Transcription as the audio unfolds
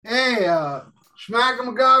Hey, Schmack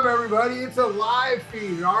 'em Gob, everybody. It's a live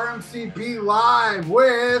feed, an RMCP live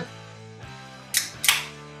with.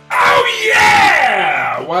 Oh,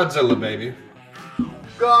 yeah! Wadzilla, baby.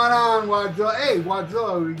 What's going on, Wadzilla? Hey,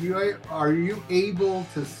 Wadzilla, are you able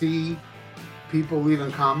to see people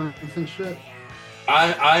leaving comments and shit?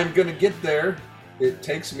 I'm going to get there. It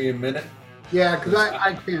takes me a minute. Yeah, because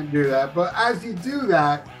I can't do that. But as you do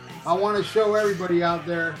that, I want to show everybody out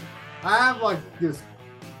there. I have like this.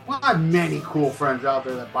 Well, I have many cool friends out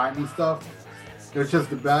there that buy me stuff. They're just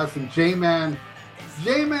the best. And J-Man,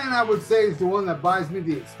 I would say, is the one that buys me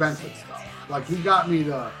the expensive stuff. Like, he got me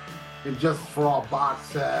the Just For All box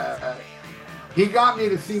set. He got me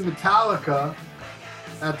to see Metallica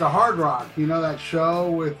at the Hard Rock. You know that show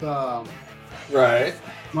with... Right.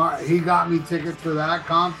 He got me tickets for that,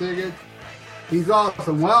 comp tickets. He's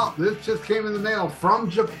awesome. Well, this just came in the mail from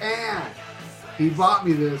Japan. He bought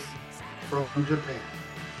me this from Japan.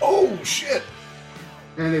 Oh, shit.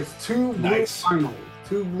 And it's two blue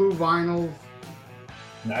vinyls.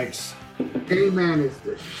 Nice. J-Man is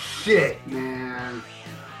the shit, man.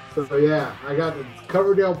 So, yeah, I got the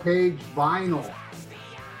Coverdale Page vinyl,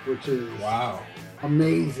 which is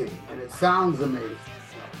amazing. And it sounds amazing.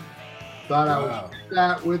 So, thought I would share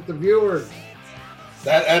that with the viewers.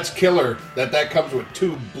 That's killer. That comes with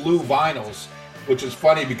two blue vinyls, which is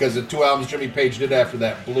funny because the two albums Jimmy Page did after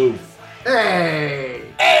that, blue. Hey!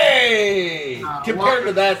 Compared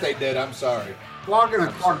to that, they did. I'm sorry. Walking to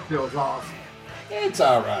Clarksdale is awesome. It's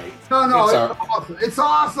all right. No, it's awesome. It's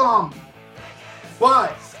awesome.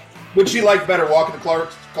 But would you like better, Walking to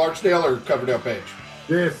Clarksdale or Coverdale Page?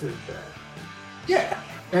 This is bad. Yeah.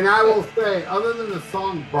 And I will say, other than the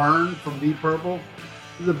song "Burn" from Deep Purple,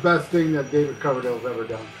 this is the best thing that David Coverdale's ever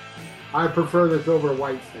done. I prefer this over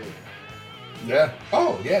Whitesnake. Yeah.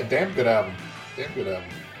 Oh, yeah. Damn good album.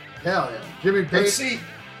 Hell yeah. Jimmy Page. Let's see.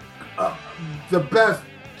 The best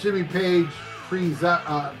Jimmy Page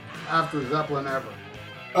after Zeppelin ever.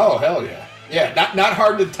 Oh, hell yeah. Yeah, not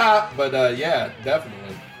hard to top, but yeah,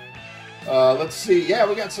 definitely. Let's see. Yeah,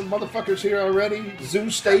 we got some motherfuckers here already. Zoo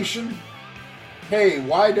Station. Hey,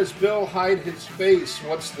 why does Bill hide his face?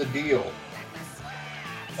 What's the deal?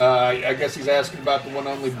 I guess he's asking about the one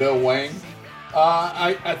only Bill Wang.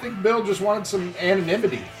 I think Bill just wanted some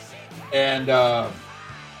anonymity. And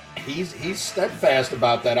he's steadfast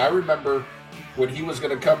about that. I remember when he was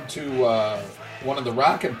going to come to one of the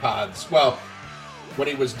Rockin' Pods. Well, when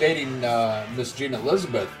he was dating Miss Gina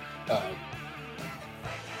Elizabeth,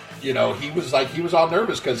 he was all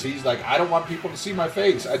nervous because he's like, I don't want people to see my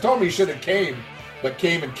face. I told him he should have came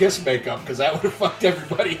in kiss makeup because that would have fucked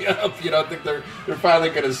everybody up. I think they're finally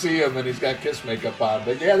going to see him and he's got kiss makeup on.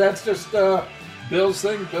 But yeah, that's just Bill's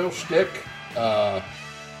thing, Bill's shtick. I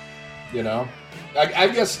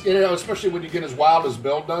guess, especially when you get as wild as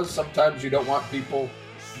Bill does, sometimes you don't want people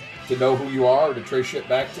to know who you are or to trace shit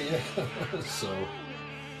back to you. So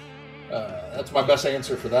that's my best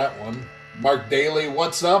answer for that one. Mark Daly,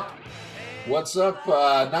 what's up? What's up?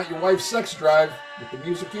 Not your wife's sex drive with the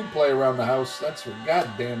music you play around the house. That's for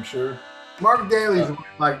goddamn sure. Mark Daly's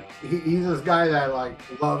he's this guy that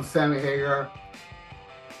loves Sammy Hagar,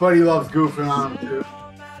 but he loves goofing on him too.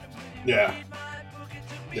 Yeah,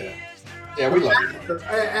 we love him.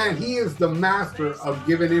 And he is the master of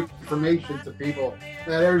giving information to people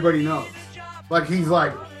that everybody knows. Like, he's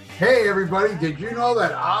like, hey, everybody, did you know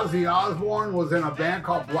that Ozzy Osbourne was in a band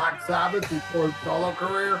called Black Sabbath before his solo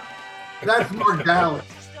career? That's Mark Daly.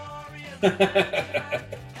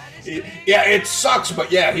 Yeah, it sucks,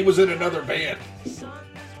 but yeah, he was in another band.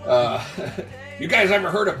 You guys ever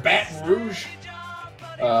heard of Baton Rouge?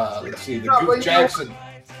 Let's see, Goof Jackson.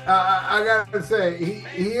 I gotta say,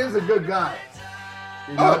 he is a good guy.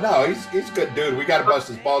 Oh no, he's a good dude. We gotta bust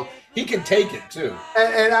his balls. He can take it too.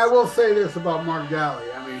 And I will say this about Mark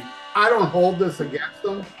Daly. I mean, I don't hold this against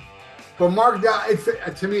him, but Mark Daly,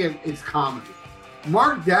 to me, it's comedy.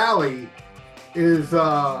 Mark Daly is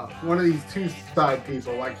one of these two-side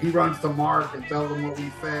people. Like, he runs to Mark and tells him what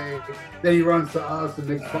we say, then he runs to us and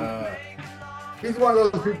makes fun. He's one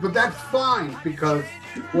of those people, but that's fine because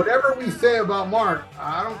whatever we say about Mark,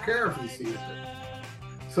 I don't care if he sees it.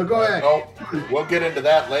 So go ahead. Oh, we'll get into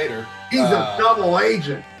that later. He's a double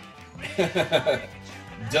agent.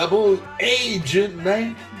 Double agent,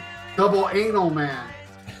 man. Double anal man.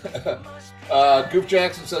 Goof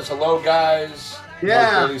Jackson says, hello, guys.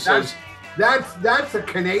 Yeah, that's a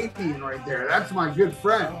Canadian right there. That's my good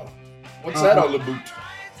friend. What's that, Olaboot?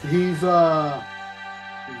 He's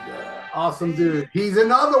awesome dude. He's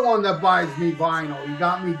another one that buys me vinyl. He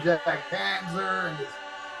got me Jack Panzer and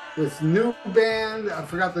this new band. I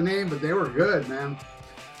forgot the name, but they were good, man.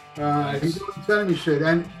 He's sending me shit.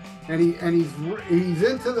 And he's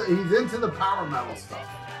into the power metal stuff.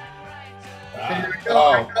 And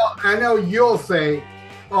I know you'll say,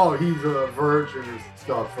 oh, he's a virgin and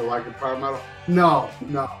stuff for liking power metal. No.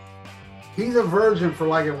 He's a virgin for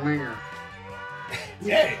liking Winger.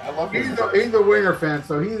 Yay, I love him. He's a Winger fan,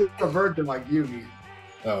 so he's a virgin like you need.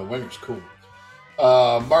 Oh, Winger's cool.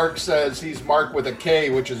 Mark says he's Mark with a K,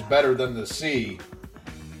 which is better than the C.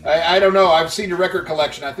 I don't know. I've seen your record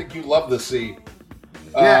collection. I think you love the C.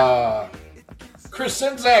 Yeah. Chris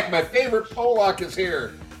Sinzak, my favorite Polak, is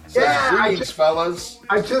here. Says, greetings, fellas.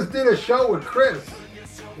 I just did a show with Chris.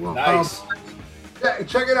 Well, nice.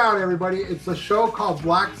 Check it out, everybody. It's a show called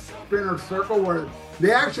Black Spinner Circle where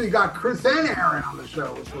they actually got Chris and Aaron on the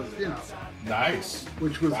show, which was, nice.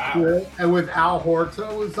 Which was cool. And with Al Horta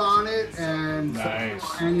was on it and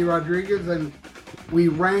Andy Rodriguez, and we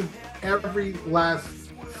ranked every last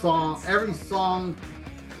song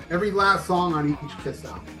on each Kiss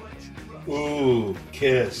album. Ooh,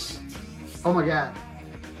 Kiss. Oh my God.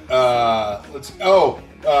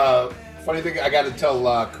 Funny thing, I got to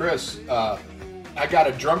tell Chris, I got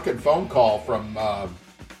a drunken phone call from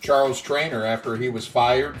Charles Trainer after he was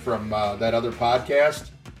fired from that other podcast.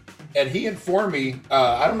 And he informed me,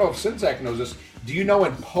 I don't know if Sinzak knows this, do you know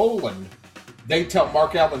in Poland, they tell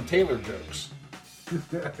Mark Allen Taylor jokes?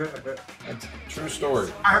 That's a true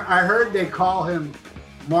story. I heard they call him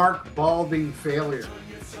Mark Balding Failure.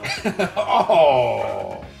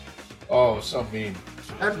 Oh, so mean.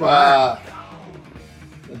 That's why.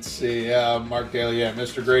 Let's see. Mark Daly,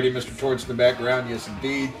 Mr. Grady, Mr. Torrance in the background. Yes,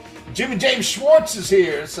 indeed. Jimmy James Schwartz is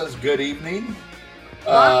here. It says good evening.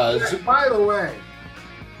 By the way,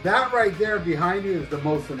 that right there behind you is the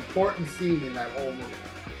most important scene in that whole movie.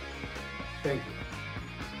 Thank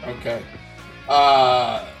you. Okay.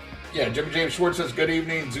 Jimmy James Schwartz says good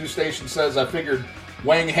evening. Zoo Station says I figured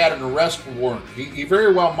Wang had an arrest warrant. He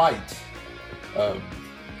very well might.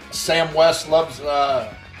 Sam West loves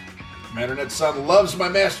Internet Son loves my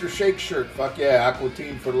Master Shake shirt. Fuck yeah, Aqua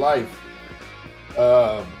Teen for life.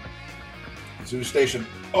 Zoo Station.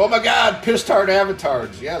 Oh my God, Pissed Hard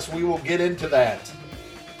Avatars. Yes, we will get into that.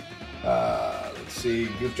 Let's see.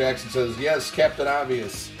 Goof Jackson says yes, Captain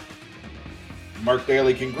Obvious. Mark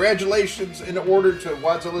Daly, congratulations in order to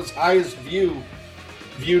Wadzilla's highest viewed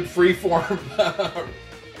freeform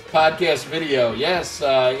podcast video. Yes,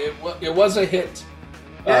 it was a hit.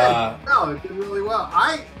 Yeah, it did really well.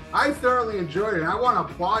 I thoroughly enjoyed it, and I want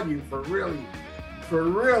to applaud you for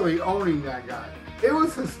really owning that guy. It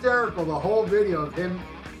was hysterical, the whole video of him.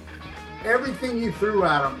 Everything you threw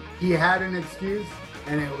at him, he had an excuse,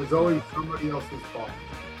 and it was always somebody else's fault.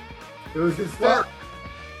 It was hysterical.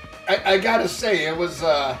 Well, I gotta say, it was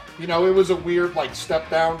it was a weird step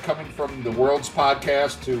down coming from the world's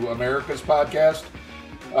podcast to America's podcast.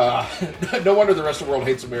 No wonder the rest of the world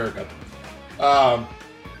hates America.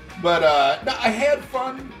 But I had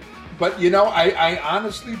fun. But I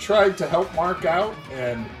honestly tried to help Mark out,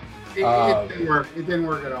 and it didn't work. It didn't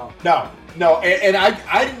work at all. No, and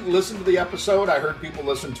I didn't listen to the episode. I heard people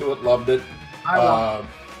listen to it, loved it. But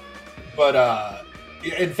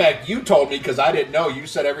in fact, you told me because I didn't know. You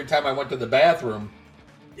said every time I went to the bathroom,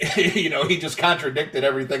 he just contradicted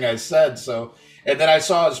everything I said. So, and then I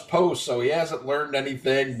saw his post, so he hasn't learned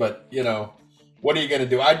anything. But what are you going to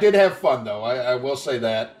do? I did have fun though. I will say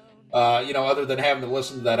that. Other than having to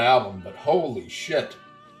listen to that album, but holy shit!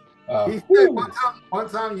 He said one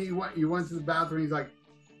time you went to the bathroom. He's like,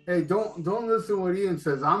 "Hey, don't listen to what Ian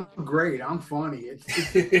says. I'm great. I'm funny." It's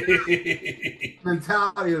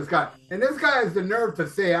mentality of this guy, and this guy has the nerve to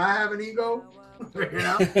say, "I have an ego." I mean, you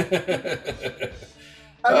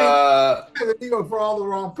have an ego for all the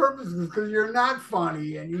wrong purposes because you're not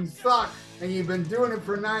funny and you suck, and you've been doing it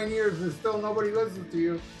for 9 years and still nobody listens to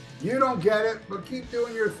you. You don't get it, but keep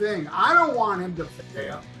doing your thing. I don't want him to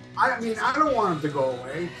fail. I don't want him to go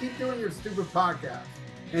away. Keep doing your stupid podcast.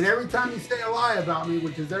 And every time you say a lie about me,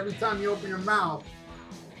 which is every time you open your mouth,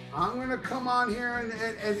 I'm going to come on here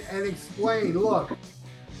and explain. Look,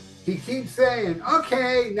 he keeps saying,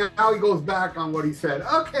 okay. Now he goes back on what he said.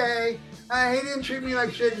 Okay, he didn't treat me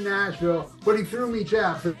like shit in Nashville, but he threw me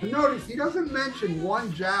jabs. And notice he doesn't mention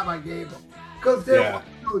one jab I gave him. Because there was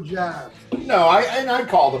no jabs. No, I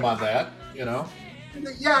called him on that, Yeah,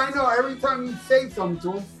 I know. Every time you say something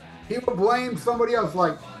to him, he would blame somebody else.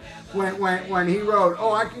 Like when he wrote,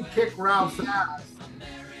 "Oh, I can kick Ralph's ass.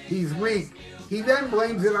 He's weak." He then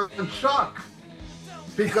blames it on Chuck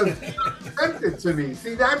because he sent it to me.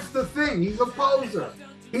 See, that's the thing. He's a poser.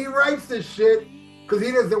 He writes this shit because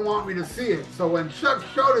he doesn't want me to see it. So when Chuck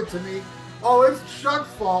showed it to me, it's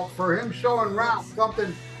Chuck's fault for him showing Ralph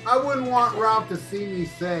something I wouldn't want Ralph to see me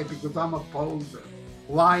say because I'm a poser.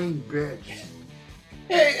 lying bitch.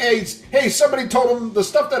 Hey, somebody told him the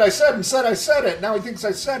stuff that I said and said I said it. Now he thinks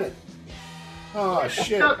I said it. Oh,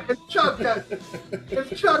 shit. It's Chuck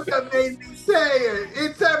that made me say it.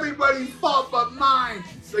 It's everybody's fault but mine.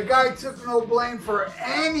 The guy took no blame for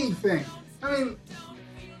anything. I mean,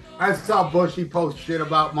 I saw Bushy post shit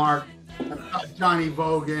about Mark. I saw Johnny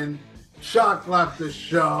Vogan. Chuck left the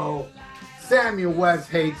show. Samuel West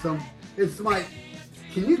hates him. It's like,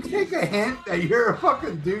 can you take a hint that you're a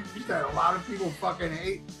fucking douche that a lot of people fucking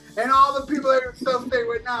hate? And all the people that are still stay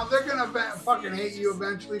with now, they're going to fucking hate you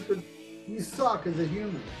eventually because you suck as a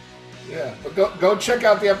human. Yeah, but go check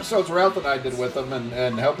out the episodes Ralph and I did with him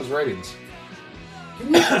and help his ratings.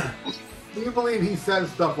 Can you believe he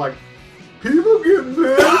says stuff like, people get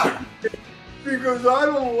mad because I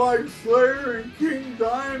don't like Slayer and King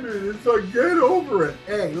Diamond. It's like, get over it.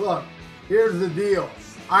 Hey, look, here's the deal.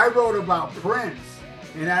 I wrote about Prince,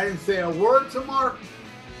 and I didn't say a word to Mark,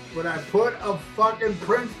 but I put a fucking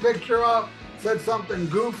Prince picture up, said something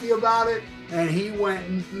goofy about it, and he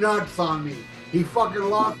went nuts on me. He fucking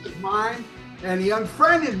lost his mind, and he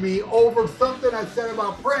unfriended me over something I said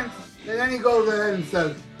about Prince, and then he goes ahead and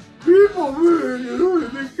says, people,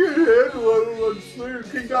 man, they can't handle it like Slayer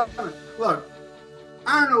King Diamond. Look,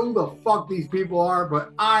 I don't know who the fuck these people are,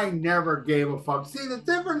 but I never gave a fuck. See, the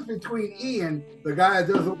difference between Ian, the guy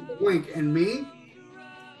that doesn't wink, and me,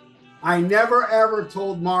 I never ever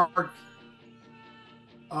told Mark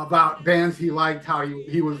about bands he liked, how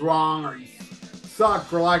he was wrong or he sucked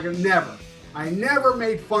for liking. Never. I never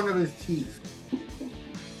made fun of his teeth.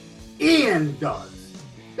 Ian does.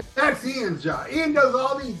 That's Ian's job. Ian does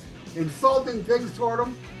all these insulting things toward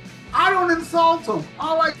him. I don't insult him.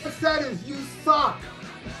 All I said is, you suck.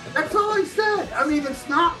 That's all I said. I mean, it's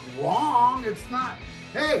not wrong. It's not.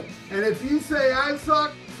 Hey, and if you say I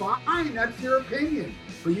suck, fine. That's your opinion.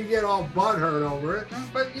 But you get all butthurt over it.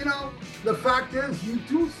 But, you know, the fact is, you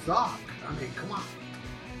do suck. I mean, come on.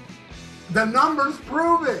 The numbers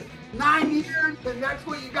prove it. 9 years, and that's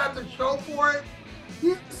what you got to show for it.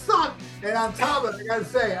 You suck. And on top of it, I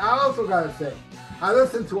also got to say, I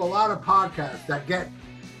listen to a lot of podcasts that get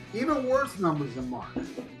even worse numbers than Mark.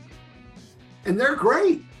 And they're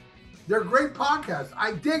great. They're great podcasts.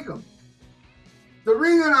 I dig them. The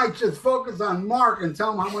reason I just focus on Mark and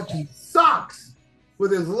tell him how much he sucks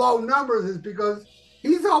with his low numbers is because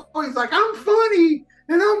he's always like, I'm funny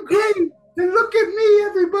and I'm great and look at me,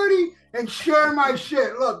 everybody, and share my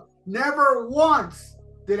shit. Look, never once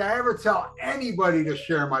did I ever tell anybody to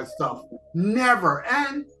share my stuff. Never.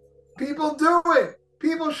 And people do it.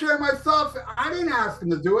 People share my stuff. I didn't ask him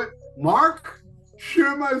to do it. Mark,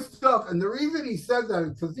 share my stuff. And the reason he says that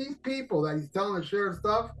is because these people that he's telling to share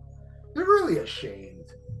stuff, they're really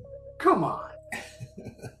ashamed. Come on.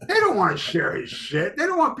 They don't want to share his shit. They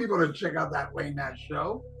don't want people to check out that Late Night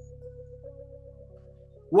show.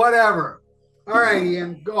 Whatever. All right,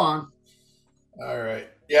 Ian, go on. All right.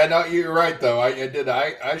 Yeah, no, you're right, though.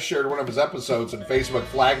 I shared one of his episodes and Facebook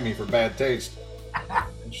flagged me for bad taste.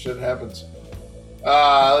 Shit happens.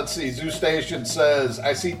 Let's see. Zoo Station says,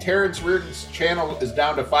 I see Terrence Reardon's channel is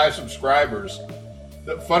down to 5 subscribers.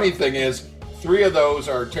 The funny thing is, 3 of those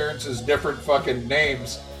are Terrence's different fucking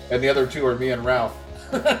names, and the other 2 are me and Ralph.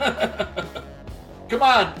 Come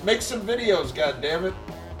on, make some videos, goddammit.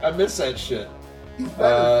 I miss that shit.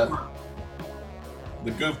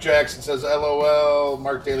 The Goof Jackson says, LOL.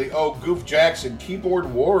 Mark Daly, oh, Goof Jackson,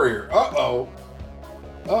 keyboard warrior. Uh-oh.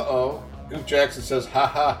 Goof Jackson says, ha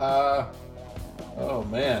ha ha. Oh,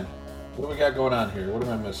 man. What do we got going on here? What am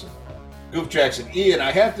I missing? Goof Jackson, Ian,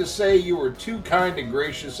 I have to say you were too kind and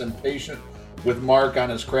gracious and patient with Mark on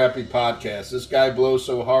his crappy podcast. This guy blows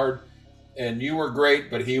so hard, and you were great,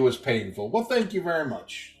 but he was painful. Well, thank you very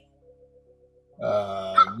much.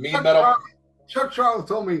 Chuck Charles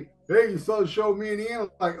told me, hey, you saw the show, me and Ian,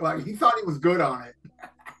 like he thought he was good on it.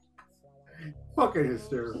 Fucking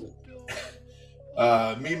hysterical.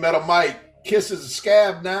 Me Metal Mike, kisses a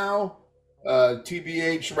scab now.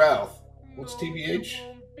 TBH Ralph. What's TBH?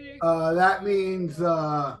 That means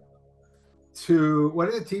what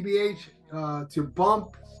is it, TBH? To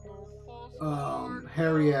bump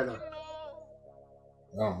Harrietta.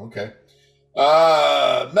 Oh, okay.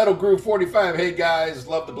 Metal Groove 45. Hey guys,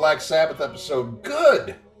 love the Black Sabbath episode.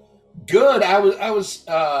 Good. I was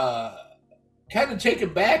kind of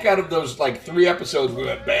taken back out of those like 3 episodes. We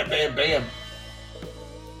went bam, bam, bam.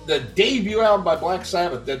 The debut album by Black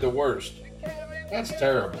Sabbath did the worst. That's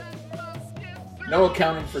terrible. No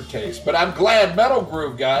accounting for taste. But I'm glad Metal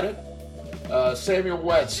Groove got it. Samuel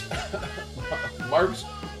Wetz. Mark's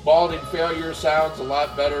balding failure sounds a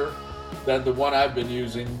lot better than the one I've been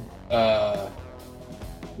using,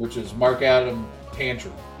 which is Mark Adam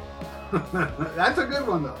Tantrum. That's a good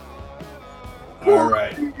one, though. All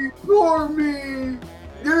right. Poor me.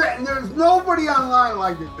 There's nobody online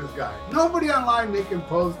like this guy. Nobody online making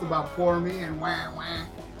posts about poor me and wah wah,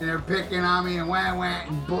 and they're picking on me and wah wah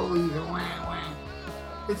and bullies and wah wah.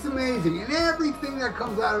 It's amazing, and everything that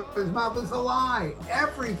comes out of his mouth is a lie.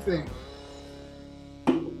 Everything.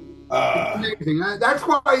 It's amazing. That's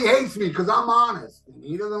why he hates me, because I'm honest.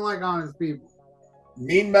 He doesn't like honest people.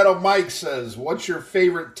 Mean Metal Mike says, "What's your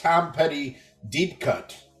favorite Tom Petty deep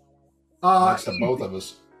cut?" Next to both of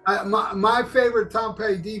us. My favorite Tom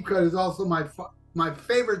Petty deep cut is also my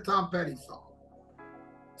favorite Tom Petty song.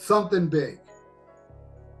 Something Big.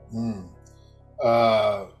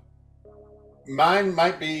 Mine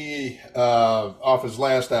might be off his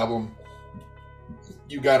last album.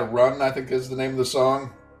 You Gotta Run, I think is the name of the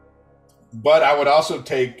song. But I would also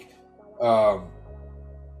take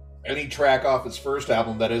any track off his first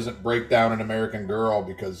album that isn't Breakdown an American Girl,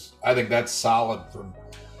 because I think that's solid from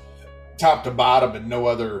top to bottom, and no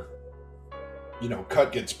other,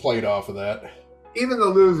 cut gets played off of that. Even The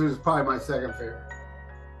Loser is probably my second favorite.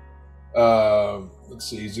 Let's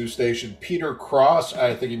see, Zoo Station. Peter Cross,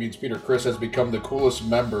 I think he means Peter Criss, has become the coolest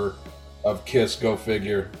member of KISS. Go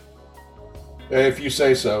figure. If you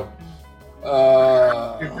say so. It's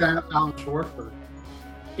Alan Schwartzberg.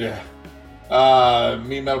 Yeah.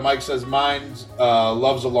 Me Metal Mike says mine's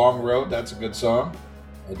Love's a Long Road. That's a good song.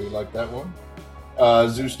 I do like that one.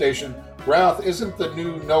 Zoo Station. Ralph, isn't the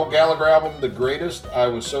new Noel Gallagher album the greatest? I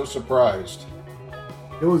was so surprised.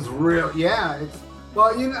 It was real. Yeah.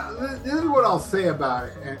 This is what I'll say about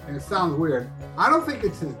it, and it sounds weird. I don't think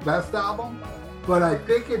it's his best album, but I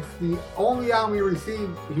think it's the only album he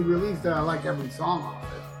released that I like every song off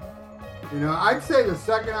it. I'd say the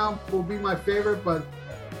second album will be my favorite, but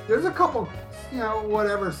there's a couple,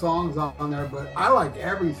 whatever songs on there, but I like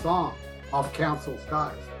every song off Council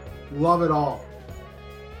Skies. Love it all.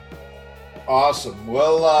 Awesome.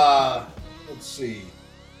 Well, let's see.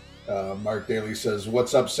 Mark Daly says,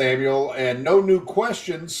 "What's up, Samuel?" And no new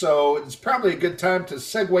questions, so it's probably a good time to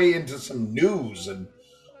segue into some news. And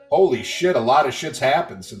holy shit, a lot of shit's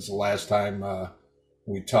happened since the last time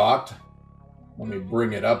we talked. Let me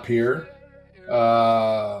bring it up here.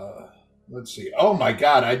 Let's see. Oh my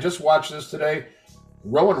God, I just watched this today.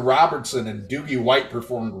 Rowan Robertson and Doogie White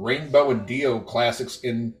performed Rainbow and Dio classics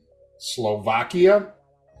in Slovakia.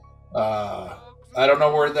 I don't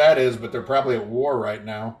know where that is, but they're probably at war right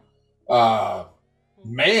now.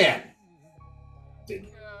 Man,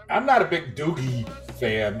 I'm not a big Doogie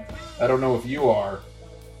fan. I don't know if you are,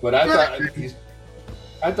 but I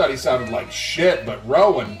thought he sounded like shit. But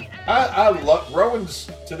Rowan, I love Rowan's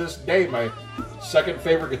to this day my second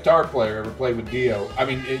favorite guitar player ever played with Dio. I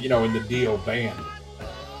mean, in the Dio band.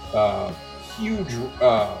 Huge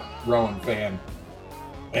Rowan fan,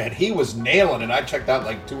 and he was nailing it. I checked out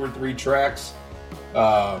like 2 or 3 tracks,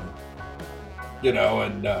 and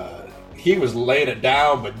he was laying it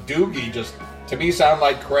down. But Doogie just, to me, sounded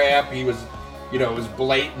like crap. He was, it was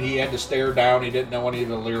blatant. He had to stare down. He didn't know any of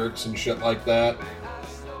the lyrics and shit like that.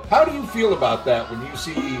 How do you feel about that when you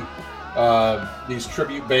see these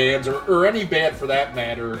tribute bands, or any band for that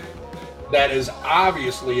matter, that is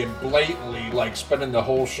obviously and blatantly like spending the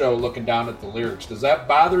whole show looking down at the lyrics? Does that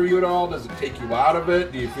bother you at all? Does it take you out of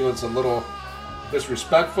it? Do you feel it's a little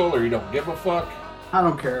disrespectful, or you don't give a fuck? I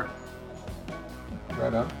don't care.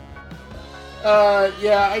 Right on.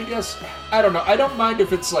 Yeah, I guess, I don't know. I don't mind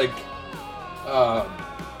if it's like,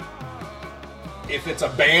 if it's a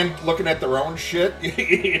band looking at their own shit,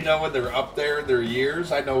 when they're up there in their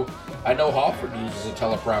years. I know Halford uses a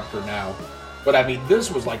teleprompter now, but I mean,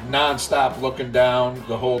 this was like nonstop looking down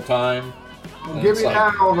the whole time. Well, give me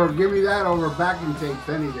that over backing tapes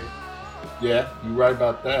any day. Yeah, you're right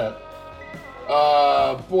about that.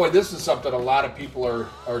 Boy, this is something a lot of people are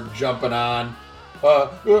jumping on.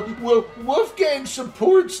 Well, Wolfgang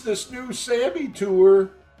supports this new Sammy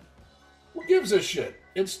tour. Who gives a shit?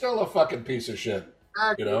 It's still a fucking piece of shit,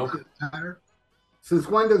 Since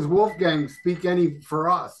when does Wolfgang speak any for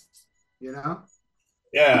us,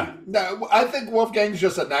 Yeah. No, I think Wolfgang's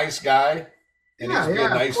just a nice guy, and he's being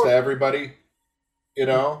nice to everybody,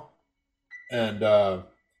 And, I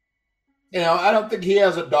don't think he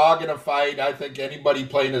has a dog in a fight. I think anybody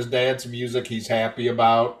playing his dad's music he's happy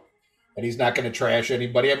about, and he's not going to trash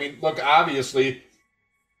anybody. I mean, look, obviously,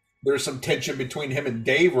 there's some tension between him and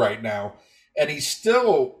Dave right now, and he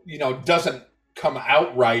still, doesn't come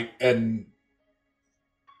outright and,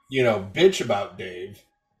 bitch about Dave.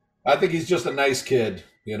 I think he's just a nice kid,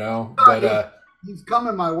 but he's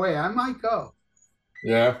coming my way. I might go.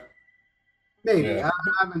 Yeah. Maybe. Yeah.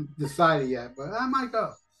 I haven't decided yet, but I might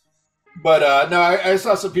go. But no, I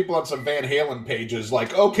saw some people on some Van Halen pages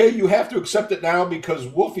like, okay, you have to accept it now because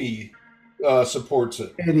Wolfie supports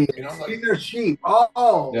it. Idiots. You know, like, These are sheep.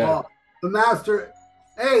 yeah, The master.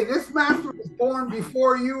 Hey, this master was born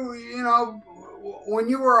before you. You know, when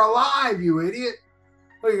you were alive, you idiot.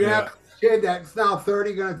 Well, you're gonna yeah, have a kid that's now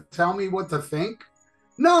 30 gonna tell me what to think?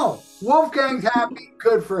 No, Wolfgang's happy.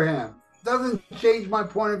 Good for him. Doesn't change my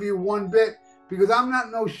point of view one bit because I'm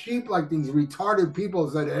not no sheep like these retarded people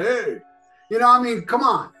said. Hey, you know, I mean, come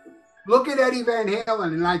on. Look at Eddie Van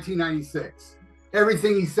Halen in 1996.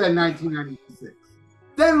 Everything he said in 1996.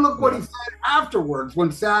 Then look what he said afterwards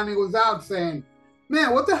when Sammy was out saying,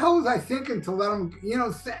 "Man, what the hell was I thinking to let him?" You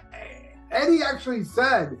know, Eddie actually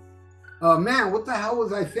said, "Man, what the hell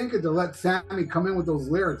was I thinking to let Sammy come in with those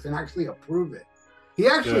lyrics and actually approve it?" He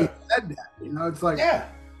actually said that. You know, it's like, yeah.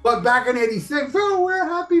 but back in '86, oh, we're a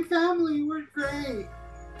happy family, we're great.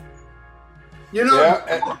 You know,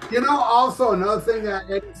 Also another thing that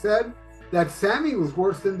Eddie said that Sammy was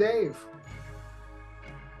worse than Dave.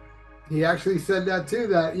 He actually said that too.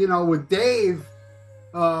 That with Dave,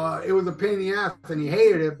 it was a pain in the ass and he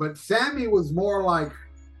hated it. But Sammy was more like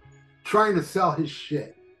trying to sell his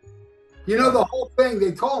shit. You know, the whole thing.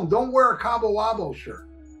 They told him, "Don't wear a Cabo Wabo shirt."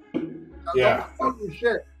 Yeah. Don't your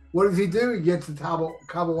shit. What does he do? He gets a Cabo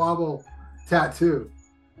Wabo tattoo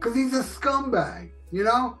because he's a scumbag. You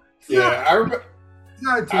know. I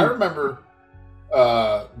remember.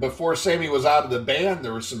 Before Sammy was out of the band,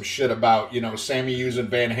 there was some shit about, Sammy using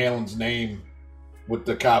Van Halen's name with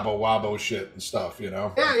the Cabo Wabo shit and stuff,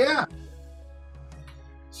 Yeah.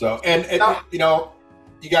 So, and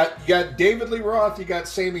you got David Lee Roth, you got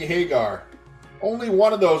Sammy Hagar. Only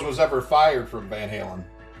one of those was ever fired from Van Halen.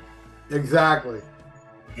 Exactly.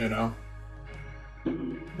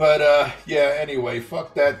 But, yeah, anyway,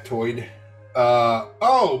 fuck that Toyd.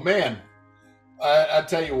 Oh, man. I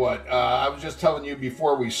tell you what, I was just telling you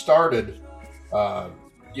before we started,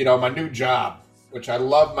 my new job, which I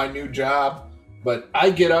love my new job, but I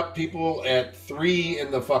get up, people, at 3 in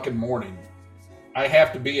the fucking morning. I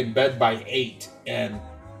have to be in bed by 8, and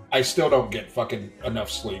I still don't get fucking enough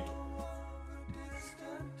sleep.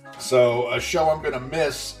 So a show I'm going to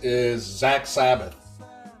miss is Zach Sabbath,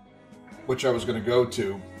 which I was going to go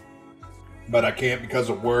to, but I can't because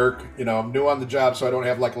of work. I'm new on the job, so I don't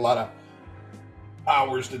have like a lot of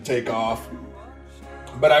hours to take off,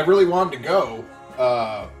 but I really wanted to go.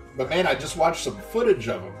 But man, I just watched some footage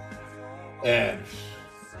of him, and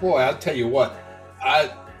boy, I'll tell you what,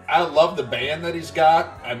 I love the band that he's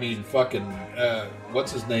got. I mean, fucking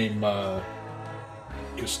what's his name?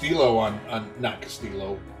 Castillo on not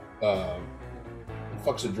Castillo.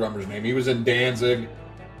 Fuck's the drummer's name? He was in Danzig,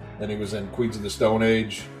 then he was in Queens of the Stone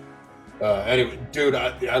Age. Anyway, dude,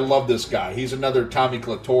 I love this guy. He's another Tommy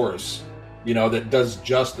Clitoris. That does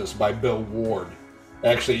justice by Bill Ward.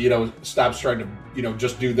 Actually, stops trying to,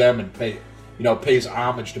 just do them and pays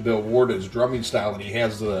homage to Bill Ward, his drumming style, and he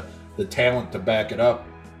has the talent to back it up.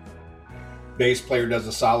 Bass player does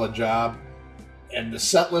a solid job, and the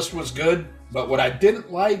set list was good, but what I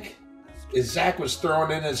didn't like is Zach was throwing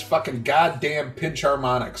in his fucking goddamn pinch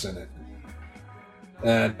harmonics in it.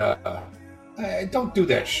 And I don't do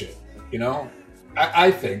that shit, I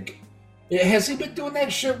think. Has he been doing that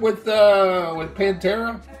shit with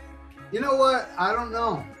Pantera? You know what? I don't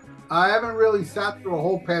know. I haven't really sat through a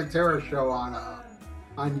whole Pantera show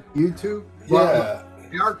on YouTube. Yeah.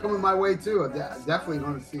 They are coming my way too. I definitely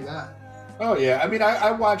going to see that. Oh yeah. I mean,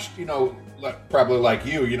 I watched, probably like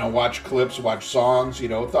you, watch clips, watch songs,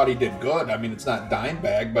 thought he did good. I mean, it's not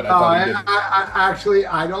Dimebag, but I thought he did.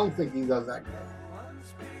 I don't think he does that good.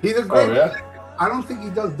 He's a great. Oh, yeah? I don't think he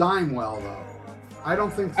does Dime well though. I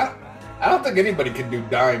don't think so. I don't think anybody can do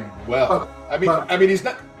Dime well. I mean, he's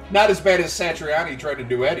not as bad as Satriani trying to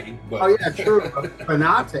do Eddie. But. Oh yeah, true.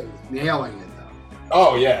 Benate's nailing it though.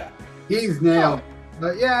 Oh yeah, he's nailing.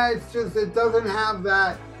 But yeah, it's just it doesn't have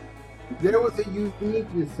that. There was a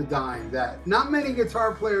uniqueness to Dime that not many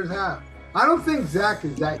guitar players have. I don't think Zach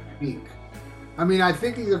is that unique. I mean, I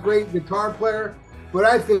think he's a great guitar player, but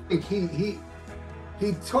I think he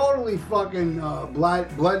totally fucking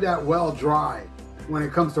bled that well dry when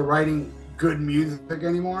it comes to writing good music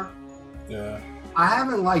anymore. Yeah. I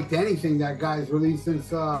haven't liked anything that guy's released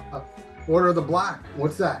since Order of the Black.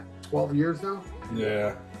 What's that? 12 years now?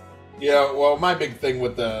 Yeah. Yeah, well, my big thing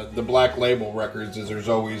with the Black Label records is there's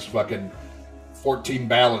always fucking 14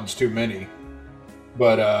 ballads too many.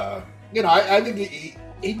 But, I think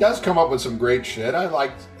he does come up with some great shit. I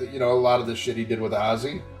liked, a lot of the shit he did with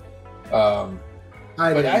Ozzy.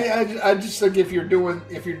 I just think if you're doing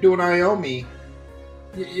Iommi,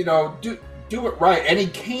 do it right, and he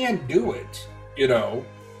can do it.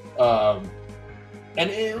 And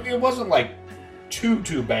it wasn't like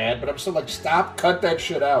too bad, but I'm still like, stop, cut that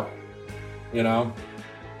shit out. You know,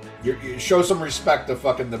 you show some respect to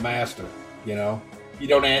fucking the master. You know, you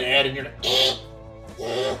don't add in your,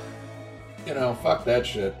 you know, fuck that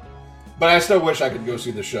shit. But I still wish I could go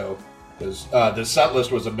see the show because the set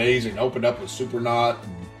list was amazing. Opened up with Supernaut,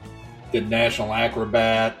 and did National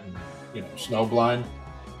Acrobat, and, you know, Snowblind.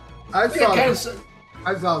 I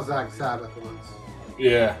saw Zach Sabbath once.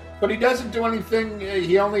 Yeah, but he doesn't do anything.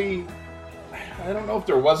 He only, I don't know if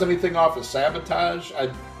there was anything off of Sabotage. I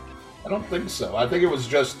don't think so. I think it was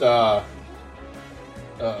just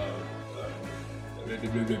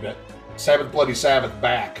Sabbath Bloody Sabbath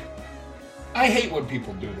back. I hate when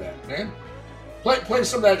people do that, man. Play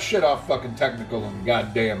some of that shit off fucking Technical and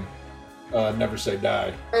goddamn Never Say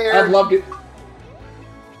Die. Hey, I'd love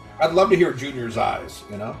to hear Junior's Eyes,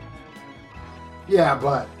 you know? Yeah,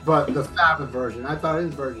 but the Sabbath version, I thought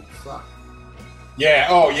his version sucked. Yeah,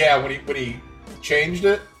 oh yeah, when he changed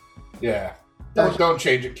it? Yeah. Don't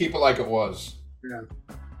change it. Keep it like it was. Yeah.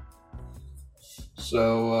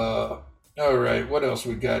 So, all right, what else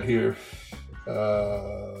we got here?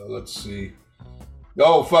 Let's see.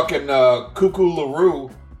 Oh, fucking Cuckoo LaRue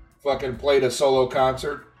fucking played a solo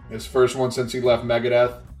concert. His first one since he left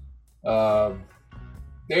Megadeth.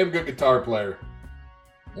 Damn good guitar player.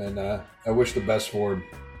 And I wish the best for him.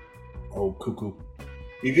 Oh, Cuckoo.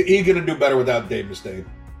 He's going to do better without Dave Mustaine.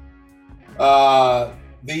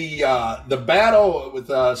 The battle with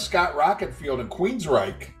Scott Rockenfield and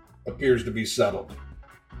Queensryche appears to be settled.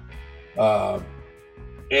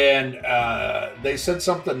 And they said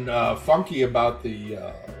something funky about the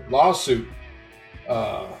lawsuit.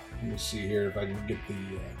 Let me see here if I can get the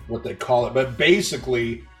what they call it. But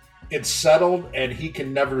basically, it's settled, and he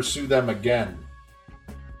can never sue them again.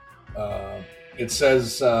 It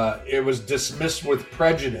says it was dismissed with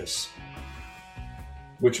prejudice,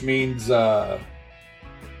 which means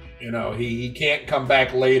he can't come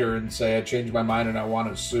back later and say, I changed my mind and I want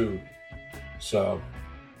to sue. So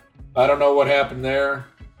I don't know what happened there.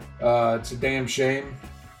 It's a damn shame.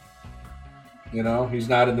 You know, he's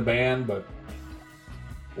not in the band, but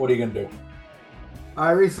what are you going to do?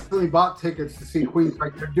 I recently bought tickets to see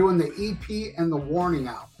Queensryche. They're doing the EP and the Warning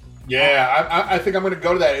album. Yeah, I think I'm going to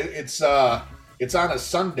go to that. It's on a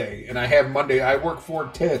Sunday, and I have Monday. I work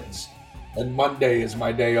 4/10s, and Monday is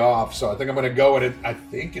my day off. So I think I'm going to go, and I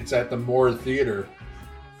think it's at the Moore Theater,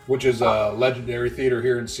 which is a legendary theater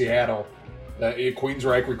here in Seattle.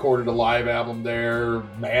 Queensryche recorded a live album there.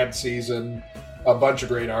 Mad Season, a bunch of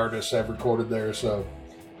great artists have recorded there. So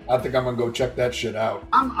I think I'm going to go check that shit out.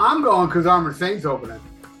 I'm going because Armored Saint's opening.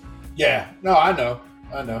 Yeah, no, I know.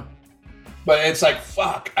 But it's like,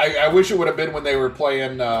 fuck. I wish it would have been when they were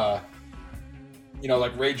playing, like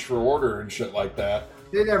Rage for Order and shit like that.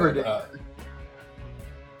 They never did.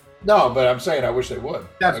 No, but I'm saying I wish they would.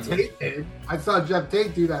 Jeff Tate did. I saw Jeff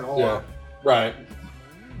Tate do that whole album. Right.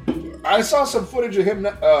 I saw some footage of him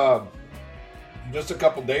just a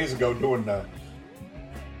couple days ago doing,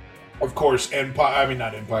 of course,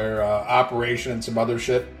 Operation and some other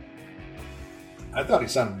shit. I thought he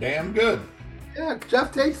sounded damn good. Yeah,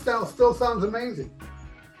 Jeff Tate still sounds amazing.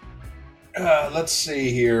 Let's see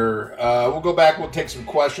here. We'll go back. We'll take some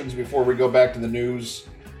questions before we go back to the news.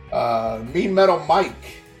 Mean Metal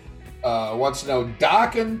Mike wants to know,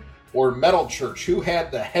 Dokken or Metal Church, who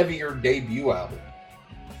had the heavier debut album?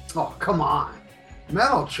 Oh, come on.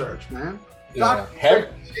 Metal Church, man. Yeah.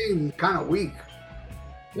 Seems kind of weak.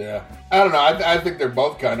 Yeah. I don't know. I think they're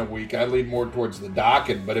both kind of weak. I lean more towards the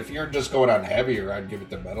Dokken, but if you're just going on heavier, I'd give it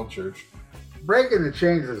to Metal Church. Breaking the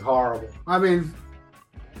Chains is horrible. I mean,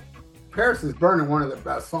 Paris is Burning, one of the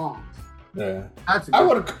best songs. Yeah. I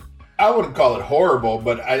wouldn't call it horrible,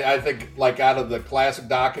 but I think, like, out of the classic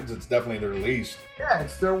Dokkens, it's definitely their least. Yeah,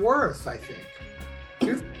 it's their worst, I think.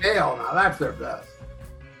 Tooth and Nail, now that's their best.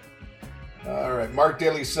 All right. Mark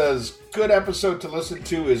Daly says, good episode to listen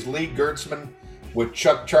to is Lee Gertzman with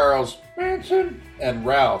Chuck Charles Manson and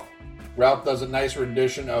Ralph. Ralph does a nice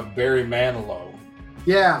rendition of Barry Manilow.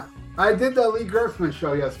 Yeah. I did the Lee Gertzman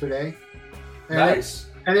show yesterday. Nice.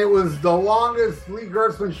 And it was the longest Lee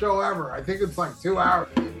Gertzman show ever. I think it's like 2 hours.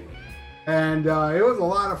 And it was a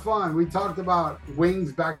lot of fun. We talked about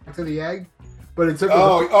Wings Back to the Egg, but it took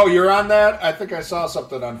you're on that? I think I saw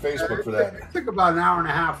something on Facebook for that. It took about an hour and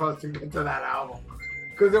a half for us to get to that album.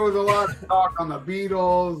 Because there was a lot of talk on the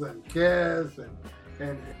Beatles and Kiss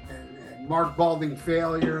and Mark Balding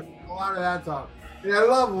Failure. A lot of that talk. And I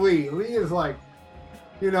love Lee. Lee is like,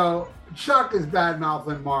 Chuck is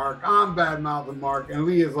bad-mouthing Mark. I'm bad-mouthing Mark. And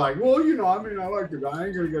Lee is like, well, I like the guy. I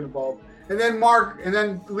ain't going to get involved. And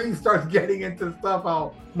then Lee starts getting into stuff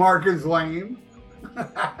how Mark is lame.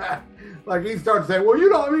 Like he starts saying, well, you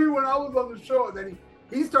know what I mean, when I was on the show, and then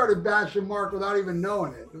he started bashing Mark without even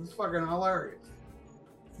knowing it. It was fucking hilarious.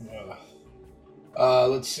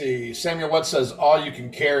 Let's see. Samuel What says, All You Can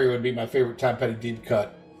Carry would be my favorite Tom Petty deep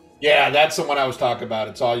cut. Yeah, that's the one I was talking about.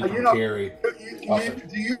 It's All You Can Carry.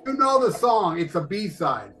 Do you know the song? It's a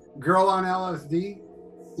B-side. Girl on LSD.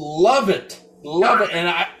 Love it. Love it. And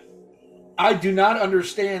I do not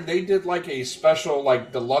understand. They did like a special,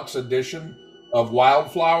 like deluxe edition of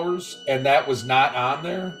Wildflowers, and that was not on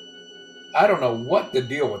there. I don't know what the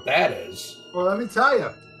deal with that is. Well, let me tell you.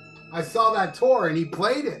 I saw that tour, and he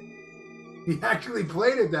played it. He actually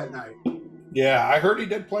played it that night. Yeah, I heard he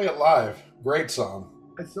did play it live. Great song.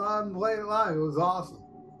 I saw him play it live. It was awesome.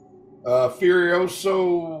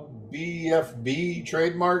 Furioso BFB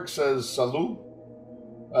trademark says salute.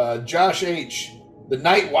 Josh H. The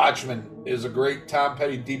Night Watchman is a great Tom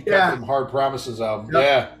Petty deep cut from Hard Promises album. Yep.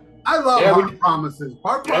 Yeah. I love Hard Promises.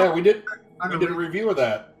 Yeah, we did a review of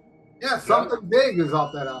that. Yeah, Something Big is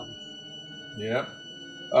off that album. Yeah.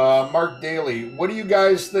 Mark Daly, what do you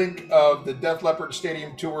guys think of the Def Leppard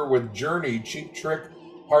Stadium tour with Journey, Cheap Trick,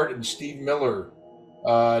 Hart, and Steve Miller?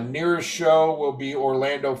 Nearest show will be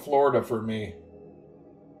Orlando, Florida for me.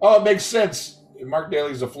 Oh, it makes sense. Mark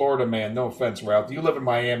Daly's a Florida man. No offense, Ralph. You live in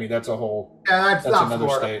Miami. That's a whole. Yeah, that's not another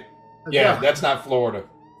Florida. State. That's not Florida.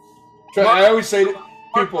 I always say to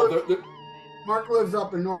people, Mark lives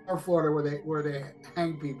up in North Florida where they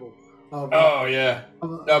hang people. Oh yeah.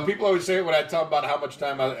 No, people always say it when I tell them about how much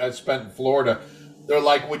time I spent in Florida. They're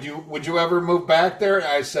like, "Would you ever move back there?" And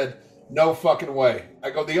I said, "No fucking way." I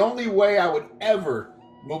go, "The only way I would ever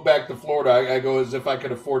move back to Florida," I go, "is if I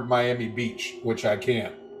could afford Miami Beach, which I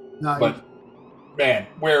can't." No, but man,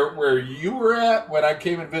 where you were at when I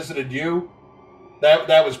came and visited you,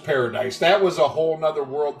 that was paradise. That was a whole nother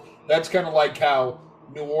world. That's kind of like how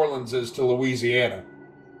New Orleans is to Louisiana.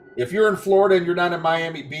 If you're in Florida and you're not in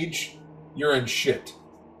Miami Beach, you're in shit.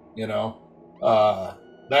 You know,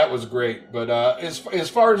 that was great. But as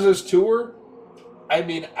far as this tour, I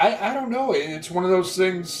mean, I don't know. It's one of those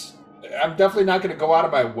things. I'm definitely not going to go out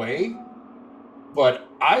of my way, but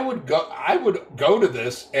I would go to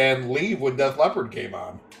this and leave when Def Leppard came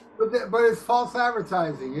on. But it's false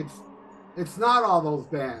advertising. It's not all those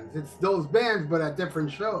bands. It's those bands, but at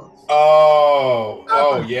different shows.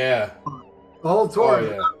 Oh yeah. The whole tour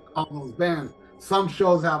is not all those bands. Some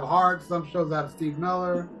shows have Hart. Some shows have Steve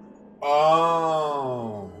Miller.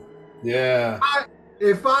 Oh, yeah.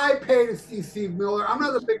 If I pay to see Steve Miller, I'm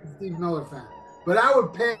not the biggest Steve Miller fan, but I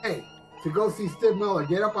would pay to go see Steve Miller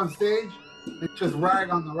get up on stage and just rag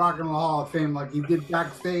on the Rock and Roll Hall of Fame like he did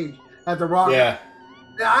backstage at the Rock. Yeah.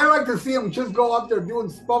 I like to see him just go up there doing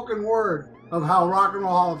spoken word of how Rock and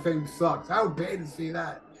Roll Hall of Fame sucks. I would pay to see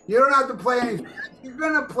that. You don't have to play anything. If you're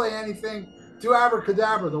going to play anything, do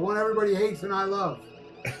Abracadabra, the one everybody hates and I love.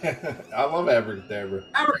 I love Abracadabra.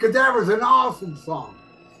 Abracadabra is an awesome song.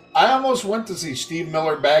 I almost went to see Steve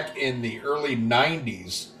Miller back in the early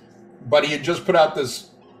 90s, but he had just put out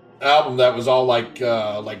this album that was all like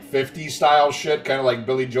 50s style shit, kind of like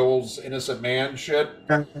Billy Joel's Innocent Man shit.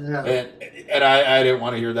 Yeah. And I didn't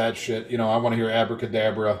want to hear that shit. You know, I want to hear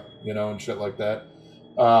Abracadabra, you know, and shit like that.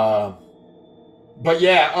 But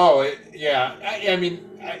yeah, I mean,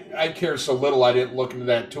 I care so little I didn't look into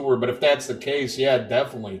that tour, but if that's the case, yeah,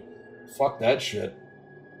 definitely. Fuck that shit.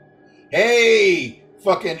 Hey,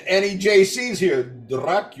 fucking NEJC's here.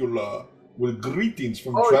 Dracula with greetings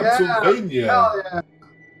from Transylvania. Yeah. Hell yeah.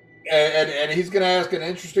 And he's going to ask an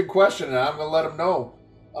interesting question, and I'm going to let him know.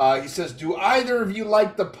 He says, do either of you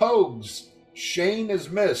like the Pogues? Shane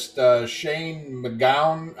is missed. Shane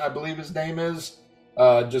McGowan, I believe his name is,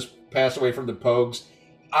 just passed away from the Pogues.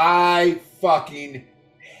 I fucking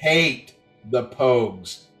hate the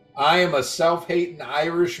Pogues. I am a self-hating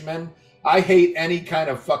Irishman. I hate any kind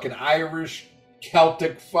of fucking Irish,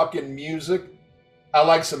 Celtic fucking music. I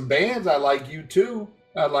like some bands. I like U2.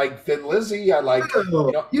 I like Thin Lizzy. I like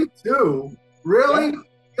U2. Really? Yeah.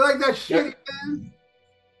 You like that shitty band?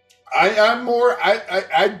 I'm more.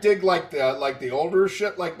 I dig like the older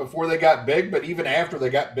shit, like before they got big, but even after they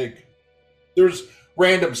got big, there's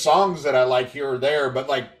random songs that I like here or there. But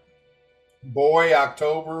like Boy,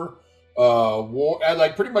 October, War,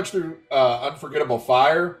 like pretty much through Unforgettable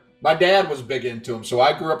Fire. My dad was big into them, so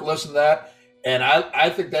I grew up listening to that, and I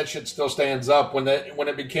think that shit still stands up. When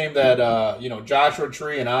it became that Joshua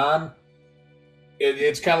Tree and on,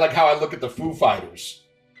 it's kind of like how I look at the Foo Fighters.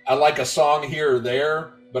 I like a song here or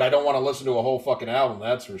there, but I don't want to listen to a whole fucking album.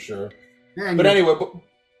 That's for sure. But anyway,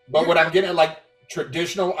 but what I'm getting at, like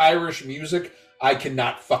traditional Irish music, I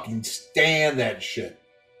cannot fucking stand that shit.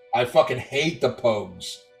 I fucking hate the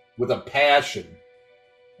Pogues with a passion.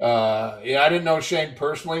 Yeah, I didn't know Shane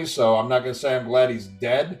personally, so I'm not going to say I'm glad he's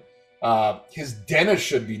dead. His dentist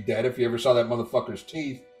should be dead if you ever saw that motherfucker's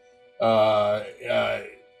teeth.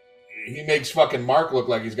 He makes fucking Mark look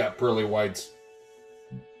like he's got pearly whites.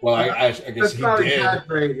 Well, I guess he did.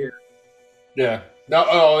 Right here. Yeah.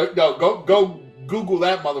 No, go Google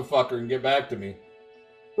that motherfucker and get back to me.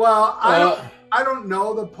 Well, I don't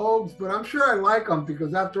know the Pogues, but I'm sure I like them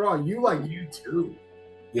because after all, you like U2.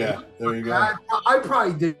 Yeah, there you go. I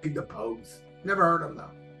probably dig the Pogues. Never heard them though.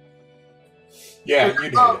 Yeah, you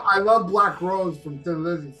did. I love Black Rose from Thin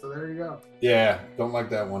Lizzy, so there you go. Yeah, don't like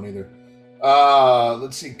that one either.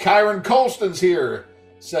 Let's see. Kyron Colston's here.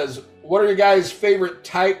 Says, what are your guys' favorite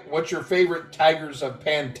what's your favorite Tigers of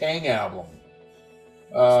Pantang album?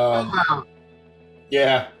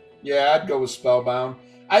 Yeah, I'd go with Spellbound.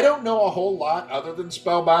 I don't know a whole lot other than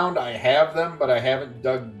Spellbound. I have them, but I haven't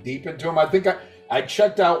dug deep into them. I think I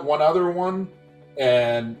checked out one other one,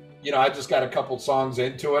 and I just got a couple songs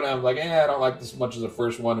into it, and I'm like, I don't like this as much as the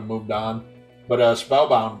first one, and moved on. But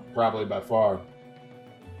Spellbound, probably by far.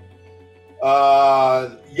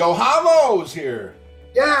 Yohamo's here.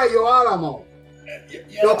 Yeah, Yo Alamo. Yeah,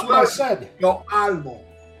 that's what I said. Yo Alamo.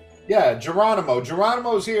 Yeah, Geronimo.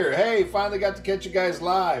 Geronimo's here. Hey, finally got to catch you guys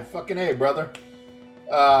live. Fucking A, brother.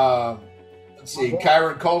 Let's see.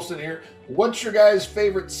 Kyron Colston here. What's your guys'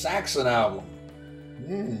 favorite Saxon album?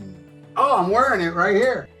 Oh, I'm wearing it right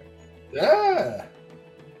here. Yeah.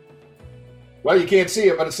 Well, you can't see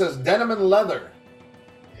it, but it says denim and leather.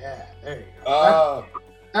 Yeah, there you go.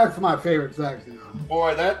 That's my favorite Saxon album.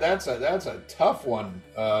 Boy, that's a tough one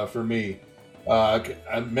for me.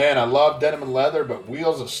 Man, I love Denim and Leather, but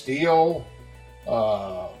Wheels of Steel,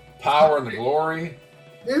 Power and the Glory.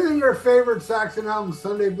 Isn't your favorite Saxon album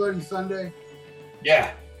Sunday Bloody Sunday?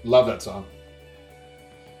 Yeah, love that song.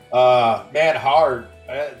 Man, hard.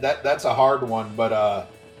 That's a hard one, but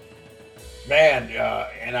man,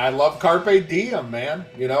 and I love Carpe Diem, man.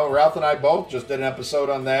 Ralph and I both just did an episode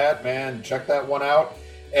on that, man. Check that one out.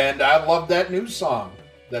 And I love that new song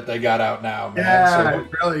that they got out now, man. Yeah, so,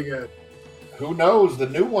 really good. Who knows? The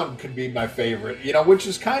new one could be my favorite, which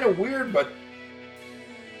is kind of weird, but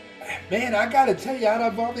man, I got to tell you, out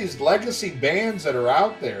of all these legacy bands that are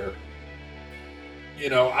out there,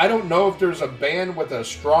 I don't know if there's a band with a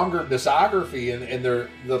stronger discography in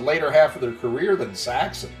the later half of their career than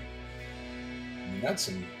Saxon. I mean, that's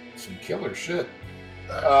some killer shit.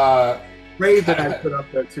 Raven I put up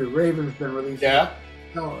there too. Raven's been releasing. Yeah.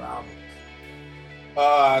 Killer albums.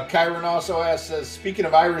 Kyron also says, speaking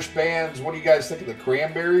of Irish bands, what do you guys think of the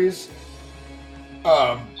Cranberries?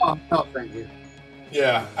 No, thank you.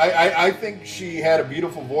 Yeah, I think she had a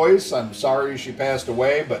beautiful voice. I'm sorry she passed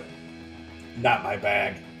away, but not my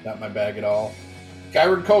bag. Not my bag at all.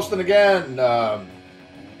 Kyron Colston again.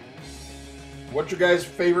 What's your guys'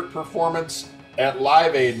 favorite performance at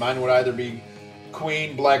Live Aid? Mine would either be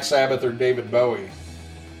Queen, Black Sabbath, or David Bowie.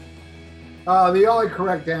 The only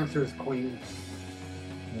correct answer is Queen.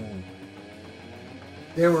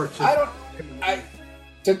 They were just...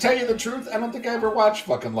 To tell you the truth, I don't think I ever watched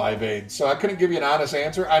fucking Live Aid, so I couldn't give you an honest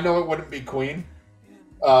answer. I know it wouldn't be Queen.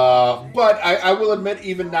 But I will admit,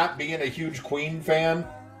 even not being a huge Queen fan,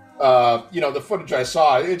 the footage I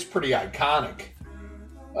saw, it's pretty iconic.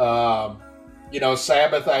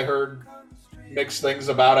 Sabbath I heard mixed things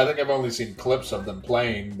about. I think I've only seen clips of them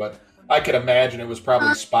playing, but I could imagine it was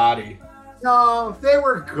probably spotty. No, they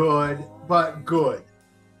were good, but good.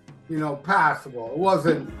 Passable. It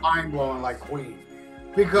wasn't mind-blowing like Queen.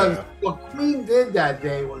 Because what Queen did that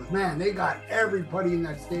day was, man, they got everybody in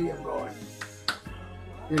that stadium going.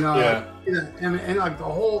 And like the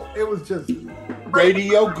whole, it was just...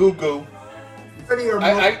 Radio Goo-Goo.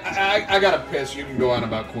 I gotta piss. You can go on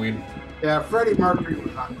about Queen. Yeah, Freddie Mercury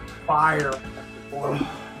was on fire. And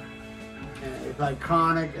it's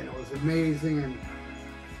iconic, and it was amazing, and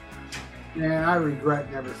man, I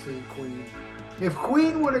regret never seeing Queen. If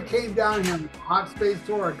Queen would have came down here on the Hot Space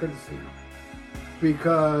Tour, I could have seen them.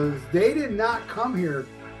 Because they did not come here.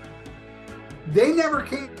 They never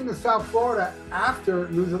came to South Florida after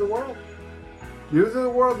News of the World. News of the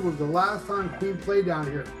World was the last time Queen played down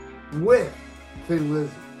here with Thin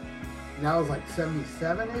Lizzy. And that was like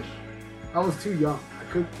 77-ish. I was too young. I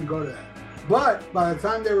couldn't go to that. But by the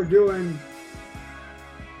time they were doing...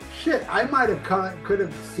 Shit, I might have could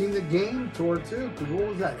have seen the Game tour too. Because what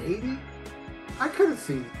was that, 80? I could have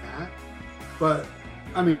seen that. But,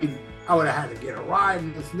 I mean... I would have had to get a ride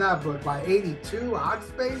and this and that, but by 82, Hot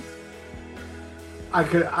Space, I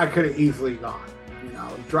could have easily gone.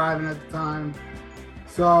 I was driving at the time,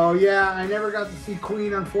 So yeah, I never got to see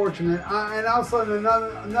Queen, unfortunate. And also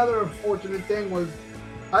another unfortunate thing was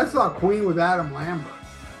I saw Queen with Adam Lambert.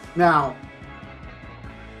 Now,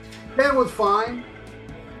 that was fine.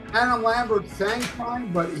 Adam Lambert sang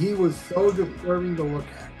fine, but he was so disturbing to look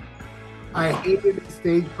at. I hated his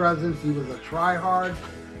stage presence. He was a tryhard.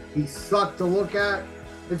 He sucked to look at.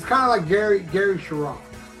 It's kind of like Gary Sharon.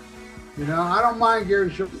 You know, I don't mind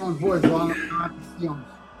Gary Sharon's voice as long as I don't have to see him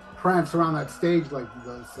prance around that stage like he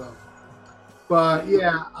does. So, but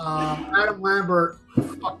yeah, Adam Lambert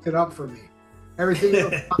fucked it up for me. Everything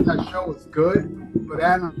about that show was good, but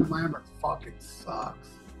Adam Lambert fucking sucks.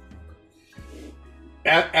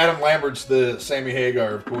 Adam Lambert's the Sammy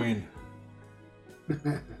Hagar of Queen.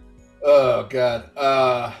 Oh God,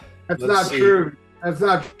 that's not true. That's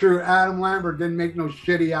not true. Adam Lambert didn't make no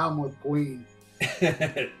shitty album with Queen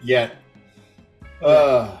yet.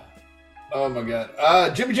 Oh my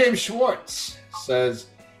God. Jimmy James Schwartz says,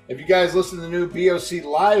 "Have you guys listened to the new BOC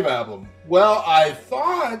live album?" Well, I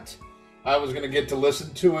thought I was going to get to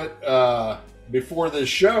listen to it before this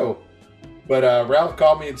show, but Ralph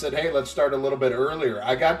called me and said, "Hey, let's start a little bit earlier."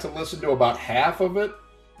 I got to listen to about half of it,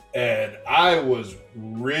 and I was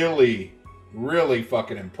really, really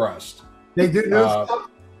fucking impressed. They do new stuff?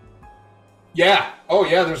 Yeah. Oh,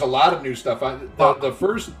 yeah, there's a lot of new stuff.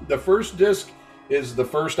 The first disc is the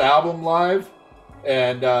first album live,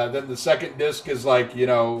 and then the second disc is like, you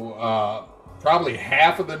know, probably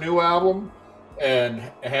half of the new album and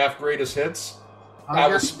half greatest hits. I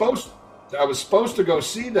was supposed to go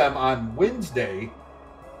see them on Wednesday,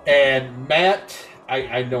 and Matt,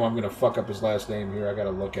 I know I'm going to fuck up his last name here. I got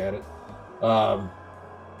to look at it. God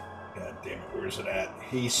damn it, where's it at?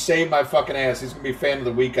 He saved my fucking ass. He's going to be fan of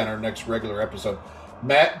the week on our next regular episode.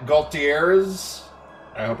 Matt Gutierrez,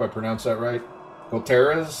 I hope I pronounced that right.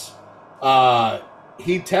 Gutierrez.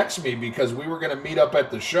 He texted me because we were going to meet up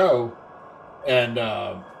at the show, and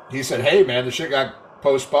he said, "Hey, man, the shit got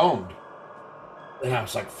postponed." And I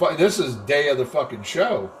was like, "Fuck, this is day of the fucking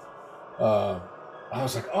show." I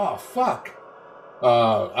was like, "Oh, fuck."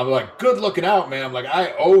 I'm like, "Good looking out, man." I'm like,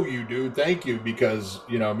 "I owe you, dude. Thank you." Because,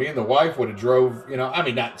 you know, me and the wife would have drove, you know, I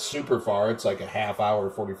mean, not super far. It's like a half hour,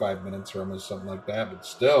 45 minutes from us, something like that. But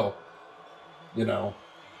still, you know.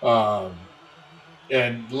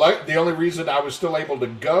 And like, the only reason I was still able to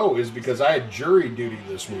go is because I had jury duty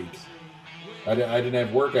this week. I didn't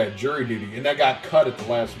have work. I had jury duty. And that got cut at the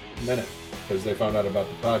last minute because they found out about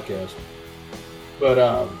the podcast. But,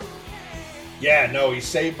 yeah, no, he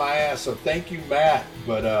saved my ass, so thank you, Matt.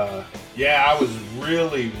 But, yeah, I was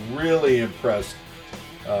really, really impressed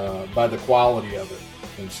by the quality of it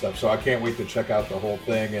and stuff. So I can't wait to check out the whole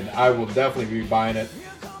thing, and I will definitely be buying it.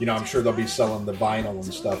 You know, I'm sure they'll be selling the vinyl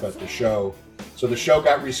and stuff at the show. So the show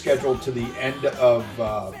got rescheduled to the end of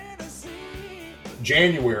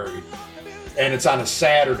January, and it's on a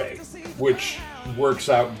Saturday, which works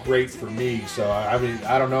out great for me. So, I mean,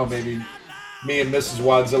 I don't know, maybe me and Mrs.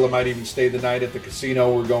 Wadzilla might even stay the night at the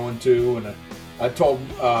casino we're going to. And I told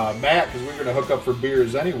Matt, because we were going to hook up for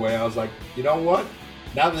beers anyway, I was like, you know what?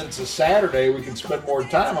 Now that it's a Saturday, we can spend more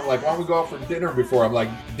time. I'm like, why don't we go out for dinner before? I'm like,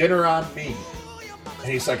 dinner on me.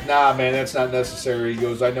 And he's like, nah, man, that's not necessary. He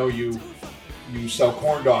goes, I know you sell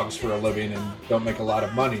corn dogs for a living and don't make a lot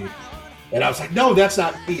of money. And I was like, no, that's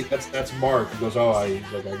not me. That's Mark. He goes, oh, I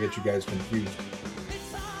get you guys confused.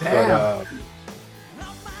 Damn. But,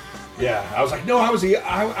 yeah, I was like, no, I was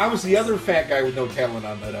the other fat guy with no talent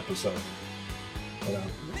on that episode.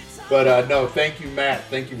 But no, thank you, Matt.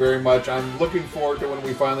 Thank you very much. I'm looking forward to when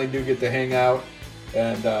we finally do get to hang out,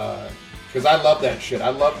 and because I love that shit. I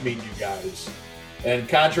love meeting you guys. And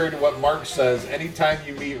contrary to what Mark says, anytime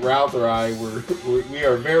you meet Ralph or I, we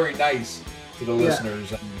are very nice to the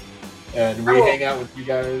listeners, and we hang out with you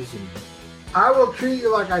guys. And I will treat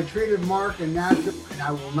you like I treated Mark and Nashville, and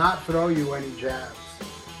I will not throw you any jabs.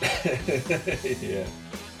 Yeah,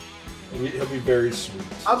 he'll be very sweet.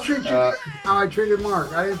 I'll treat you how I treated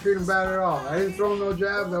Mark. I didn't treat him bad at all. I didn't throw him no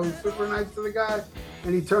jabs. I was super nice to the guy,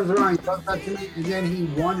 and he turns around, he does that to me, and then he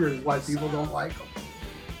wonders why people don't like him.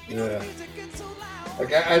 Yeah.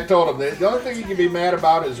 Like I told him, the only thing you can be mad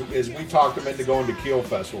about is we talked him into going to Keel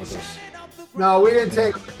Fest with us. No, we didn't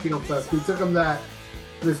take him to Keel Fest. We took him that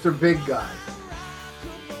Mr. Big Guy.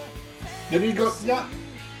 Did he go? Yeah.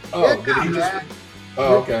 Oh, yeah, did he just? man.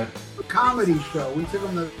 Oh, okay. A comedy show. We took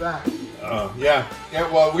him to that. Oh, yeah.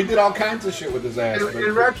 Yeah, well, we did all kints of shit with his ass.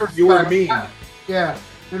 In retrospect, you were mean. Yeah.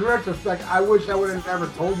 In retrospect, I wish I would have never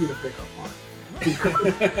told you to pick up Mark.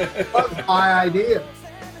 Because it was my idea.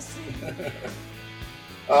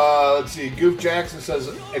 Let's see. Goof Jackson says,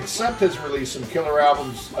 Accept has released some killer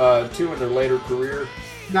albums too in their later career.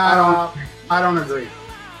 No, I don't agree.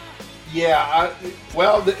 Yeah,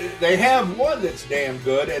 well, they have one that's damn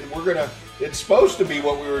good, and it's supposed to be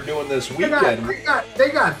what we were doing this weekend. They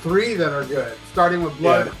got three that are good, starting with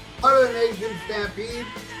Blood of the Nation, Stampede.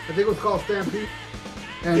 I think it was called Stampede.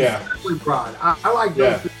 And Simply Pride. I like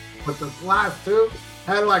those two, but the last two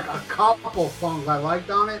had like a couple songs I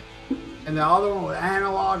liked on it. And the other one was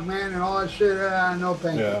Analog Man and all that shit. No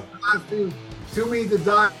thank you. The last two, Too Mean to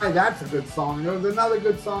Die, that's a good song. And there was another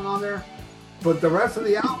good song on there. But the rest of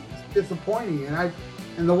the album is disappointing.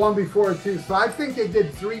 And the one before it too. So I think they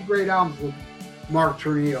did three great albums with Mark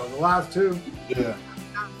Trujillo. The last two. Yeah.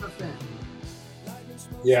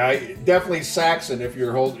 Yeah, definitely Saxon if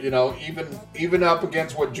you're even up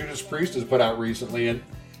against what Judas Priest has put out recently, and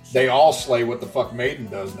they all slay what the fuck Maiden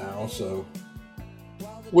does now, so.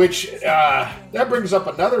 Which, that brings up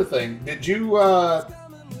another thing. Did you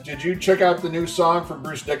check out the new song from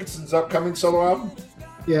Bruce Dickinson's upcoming solo album?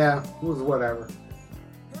 Yeah, it was whatever.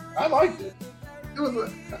 I liked it.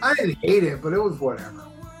 I didn't hate it, but it was whatever.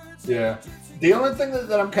 Yeah. The only thing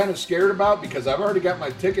that I'm kind of scared about, because I've already got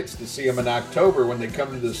my tickets to see him in October when they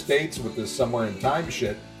come to the States with this Somewhere in Time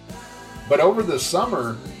shit. But over the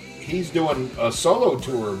summer, he's doing a solo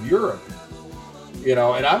tour of Europe. And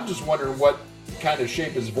I'm just wondering what kind of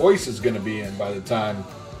shape his voice is going to be in by the time,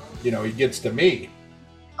 he gets to me.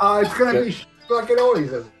 It's going to be like it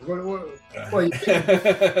always is. What you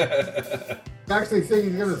actually think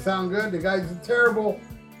he's going to sound good? The guy's a terrible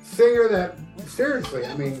singer that, seriously,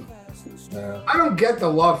 I mean... I don't get the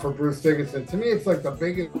love for Bruce Dickinson. To me, it's like the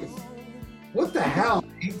biggest. What the hell?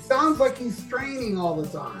 He sounds like he's straining all the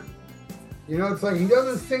time. It's like he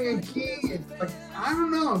doesn't sing in key. It's like, I don't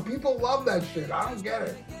know. People love that shit. I don't get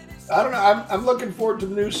it. I don't know. I'm looking forward to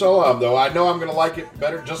the new solo album, though. I know I'm going to like it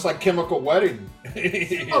better, just like Chemical Wedding.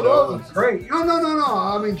 That's great. No.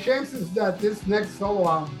 I mean, chances that this next solo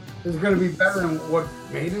album is going to be better than what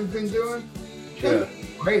Maiden's been doing.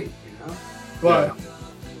 Great, But. Yeah.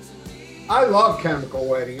 I love Chemical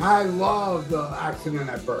Wedding. I love the Accident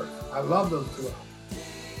at Birth. I love those two albums.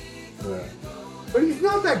 Yeah. But he's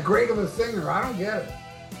not that great of a singer. I don't get it.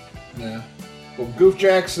 Yeah. Well, Goof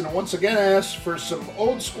Jackson once again asks for some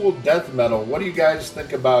old school death metal. What do you guys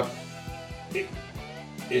think about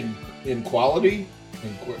in quality?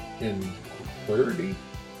 In quality?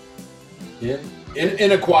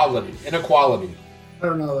 Inequality. I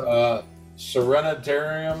don't know that.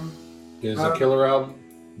 Serenitarium is a killer album.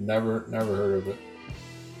 Never heard of it.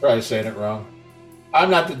 Probably saying it wrong. I'm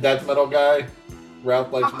not the death metal guy.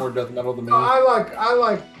 Ralph likes more death metal than me. I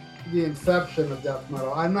like the inception of death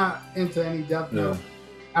metal. I'm not into any death metal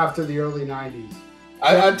after the early 90s.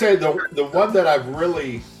 I'd tell you the one that I've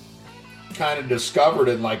really kind of discovered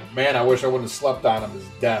and like, man, I wish I wouldn't have slept on him is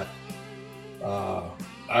Death.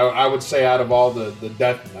 I would say out of all the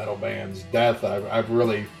death metal bands, Death, I've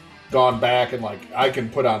really gone back and like I can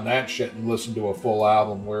put on that shit and listen to a full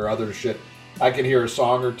album, where other shit I can hear a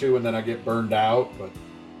song or two and then I get burned out. But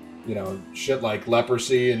shit like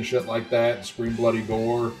Leprosy and shit like that, and Scream Bloody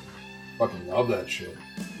Gore, fucking love that shit.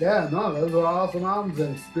 Yeah, no, those are awesome albums,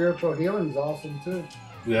 and Spiritual Healing's awesome too.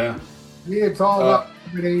 Yeah. Yeah, it's all about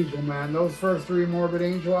Morbid Angel, man. Those first three Morbid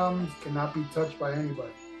Angel albums cannot be touched by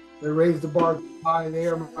anybody. They raised the bar high. They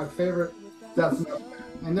are my favorite death metal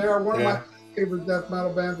band, and they are one of my favorite death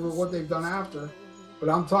metal bands with what they've done after. But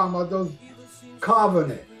I'm talking about those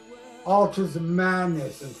Covenant, Ultras of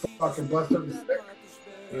Madness, and fucking Blessed of the Sick.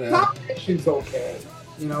 Domination's okay,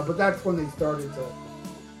 but that's when they started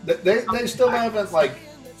to. They still haven't like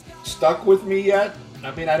stuck with me yet.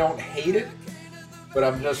 I mean, I don't hate it, but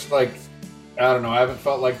I'm just like, I don't know. I haven't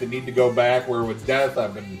felt like the need to go back. Where with Death,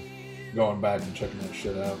 I've been going back and checking that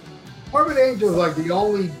shit out. Morbid Angel is like the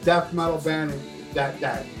only death metal band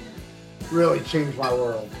that really changed my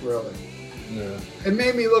world, really. Yeah. It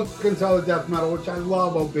made me look into other death metal, which I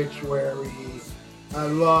love. Obituary. I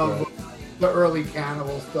love the early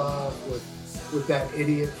Cannibal stuff with that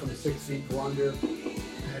idiot from 6 Feet Under.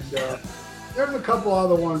 And there's a couple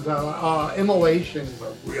other ones I like. Immolation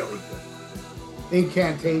are really good.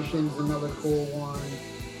 Incantation's another cool one.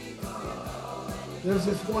 There's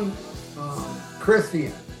this one,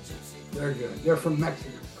 Christian. They're good. They're from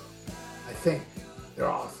Mexico, I think. They're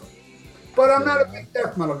awesome. But I'm not a big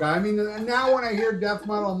death metal guy. I mean, now when I hear death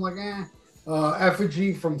metal, I'm like,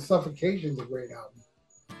 Effigy from Suffocation's a great album.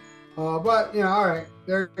 But, all right,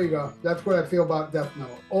 there you go. That's what I feel about death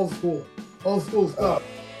metal. Old school stuff.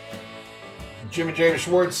 Jimmy James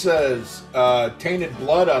Schwartz says, Tainted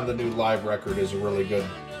Blood on the new live record is a really good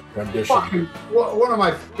rendition. One of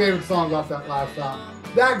my favorite songs off that last album.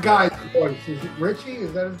 That guy's voice, is it Richie?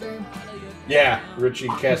 Is that his name? Yeah, Richie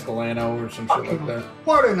Castellano or some shit like that.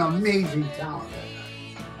 What an amazing talent.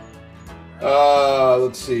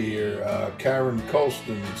 Let's see here. Karen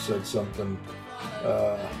Colston said something.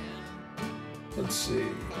 Let's see.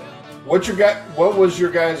 What was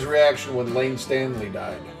your guys' reaction when Lane Stanley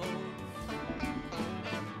died?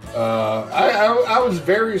 I was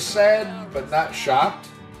very sad, but not shocked.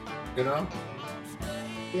 You know.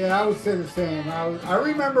 Yeah, I would say the same. I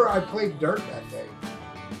remember I played Dirt that day.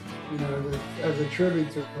 You know, as a tribute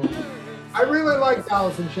to him. I really liked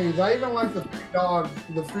Alice in Chains. I even liked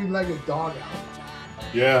the three-legged dog album.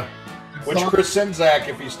 Yeah. Which Chris Czynszak,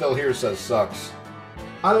 if he's still here, says sucks.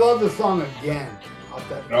 I love the song Again.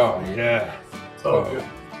 Oh, yeah. So good.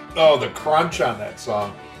 Oh, the crunch on that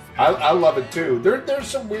song. I love it, too. There's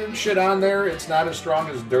some weird shit on there. It's not as strong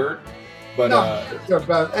as Dirt. But, no, it's their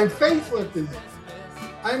best. And Facelift is...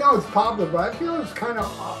 I know it's popular, but I feel it's kind of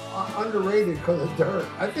underrated because of Dirt.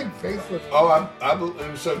 I think Facelift... Oh, I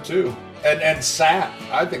believe so, too. And Sap.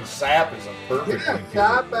 I think Sap is a perfect thing.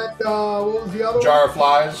 Sap and, what was the other Jar one? of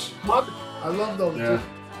Flies. I love those too.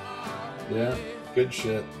 Yeah, good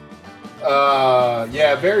shit.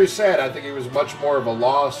 Yeah, very sad. I think he was much more of a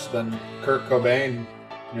loss than Kurt Cobain,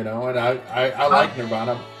 you know, and I like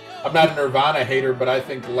Nirvana. I'm not a Nirvana hater, but I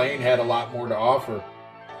think Lane had a lot more to offer.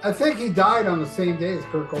 I think he died on the same day as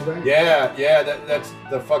Kurt Cobain. Yeah, that's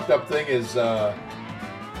the fucked up thing is,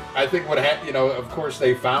 I think what happened, you know, of course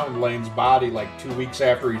they found Lane's body like 2 weeks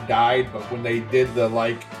after he died, but when they did the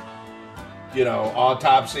like, you know,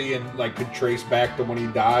 autopsy and like could trace back to when he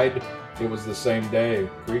died, it was the same day.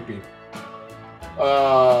 Creepy.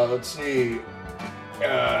 Let's see.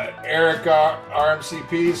 Eric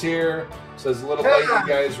RMCP's here. Says, little late, you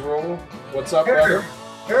guys rule. What's up, brother?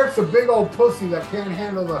 Eric's a big old pussy that can't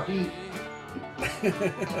handle the heat.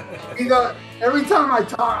 Every time I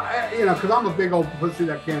talk, you know, because I'm a big old pussy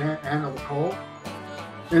that can't handle the cold.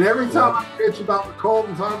 And every time I bitch about the cold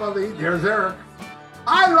and talk about the heat, there's Eric.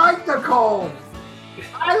 I like the cold.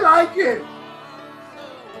 I like it.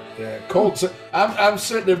 Yeah, cold. I'm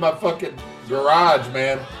sitting in my fucking garage,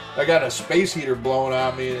 man. I got a space heater blowing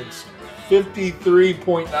on me, and it's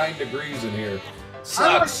 53.9 degrees in here.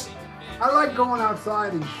 Sucks. I like going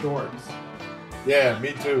outside in shorts. Yeah,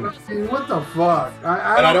 me too. I mean, what the fuck?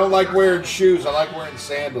 I don't like wearing shoes. I like wearing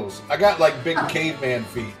sandals. I got like big caveman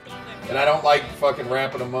feet, and I don't like fucking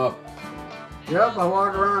wrapping them up. Yep, I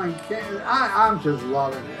walk around and I'm just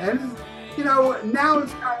loving it. And, you know, now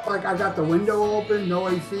it's kind of like I got the window open, no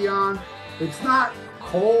AC on. It's not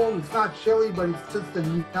cold, it's not chilly, but it's just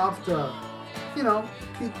enough to, you know,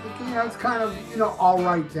 it's kind of, you know, all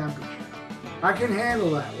right temperature. I can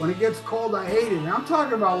handle that. When it gets cold, I hate it. And I'm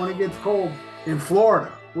talking about when it gets cold in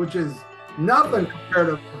Florida, which is nothing compared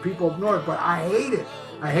to people up north, but I hate it.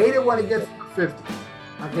 I hate it when it gets to 50.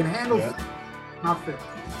 I can handle not 50.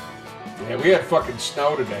 Yeah, we had fucking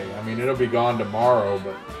snow today. I mean, it'll be gone tomorrow,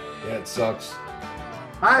 but yeah, it sucks.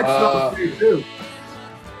 I had snow too.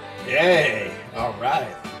 Yay. All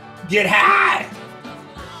right. Get high.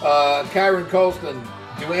 Kyron Colston,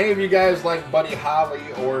 do any of you guys like Buddy Holly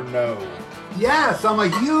or no? Yes, I'm a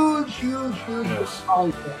huge Buddy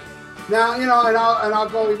Holly fan. Now, you know, and I'll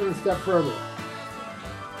go even a step further.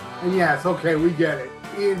 And yes, okay, we get it.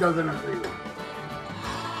 Ian doesn't agree with it.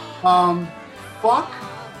 Fuck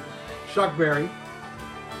Chuck Berry.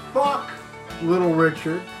 Fuck Little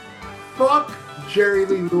Richard. Fuck Jerry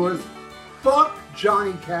Lee Lewis. Fuck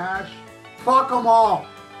Johnny Cash. Fuck them all.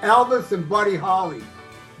 Elvis and Buddy Holly.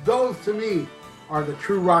 Those, to me, are the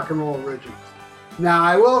true rock and roll originals. Now,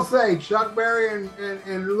 I will say, Chuck Berry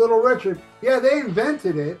and Little Richard, yeah, they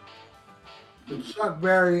invented it. But Chuck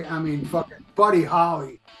Berry, I mean, fucking Buddy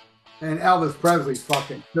Holly and Elvis Presley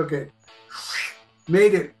fucking took it,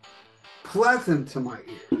 made it pleasant to my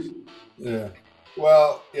ears. Yeah.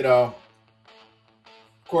 Well, you know,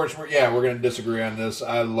 of course, we're going to disagree on this.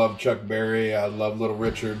 I love Chuck Berry. I love Little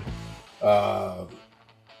Richard.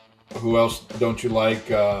 Who else don't you like?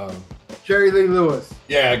 Jerry Lee Lewis.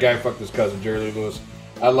 Yeah, a guy fucked his cousin, Jerry Lee Lewis.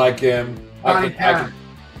 I like him. I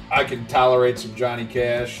can tolerate some Johnny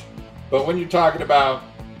Cash. But when you're talking about,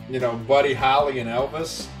 you know, Buddy Holly and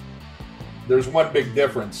Elvis, there's one big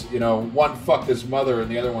difference. You know, one fucked his mother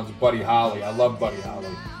and the other one's Buddy Holly. I love Buddy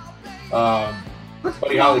Holly.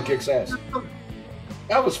 Buddy Holly kicks ass.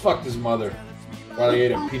 Elvis fucked his mother while he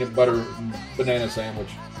ate a peanut butter and banana sandwich.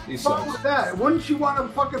 He sucks. What was that? Wouldn't you want to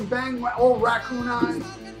fucking bang my old raccoon eyes?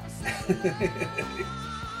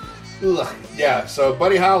 Yeah, so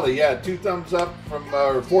Buddy Holly, 2 thumbs up from,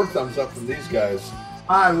 or 4 thumbs up from these guys.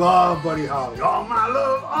 I love Buddy Holly. All my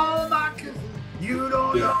love, all my kisses. You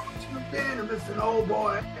don't know what you've been to miss an old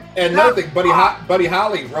boy. And another thing, Buddy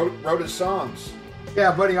Holly wrote his songs.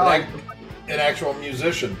 Yeah, Buddy Holly. An actual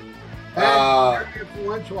musician. And very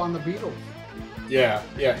influential on the Beatles. Yeah,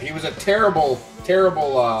 yeah. He was a terrible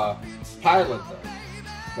pilot, though.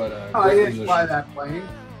 But I didn't fly that plane.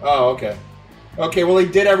 Oh, okay. Okay, well, he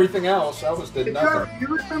did everything else. Elvis did nothing. You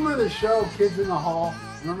remember the show Kids in the Hall?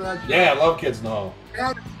 Remember that show? Yeah, I love Kids in the Hall. They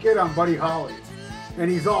had a kid on Buddy Holly, and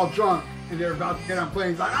he's all drunk, and they're about to get on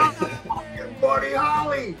plane. He's like, I'm fucking Buddy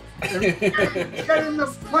Holly! And, get in the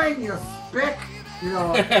plane, you spick! You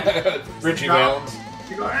know, Richie Valens.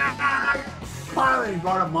 You go, pilot, he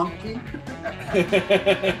brought a monkey.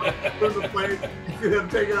 There's a plane. You see them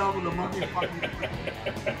taking off with a monkey.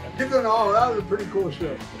 Kids in the Hall, that was a pretty cool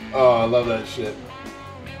show. Oh, I love that shit.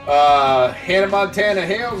 Hannah Montana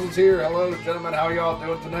Hales is here. Hello, gentlemen. How y'all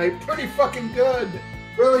doing tonight? Pretty fucking good.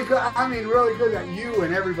 Really good. I mean, really good that you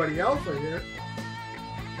and everybody else are here.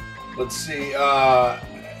 Let's see.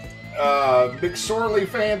 McSorley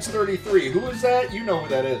Fans 33. Who is that? You know who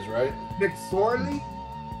that is, right? McSorley?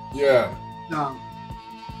 Yeah. No.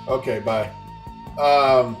 Okay, bye.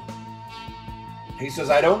 He says,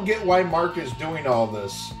 I don't get why Mark is doing all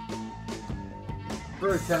this.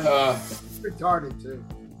 Retarded, too.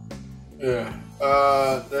 Yeah.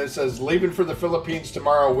 It says, leaving for the Philippines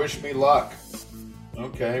tomorrow. Wish me luck.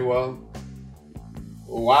 Okay, well,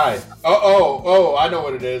 why? Oh, I know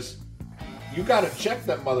what it is. You got to check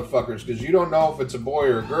them motherfuckers because you don't know if it's a boy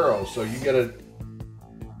or a girl. So you got to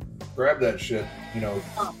grab that shit,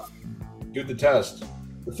 do the test.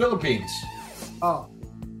 The Philippines. Oh.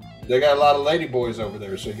 They got a lot of lady boys over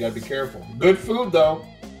there, so you got to be careful. Good food, though.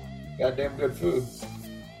 Goddamn good food.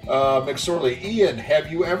 McSorley. Ian,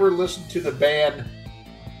 have you ever listened to the band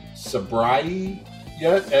Sabire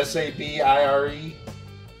yet? S-A-B-I-R-E?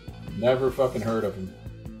 Never fucking heard of him.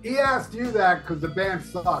 He asked you that because the band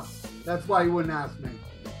sucks. That's why he wouldn't ask me.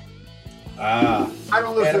 I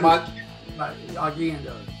don't listen like Ian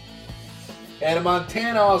does. Hannah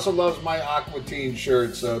Montana also loves my Aqua Teen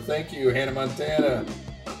shirt, so thank you, Hannah Montana.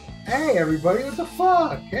 Hey, everybody, what the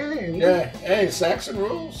fuck? Hey. Yeah, hey, Saxon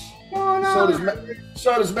rules. Oh, no.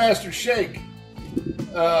 So does Master Shake.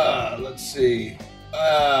 Let's see.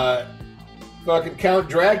 Fucking Count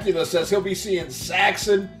Dracula says he'll be seeing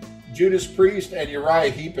Saxon, Judas Priest, and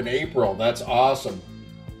Uriah Heep in April. That's awesome.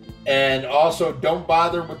 And also, don't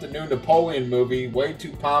bother with the new Napoleon movie. Way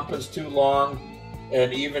too pompous, too long,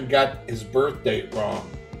 and even got his birth date wrong.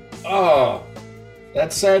 Oh,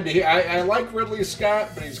 that's sad to hear. I like Ridley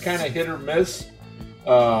Scott, but he's kind of hit or miss.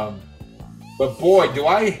 But boy, do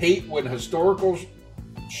I hate when historical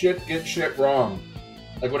shit gets shit wrong.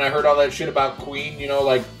 Like when I heard all that shit about Queen,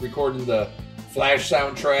 like recording the Flash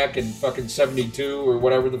soundtrack in fucking 72 or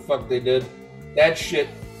whatever the fuck they did. That shit,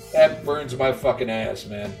 that burns my fucking ass,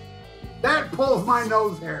 man. That pulls my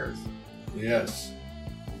nose hairs. Yes.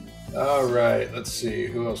 All right, let's see.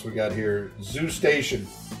 Who else we got here? Zoo Station.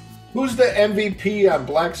 Who's the MVP on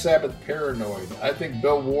Black Sabbath Paranoid? I think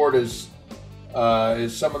Bill Ward is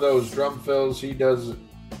some of those drum fills he does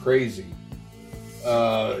crazy.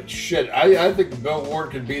 Shit, I think Bill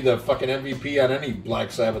Ward could be the fucking MVP on any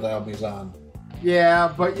Black Sabbath album he's on.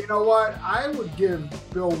 Yeah, but you know what? I would give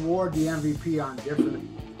Bill Ward the MVP on different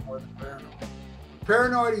more than Paranoid.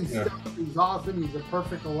 Paranoid, he's awesome. He's a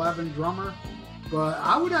perfect 11 drummer. But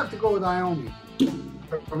I would have to go with Iommi.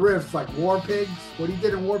 The riffs like War Pigs, what he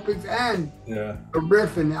did in War Pigs, and the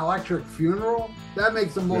riff in Electric Funeral, that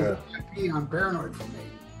makes him most MVP on Paranoid for me.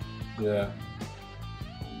 Yeah.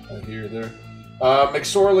 I hear there.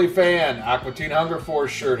 McSorley fan, Aqua Teen Hunger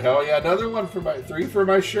Force shirt. Hell yeah, another one for three for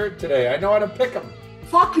my shirt today. I know how to pick them.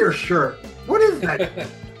 Fuck your shirt. What is that?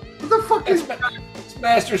 What the fuck is that? It's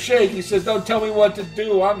Master Shake. He says, don't tell me what to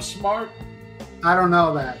do. I'm smart. I don't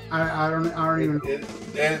know that. I don't even know.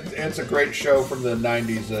 It's a great show from the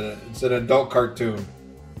 90s. It's an adult cartoon.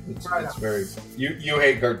 It's very... You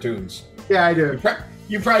hate cartoons. Yeah, I do.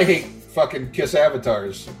 You probably hate fucking Kiss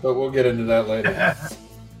avatars, but we'll get into that later.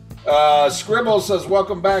 Scribble says,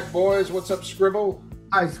 welcome back, boys. What's up, Scribble?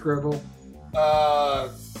 Hi, Scribble.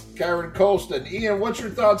 Karen Colston. Ian, what's your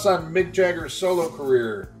thoughts on Mick Jagger's solo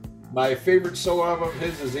career? My favorite solo album of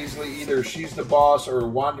his is easily either She's the Boss or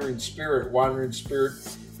Wandering Spirit. Wandering Spirit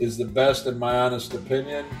is the best in my honest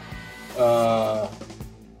opinion.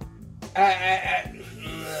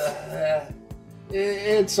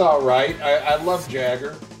 It's all right. I love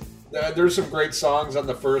Jagger. There's some great songs on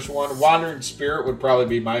the first one. Wandering Spirit would probably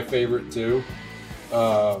be my favorite too.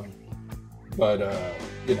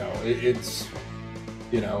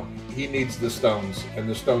 He needs the Stones, and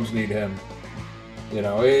the Stones need him.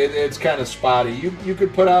 It's kind of spotty. You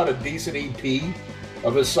could put out a decent EP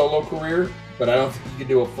of his solo career, but I don't think you could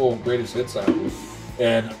do a full greatest hits album.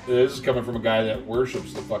 And this is coming from a guy that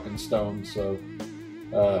worships the fucking Stones, so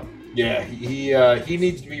he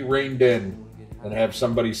needs to be reined in. and have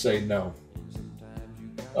somebody say no.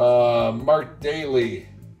 Mark Daly,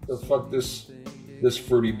 the fuck this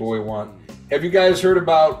fruity boy want? Have you guys heard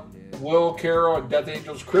about Will Carroll and Death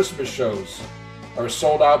Angel's Christmas shows? Are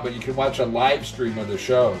sold out, but you can watch a live stream of the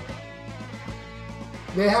show.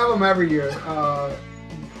 They have them every year.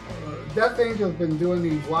 Death Angel's been doing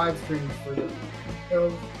these live streams for the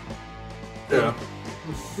shows. Yeah.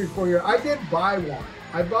 3-4 years. I did buy one.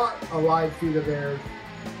 I bought a live feed of theirs,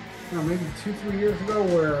 maybe 2-3 years ago,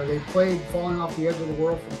 where they played "Falling Off the Edge of the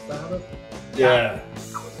World" from Sabbath. Yeah. That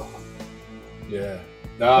was awesome. Yeah.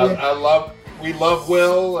 No, we love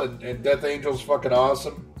Will, and Death Angel's fucking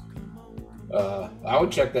awesome. I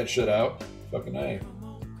would check that shit out. Fucking A.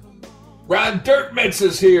 Ron Dirtmitz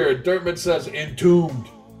is here. Dirtmitz says Entombed.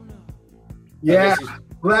 Yeah,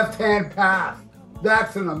 Left Hand Path.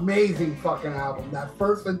 That's an amazing fucking album. That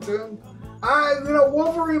first Entombed.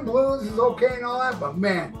 Wolverine Blues is okay and all that, but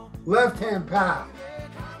man, Left Hand Path.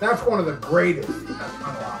 That's one of the greatest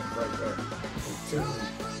albums right there.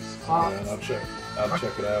 Entombed. I'll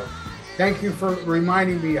check it out. Thank you for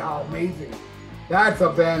reminding me how amazing. That's a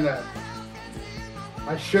band that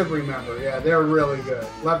I should remember. Yeah, they're really good.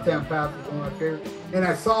 Left Hand Path is one of my favorites. And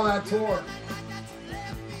I saw that tour.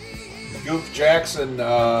 Goof Jackson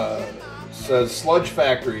says Sludge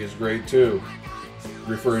Factory is great too,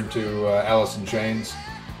 referring to Alice in Chains.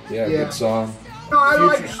 Yeah, good song. No,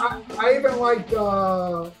 I even liked,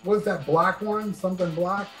 what's that black one? Something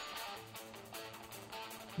Black?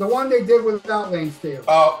 The one they did without Lane Staley.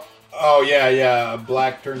 Oh yeah.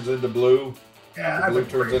 Black turns into blue. Yeah, Blue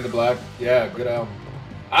turns into black. Yeah, good album.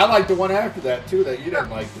 I like the one after that too that you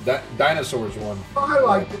didn't like, the Dinosaurs one. Oh, I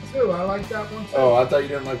liked it too. I liked that one too. Oh, I thought you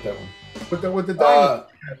didn't like that one. With the dinosaurs,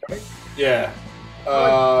 right? Yeah.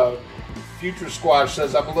 Future Squash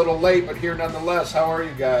says, I'm a little late, but here nonetheless. How are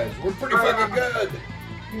you guys? We're pretty fucking good.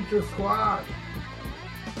 Future Squash.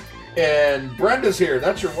 And Brenda's here.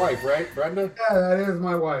 That's your wife, right, Brenda? Yeah, that is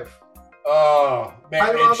my wife. Oh, man.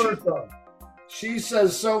 I love her so. She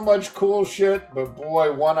says so much cool shit, but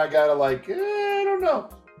boy, one I gotta I don't know.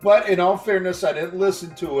 But in all fairness, I didn't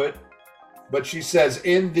listen to it. But she says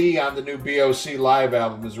 "In Thee" on the new BOC live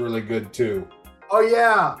album is really good too. Oh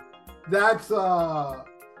yeah, that's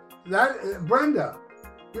Brenda.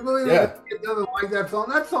 You believe it doesn't like that song?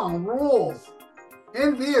 That song rules.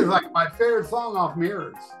 "In Thee" is like my favorite song off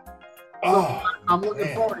Mirrors. So I'm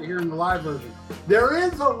looking forward to hearing the live version. There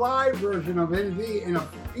is a live version of "In Thee" in a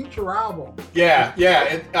feature album. Yeah.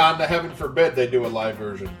 On the Heaven Forbid, they do a live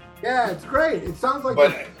version. Yeah, it's great. It sounds like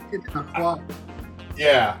it's in a club.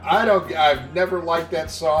 Yeah, I've never liked that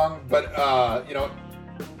song, but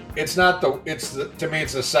it's not to me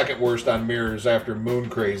it's the second worst on Mirrors after Moon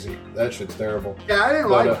Crazy. That shit's terrible. Yeah, I didn't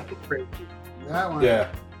like Moon Crazy. That one.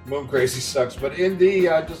 Yeah, Moon Crazy sucks, but In Thee,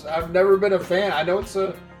 I've never been a fan. I know it's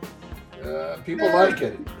people like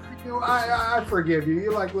it. I forgive you.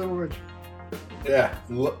 You like Little Richard. Yeah,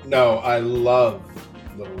 no, I love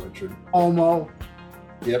Little Richard. Homo.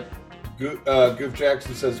 Yep. Goof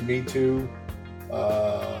Jackson says me too.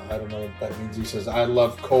 I don't know what that means. He says I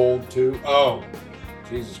love cold too. Oh,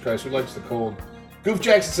 Jesus Christ, who likes the cold? Goof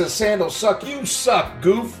Jackson says sandals suck. You suck,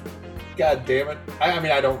 Goof. God damn it. I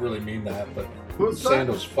mean, I don't really mean that, but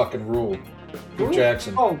sandals fucking rule. Goof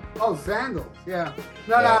Jackson. Oh, sandals. Yeah.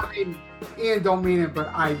 No, I mean, Ian don't mean it, but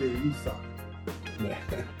I do. You suck.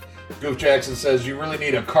 Goof Jackson says you really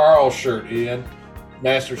need a Carl shirt, Ian.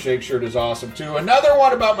 Master Shake shirt is awesome too. Another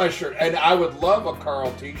one about my shirt, and I would love a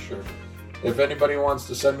Carl t-shirt. If anybody wants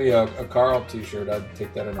to send me a Carl t-shirt, I'd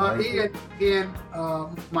take that in a heartbeat. Ian,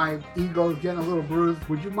 my ego's getting a little bruised.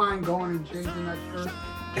 Would you mind going and changing that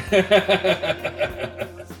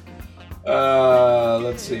shirt?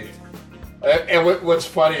 Let's see. And what's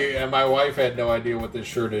funny, and my wife had no idea what this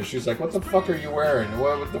shirt is. She's like, what the fuck are you wearing?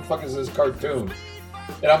 What the fuck is this cartoon?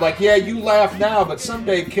 And I'm like, yeah, you laugh now, but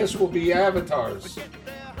someday Kiss will be avatars.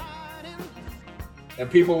 And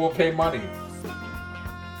people will pay money.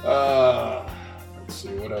 Let's see,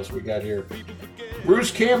 what else we got here? Bruce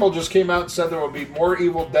Campbell just came out and said there will be more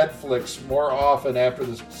Evil Dead flicks more often after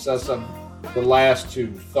the success of the last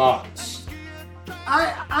two. Thoughts?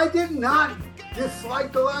 I did not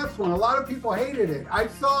dislike the last one. A lot of people hated it. I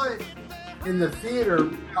saw it in the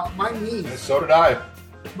theater. My niece. And so did I.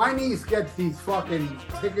 My niece gets these fucking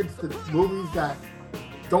tickets to movies that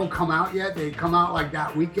don't come out yet. They come out like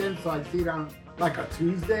that weekend, so I see it on like a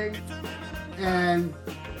Tuesday. And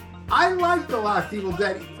I like the last Evil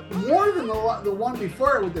Dead more than the one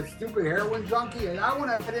before it with the stupid heroin junkie. And that one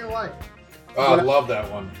I didn't like. Oh, I love that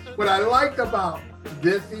one. What I liked about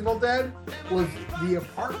this Evil Dead was the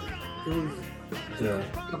apartment. It was an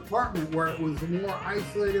apartment where it was more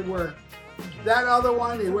isolated, where that other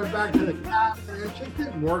one, they went back to the cap, and it just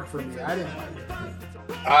didn't work for me. I didn't like it.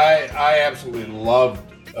 I absolutely loved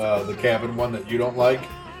the cabin one that you don't like.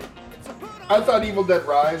 I thought Evil Dead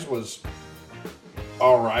Rise was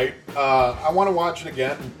all right. I want to watch it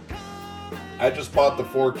again. I just bought the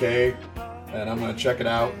 4K, and I'm going to check it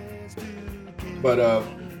out. But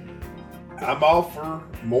I'm all for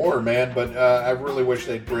more, man. But I really wish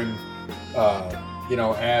they'd bring,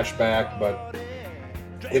 Ash back. But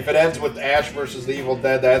if it ends with Ash versus the Evil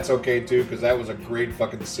Dead, that's okay too, because that was a great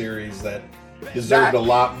fucking series that deserved a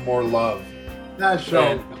lot more love. That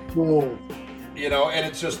show was cool. And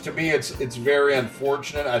it's just, to me, it's very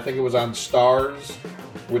unfortunate. I think it was on Stars,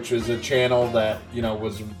 which is a channel that,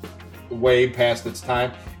 was way past its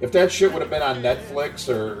time. If that shit would have been on Netflix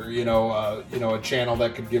or, a channel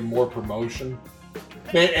that could give more promotion,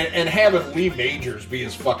 and having Lee Majors be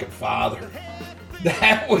his fucking father,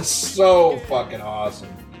 that was so fucking awesome.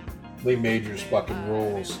 Lee Majors fucking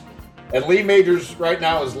rules. And Lee Majors right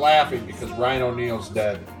now is laughing because Ryan O'Neal's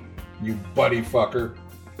dead. You buddy fucker.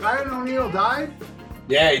 Ryan O'Neal died?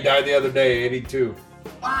 Yeah, he died the other day, 82.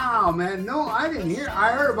 Wow, man. No, I didn't hear.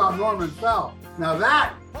 I heard about Norman Fell. Now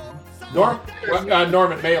that.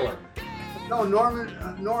 Norman Mailer. No, Norman.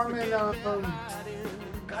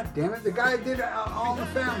 God damn it. The guy that did All in the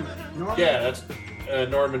Family. Norman. Yeah, that's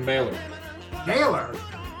Norman Mailer. Mailer?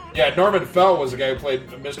 Yeah, Norman Fell was the guy who played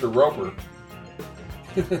Mr. Roper.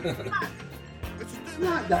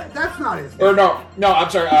 Not that. That's not his name. Or no, I'm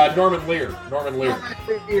sorry. Norman Lear. Norman Lear.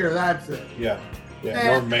 Lear, that's it. Yeah. Man,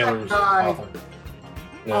 Norman Mailer was awful.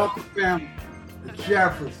 Yeah. All the Family. The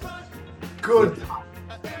Jefferson. Good.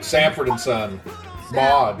 Sanford and Son.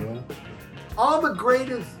 Maude. All the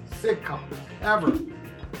greatest sitcoms ever.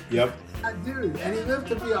 Yep. That dude, and he lived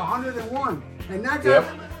to be 101. And that guy was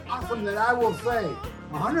awesome. That I will say,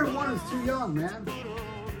 101 is too young, man.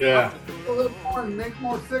 Yeah. A little more and make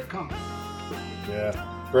more sitcoms. Yeah.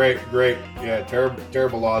 Great. Yeah,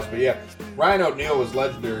 terrible loss. But yeah, Ryan O'Neal was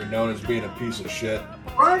legendary, known as being a piece of shit.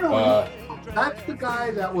 Ryan O'Neal, that's the guy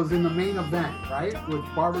that was in the main event, right? With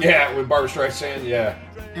Barbara. Yeah, with Barbra Streisand, yeah.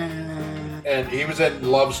 And he was in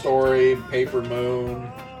Love Story, Paper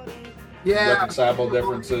Moon, Reconcilable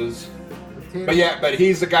Differences. But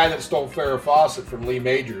he's the guy that stole Farrah Fawcett from Lee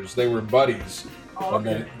Majors. They were buddies. Oh,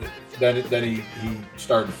 okay. And then he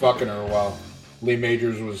started fucking her while Lee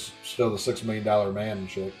Majors was still the $6 million man and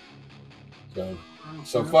shit.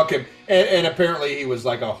 So fuck him. And apparently he was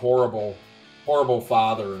like a horrible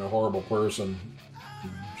father and a horrible person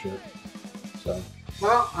and shit. So.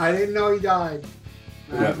 Well, I didn't know he died.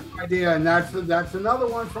 I have no idea, and that's another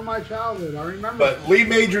one from my childhood. I remember. But Lee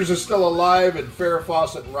Majors is still alive, and Farrah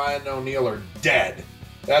Fawcett and Ryan O'Neal are dead.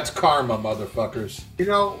 That's karma, motherfuckers. You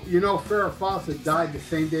know, Farrah Fawcett died the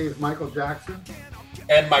same day as Michael Jackson.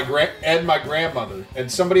 And my grandmother,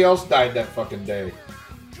 and somebody else died that fucking day.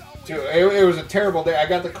 Too. It was a terrible day. I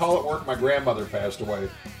got the call at work. My grandmother passed away,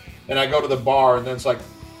 and I go to the bar, and then it's like,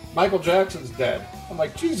 Michael Jackson's dead. I'm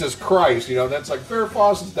like, Jesus Christ, That's like Farrah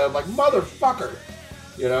Fawcett's dead. I'm like, motherfucker,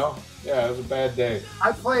 Yeah, it was a bad day.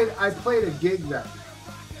 I played a gig that night.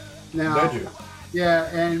 Now, did you? Yeah,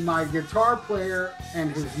 and my guitar player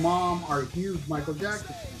and his mom are huge Michael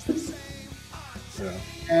Jackson fans. Yeah.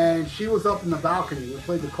 And she was up in the balcony. We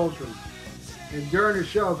played the Culture. And during the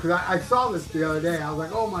show, because I saw this the other day, I was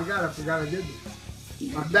like, oh my God, I forgot I did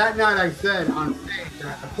this. That night I said on stage,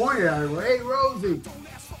 I pointed at her, hey, Rosie,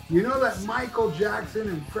 you know that Michael Jackson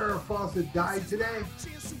and Farrah Fawcett died today?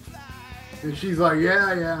 And she's like,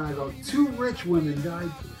 yeah. And I go, 2 rich women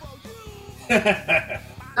died today.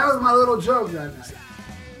 That was my little joke that night.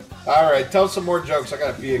 All right, tell some more jokes. I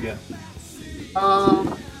got to pee again.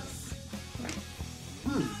 Talk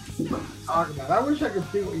about. I wish I could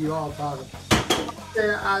see what you all talk about.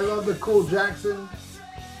 Yeah, I love the Cool Jackson,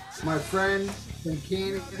 my friend from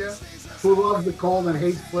Canada, who loves the cold and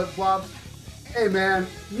hates flip-flops. Hey man,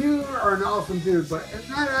 you are an awesome dude, but in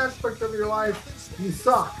that aspect of your life, you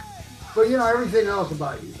suck. But everything else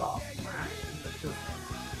about you is awesome.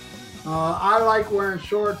 I like wearing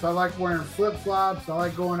shorts. I like wearing flip-flops. I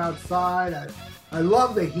like going outside. I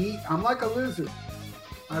love the heat. I'm like a lizard.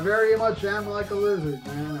 I very much am like a lizard,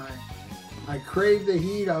 man. I crave the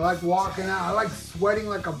heat. I like walking out. I like sweating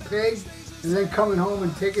like a pig and then coming home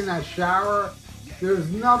and taking that shower. There's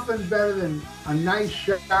nothing better than a nice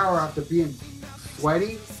shower after being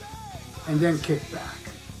sweaty and then kick back.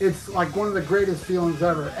 It's like one of the greatest feelings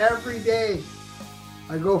ever. Every day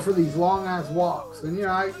I go for these long-ass walks. And,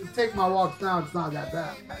 I take my walks now. It's not that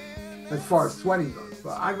bad as far as sweating goes.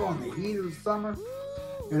 But I go in the heat of the summer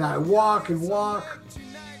and I walk and walk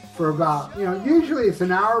for about, usually it's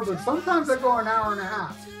an hour, but sometimes I go an hour and a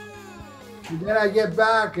half. And then I get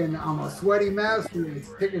back and I'm a sweaty mess and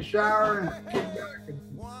I take a shower and I get back and,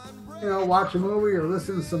 watch a movie or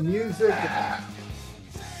listen to some music.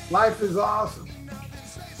 Life is awesome.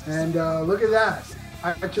 And look at that.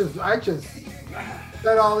 I just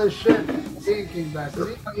said all this shit. Ian came back.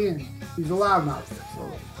 Ian, he's a loudmouth.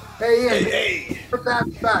 So, hey, Ian, hey. Put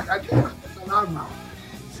that back. I just said loudmouth.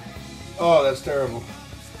 Oh, that's terrible.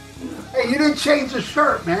 Hey, you didn't change the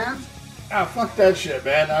shirt, man. Ah, fuck that shit,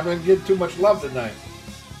 man. I've been getting too much love tonight.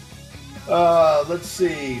 Let's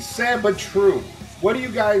see. Samba True. What do you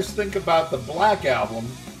guys think about the Black Album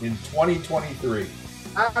in 2023?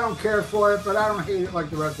 I don't care for it, but I don't hate it like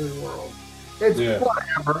the rest of the world. It's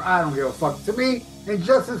whatever. I don't give a fuck. To me,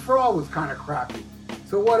 Injustice for All was kind of crappy.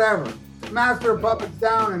 So whatever. Master of Puppets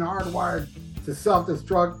Down and Hardwired to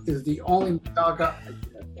Self-Destruct is the only Metallica I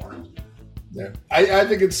care for. Yeah. I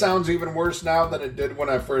think it sounds even worse now than it did when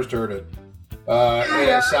I first heard it. I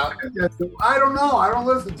don't know. I don't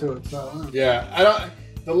listen to it. So yeah, I don't.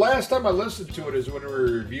 The last time I listened to it is when we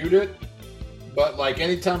reviewed it. But like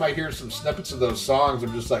anytime I hear some snippets of those songs,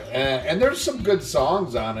 I'm just like, eh. And there's some good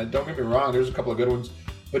songs on it. Don't get me wrong. There's a couple of good ones.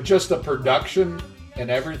 But just the production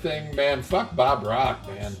and everything, man. Fuck Bob Rock,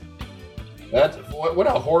 man. That's what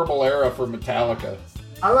a horrible era for Metallica.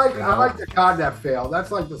 I like the God That Failed.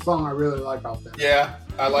 That's like the song I really like off that. Yeah,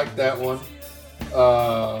 I like that one.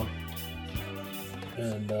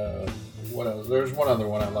 What else? There's one other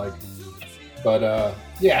one I like. But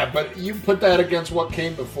yeah, but you put that against what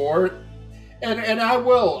came before it, and I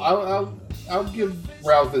will. I'll give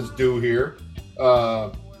Ralph his due here.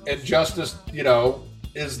 Injustice,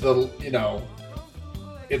 is the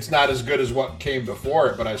it's not as good as what came before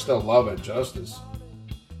it, but I still love Injustice.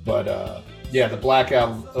 But yeah, the Black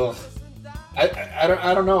Album. Ugh. I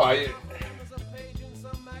don't know.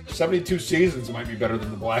 72 Seasons might be better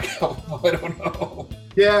than the Black Album. I don't know.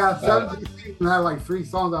 Yeah, 72 Seasons had like 3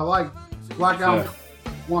 songs I like. Black Album,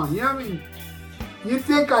 one. You know what I mean? You'd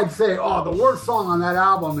think I'd say, oh, the worst song on that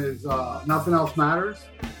album is Nothing Else Matters.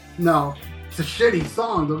 No, it's a shitty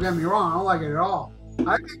song. Don't get me wrong. I don't like it at all.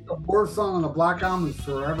 I think the worst song on the Black Album is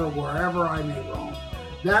Forever, Wherever I May Roam.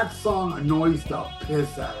 That song annoys the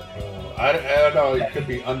piss out of me. I don't know. It could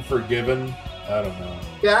be Unforgiven. I don't know.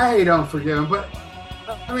 Yeah, I hate Unforgiven, but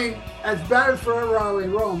I mean, as bad as Forever I May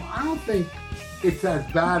Roam, I don't think it's as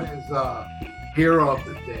bad as Hero of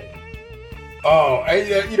the Day. Oh,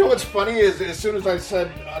 you know what's funny is as soon as I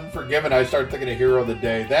said Unforgiven, I started thinking of Hero of the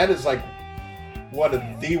Day. That is like one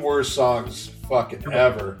of the worst songs fucking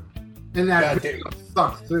ever. And that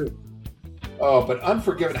sucks too. Oh, but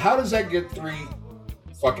Unforgiven, how does that get 3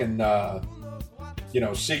 fucking,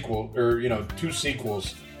 sequel, or, 2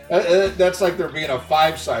 sequels? That's like there being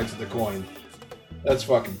 5 sides of the coin. That's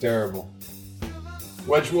fucking terrible.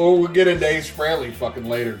 Which we'll get into Ace Frehley fucking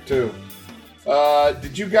later too.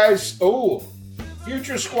 Did you guys... Oh,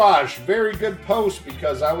 Future Squash, very good post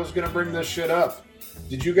because I was going to bring this shit up.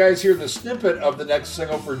 Did you guys hear the snippet of the next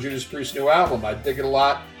single for Judas Priest's new album? I dig it a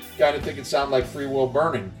lot. Kind of think it sounded like Free Will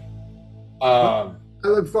Burning. I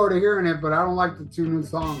look forward to hearing it, but I don't like the 2 new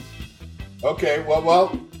songs. Okay,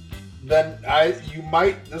 well, then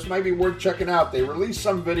this might be worth checking out. They released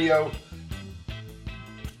some video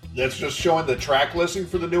that's just showing the track listing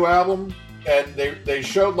for the new album. And they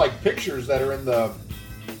showed like pictures that are in the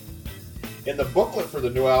booklet for the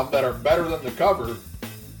new album that are better than the cover,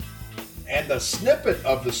 and the snippet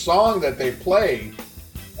of the song that they play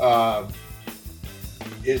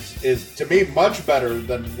is to me much better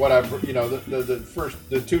than what I've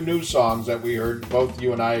the 2 new songs that we heard. Both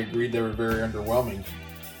you and I agreed they were very underwhelming,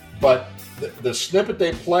 but the snippet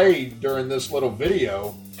they played during this little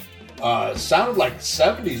video sounded like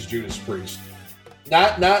 70s Judas Priest.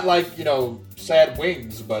 Not like, Sad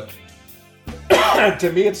Wings, but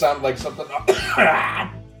to me it sounded like something...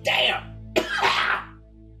 Damn!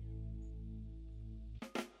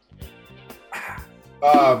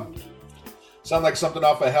 Sound like something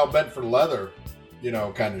off of Hellbent for Leather,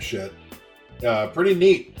 kind of shit. Pretty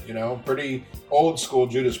neat, pretty old school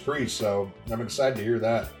Judas Priest, so I'm excited to hear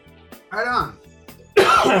that. Right on.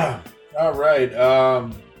 All right,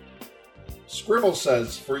 Scribble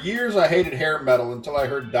says, for years I hated hair metal until I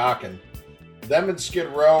heard Dokken. Them and Skid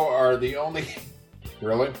Row are the only...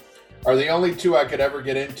 Really? Are the only 2 I could ever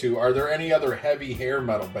get into. Are there any other heavy hair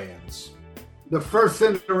metal bands? The first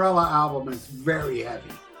Cinderella album is very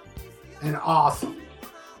heavy and awesome.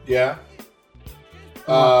 Yeah?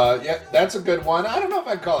 Yeah, that's a good one. I don't know if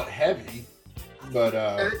I'd call it heavy, but...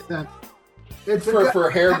 it's for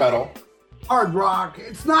hair metal. Hard rock.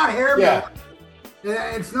 It's not hair metal.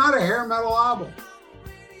 It's not a hair metal album.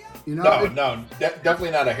 No,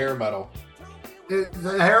 definitely not a hair metal. It's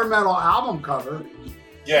a hair metal album cover,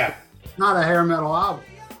 Yeah. not a hair metal album.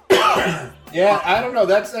 Yeah, I don't know.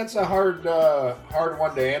 That's a hard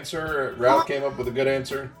one to answer. Ralph came up with a good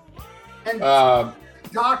answer. And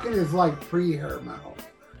Talking is like pre-hair metal.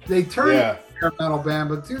 They turned into a hair metal band,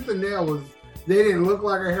 but Tooth and Nail was, they didn't look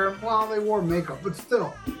like a hair, well, they wore makeup, but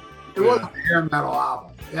still, it wasn't a hair metal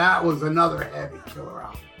album. That was another heavy killer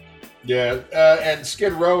album. Yeah, and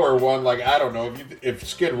Skid Row are one, like, I don't know, if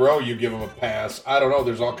Skid Row, you give them a pass. I don't know,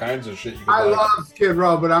 there's all kinds of shit you can I like. love Skid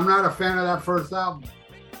Row, but I'm not a fan of that first album.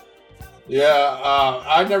 Yeah,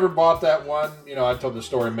 I never bought that one. You know, I told the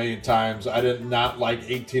story a million times. I did not like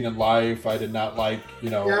 18 in Life. I did not like,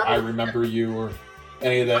 I Remember You or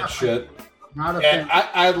any of that shit. Not a And fan.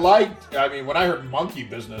 I liked, I mean, when I heard Monkey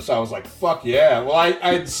Business, I was like, fuck yeah. Well, I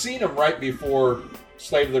had seen him right before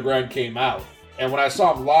Slave to the Grind came out. And when I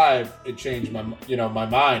saw them live, it changed my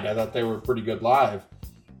mind. I thought they were pretty good live.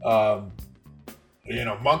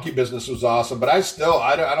 Monkey Business was awesome, but I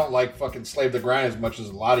don't like fucking Slave the Grind as much as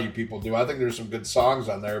a lot of you people do. I think there's some good songs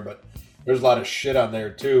on there, but there's a lot of shit on there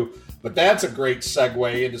too. But that's a great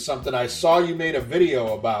segue into something I saw you made a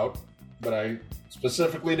video about, but I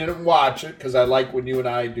specifically didn't watch it because I like when you and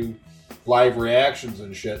I do live reactions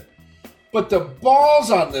and shit. But the balls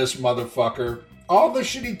on this motherfucker, all the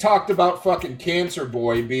shit he talked about fucking Cancer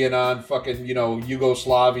Boy being on fucking,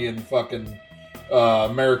 Yugoslavian fucking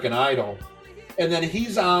American Idol. And then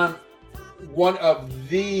he's on one of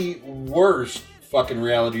the worst fucking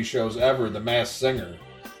reality shows ever, The Masked Singer.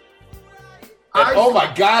 And, oh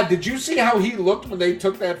my God, did you see how he looked when they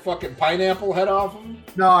took that fucking pineapple head off him?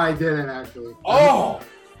 No, I didn't actually. Oh,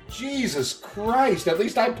 Jesus Christ. At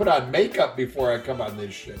least I put on makeup before I come on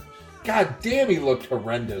this shit. God damn, he looked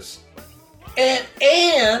horrendous.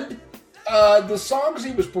 And the songs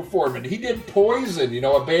he was performing, he did Poison,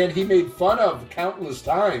 a band he made fun of countless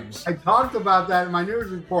times. I talked about that in my news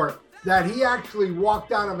report, that he actually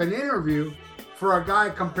walked out of an interview for a guy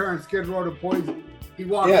comparing Skid Row to Poison. He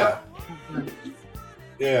walked out.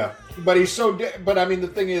 Yeah, but he's but I mean, the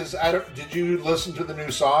thing is, did you listen to the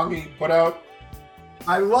new song he put out?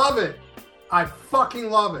 I love it. I fucking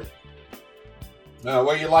love it. No,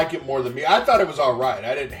 well, you like it more than me. I thought it was all right.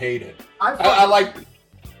 I didn't hate it. I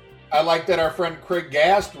like that our friend Craig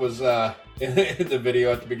Gast was in the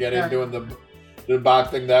video at the beginning doing the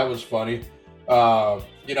Bach thing. That was funny. And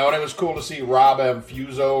it was cool to see Rob M.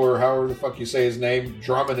 Fuso, or however the fuck you say his name,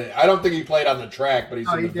 drumming it. I don't think he played on the track, but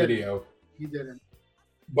he's in the video. He didn't.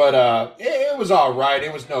 But it was all right.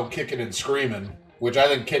 It was no kicking and screaming, which I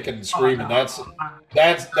think kicking and screaming,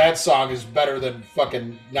 that song is better than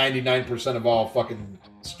fucking 99% of all fucking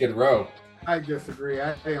Skid Row. I disagree.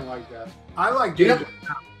 I didn't like that. I like You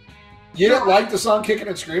didn't like the song Kicking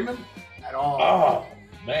and Screaming? At all. Oh,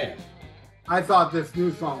 man. I thought this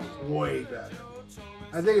new song was way better.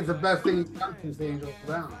 I think it's the best thing he's done since Angel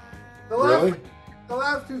Down. Really? The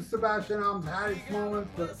last two Sebastian albums had its moments,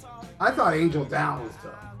 but I thought Angel Down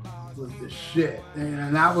was the shit.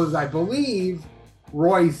 And that was, I believe,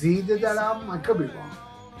 Roy Z did that album. I could be wrong.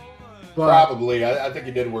 But probably. I think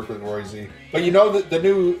he did work with Roy Z. But the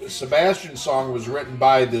new Sebastian song was written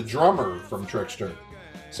by the drummer from Trickster.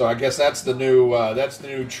 So I guess that's the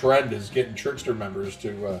new trend, is getting Trickster members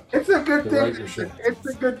to it's a good thing. write your shit. It's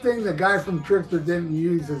a good thing the guy from Trickster didn't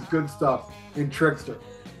use his good stuff in Trickster.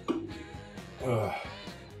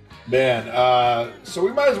 Man, so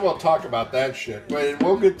we might as well talk about that shit.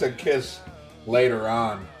 We'll get to Kiss later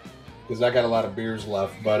on, because I got a lot of beers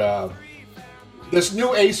left. But this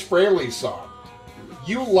new Ace Frehley song,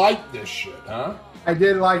 you like this shit, huh? I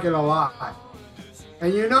did like it a lot.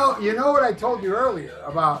 And you know what I told you earlier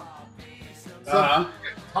about something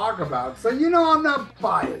to talk about. So I'm not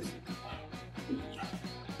biased.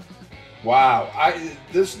 Wow,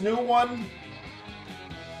 this new one,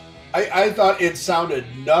 I thought it sounded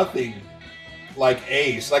nothing like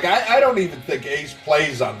Ace. Like I don't even think Ace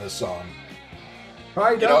plays on this song.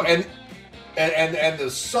 Probably doesn't. And the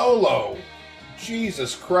solo,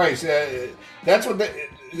 Jesus Christ, that's what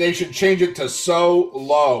they should change it to So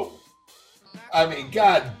Low. I mean,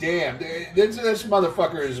 god damn, this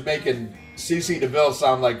motherfucker is making CeCe DeVille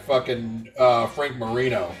sound like fucking Frank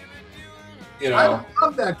Marino. I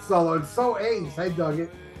love that solo. It's so Ace. I dug it.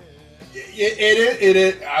 It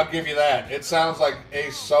is. I'll give you that. It sounds like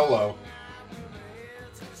Ace solo.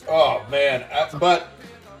 Oh man, but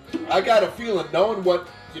I got a feeling, knowing what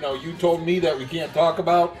you told me that we can't talk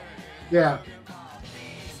about. Yeah.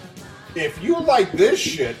 If you like this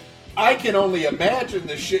shit, I can only imagine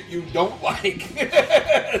the shit you don't like.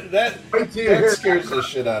 that scares the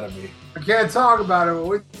shit out of me. I can't talk about it, but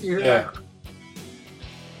wait till you hear that.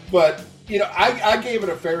 But, I gave it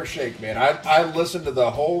a fair shake, man. I listened to the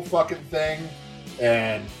whole fucking thing,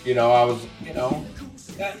 and I was,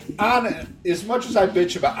 on it. As much as I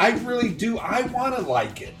bitch about, I really do. I want to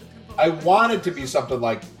like it. I want it to be something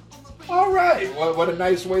like, all right, what a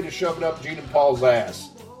nice way to shove it up Gene and Paul's ass.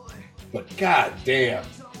 But god damn,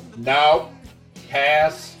 no,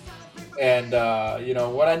 pass. And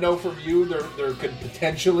what I know from you, there could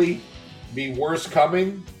potentially be worse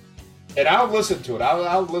coming. And I'll listen to it.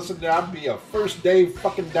 I'll listen to it. I'll be a first day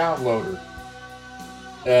fucking downloader.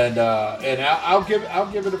 And I'll give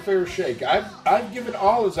it a fair shake. I've given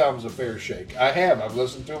all his albums a fair shake. I have. I've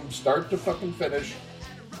listened to them start to fucking finish.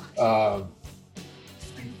 But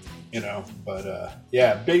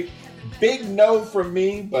yeah, big no from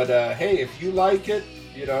me. But hey, if you like it,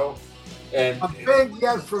 and a big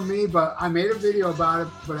yes from me. But I made a video about it.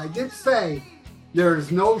 But I did say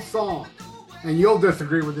there's no song. And you'll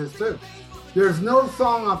disagree with this too. There's no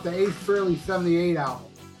song off the Ace Frehley 78 album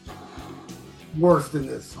worse than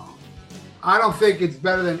this song. I don't think it's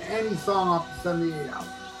better than any song off the 78 album.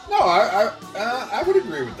 No, I would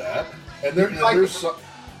agree with that. And there's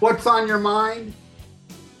What's on Your Mind?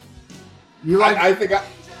 You like?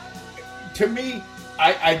 To me,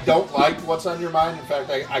 I don't like What's on Your Mind. In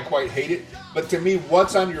fact, I quite hate it. But to me,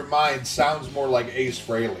 What's on Your Mind sounds more like Ace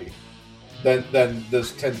Frehley than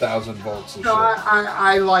this 10,000 volts and shit.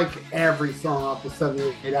 I like every song off the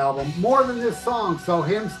 78 album more than this song. So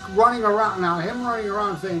him running around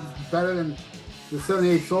saying it's better than the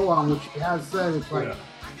 78 solo album, which he has said, it's like,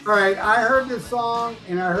 all right, I heard this song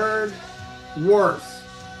and I heard worse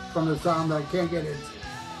from the song that I can't get into.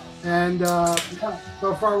 And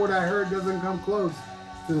so far what I heard doesn't come close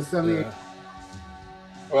to the 78. Yeah.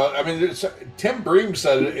 Well, I mean, Tim Bream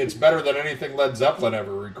said it's better than anything Led Zeppelin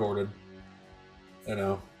ever recorded.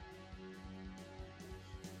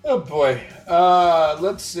 Oh boy.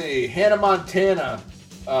 Let's see. Hannah Montana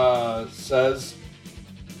says,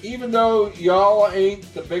 even though y'all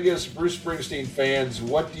ain't the biggest Bruce Springsteen fans,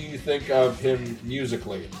 what do you think of him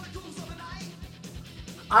musically?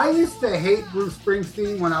 I used to hate Bruce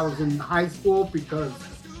Springsteen when I was in high school because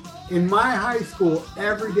in my high school,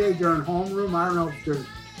 every day during homeroom, I don't know if there's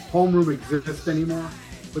homeroom exists anymore,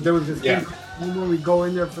 but there was this thing homeroom. We'd go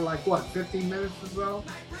in there for 15 minutes or so,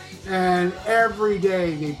 and every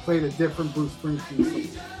day they played a different Bruce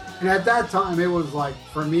Springsteen song. And at that time, it was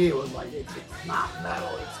for me, it was it's not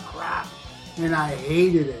metal, it's crap, and I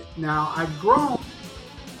hated it. Now I've grown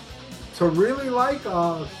to really like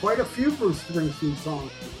quite a few Bruce Springsteen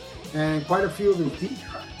songs and quite a few of his deep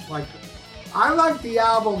tracks. I like the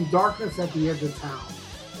album Darkness at the Edge of Town.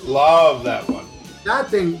 Love that one.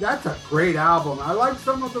 That's a great album. I like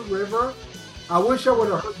Some of the River. I wish I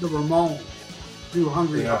would have heard the Ramones do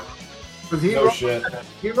Hungry Heart. Because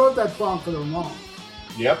he wrote that song for the Ramones.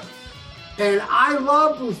 Yep. And I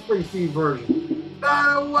love Bruce Springsteen version.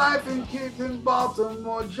 Got a wife and kids in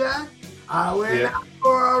Baltimore, Jack. I went out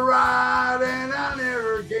for a ride and I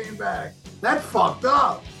never came back. That's fucked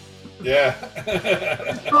up. Yeah.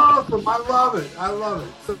 It's awesome. I love it.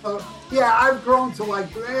 So, yeah, I've grown to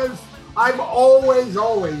like this. I've always,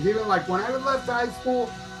 even when I left high school,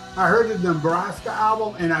 I heard the Nebraska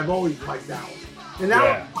album and I've always liked that one. And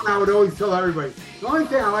that one I would always tell everybody, the only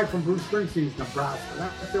thing I like from Bruce Springsteen is Nebraska.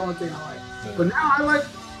 That's the only thing I like. Yeah. But now I like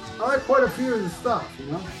quite a few of his stuff,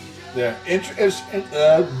 Yeah.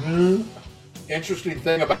 Interesting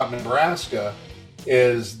thing about Nebraska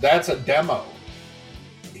is that's a demo.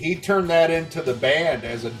 He turned that into the band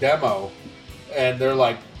as a demo, and they're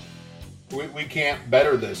like, we can't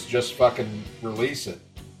better this, just fucking release it.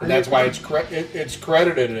 And that's why it's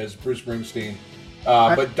credited as Bruce Springsteen.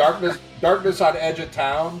 But Darkness on Edge of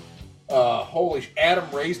Town, Adam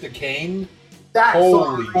Raised a Cane.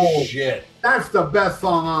 Holy shit. That's the best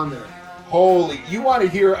song on there. You want to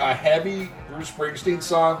hear a heavy Bruce Springsteen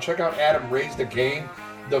song? Check out Adam Raised a Cane.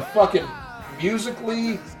 The fucking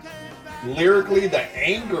musically, lyrically, the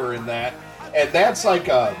anger in that. And that's like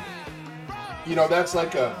a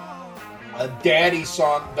daddy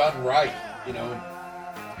song done right,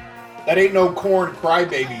 That ain't no Korn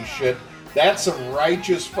crybaby shit. That's some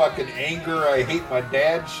righteous fucking anger, I hate my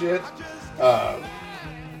dad shit. But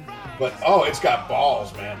it's got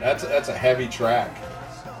balls, man. That's a heavy track.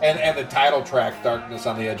 And the title track, Darkness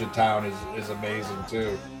on the Edge of Town, is amazing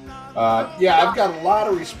too. I've got a lot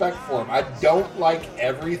of respect for him. I don't like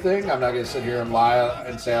everything. I'm not going to sit here and lie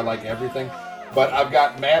and say I like everything. But I've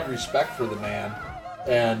got mad respect for the man.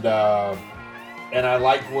 And I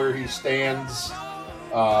like where he stands,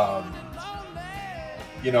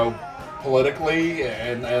 politically,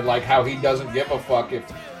 and like how he doesn't give a fuck if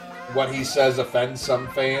what he says offends some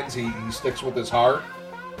fans. He sticks with his heart,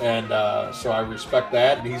 And so I respect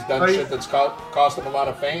that. And he's done shit that's cost him a lot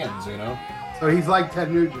of fans, you know? So he's like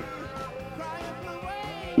Ted Nugent.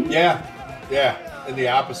 Yeah, in the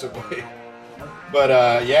opposite way. But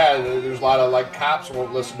there's a lot of like cops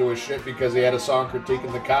won't listen to his shit because he had a song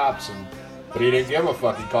critiquing the cops, but he didn't give a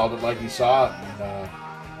fuck. He called it like he saw it,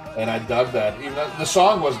 and I dug that. Even though the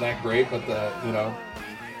song wasn't that great, but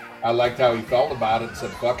I liked how he felt about it and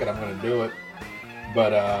said, "Fuck it, I'm gonna do it."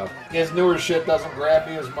 But his newer shit doesn't grab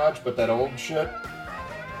me as much, but that old shit,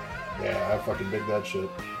 yeah, I fucking dig that shit.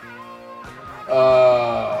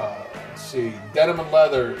 Let's see. Denim and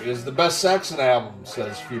Leather is the best Saxon album,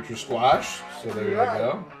 says Future Squash. So there you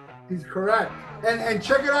go. He's correct. And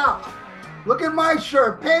check it out. Look at my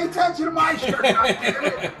shirt. Pay attention to my shirt.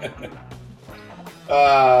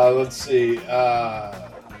 Let's see.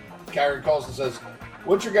 Kyron Colson says,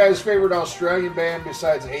 what's your guys' favorite Australian band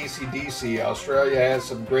besides AC/DC? Australia has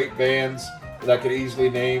some great bands that I could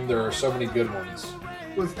easily name. There are so many good ones.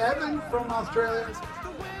 Was Evan from Australia?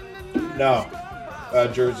 No.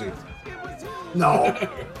 Jersey. No.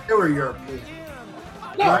 They were European.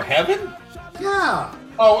 No, right? Heaven? Yeah.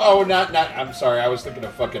 Oh, not. I'm sorry. I was thinking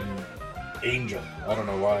of fucking Angel. I don't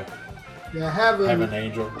know why. Yeah, Heaven.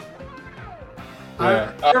 Angel.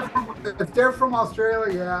 Yeah. If they're from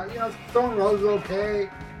Australia, yeah, Stone Roses okay.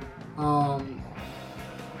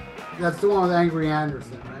 That's the one with Angry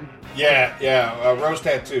Anderson, right? Yeah. Rose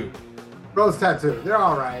Tattoo. Rose Tattoo. They're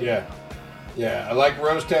all right. Yeah. I like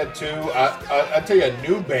Rose Tattoo. I tell you, a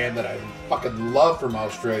new band that I fucking love from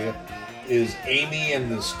Australia is Amy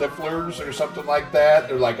and the Stiflers or something like that.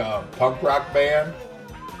 They're like a punk rock band.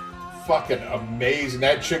 Fucking amazing.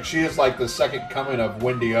 That chick, she is like the second coming of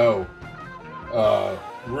Wendy O.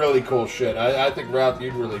 Really cool shit. I think, Ralph,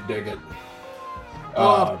 you'd really dig it.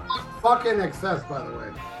 Fucking Excess, by the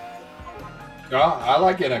way. I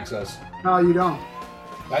like NXS. No, you don't.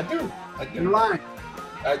 I do. You're lying.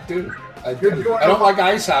 I do. I don't like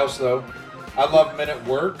Icehouse, though. I love Men at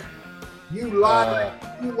Work. You lie.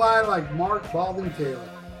 You lie like Mark Baldwin Taylor.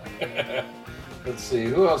 Let's see.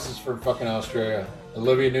 Who else is from fucking Australia?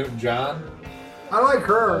 Olivia Newton-John. I like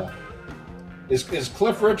her. Is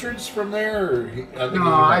Cliff Richards from there? Or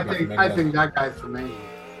I think that guy's from England.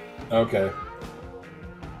 Okay.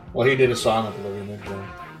 Well, he did a song with Olivia Newton-John.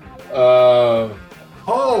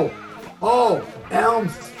 Elm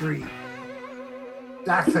Street.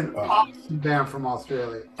 That's an awesome band from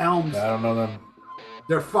Australia. Elm Street. I don't know them.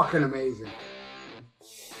 They're fucking amazing.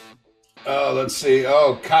 Let's see.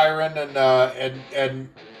 Kyron and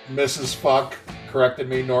Mrs. Fuck corrected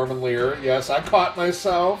me, Norman Lear. Yes, I caught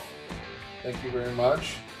myself. Thank you very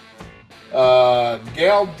much.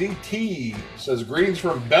 Gail DT says, greetings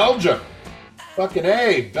from Belgium. Fucking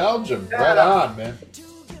A, Belgium. Yeah. Right on, man.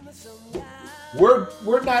 We're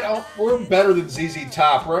better than ZZ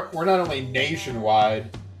Top. We're not only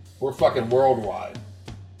nationwide, we're fucking worldwide.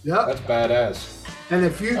 Yep. That's badass. And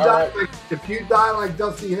if you die like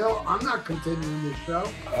Dusty Hill, I'm not continuing this show.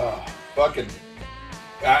 Fucking.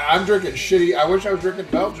 I'm drinking shitty. I wish I was drinking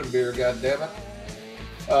Belgian beer. God damn it.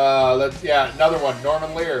 Another one.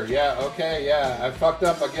 Norman Lear. Yeah. Okay. Yeah. I fucked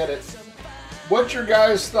up. I get it. What's your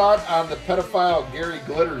guys' thought on the pedophile Gary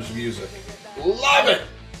Glitter's music? Love it.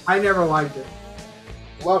 I never liked it.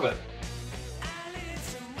 Love it.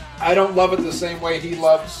 I don't love it the same way he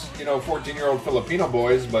loves, 14-year-old Filipino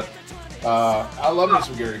boys, but I love me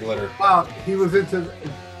some Gary Glitter. Wow, he was into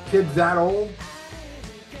kids that old?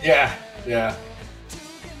 Yeah.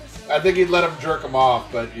 I think he'd let him jerk him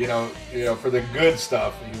off, but for the good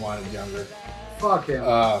stuff, he wanted younger. Fuck him.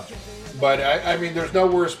 But I mean, there's no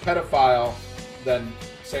worse pedophile than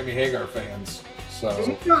Sammy Hagar fans.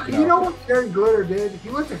 So you know what Gary Glitter did? He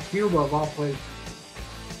went to Cuba of all places.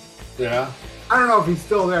 Yeah. I don't know if he's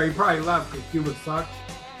still there. He probably left because Cuba sucked.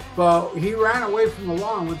 But he ran away from the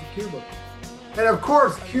law and went to Cuba. And of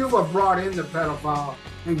course, Cuba brought in the pedophile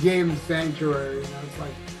and gave him sanctuary. It's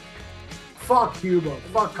like, fuck Cuba,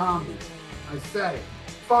 fuck commies. I said it.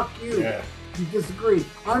 Fuck you. Yeah. You disagree.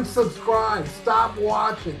 Unsubscribe. Stop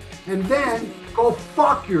watching. And then go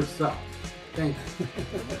fuck yourself. Thank you.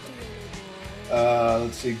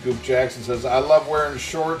 Let's see. Goop Jackson says, I love wearing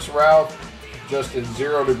shorts, Ralph, just in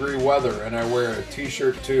 0-degree weather, and I wear a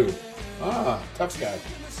t-shirt too. Tough guy.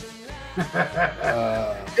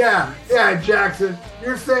 Yeah, Jackson.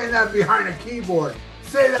 You're saying that behind a keyboard.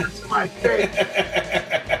 Say that to my face.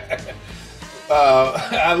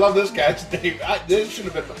 I love this guy's name. This should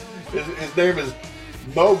have been. His name is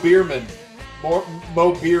Mo Beerman.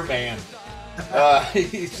 Mo Beerman.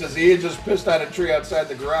 He says he had just pissed on a tree outside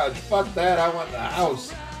the garage. Fuck that. I went in the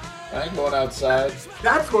house. I ain't going outside.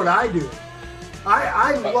 That's what I do.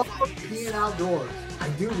 I love peeing outdoors. I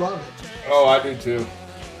do love it. Oh, I do too.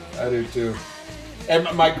 I do too. And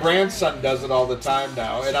my grandson does it all the time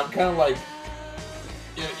now, and I'm kind of like,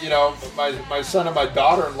 you know, my son and my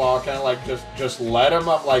daughter-in-law kind of like just let him.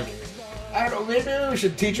 I'm like, I don't know, maybe we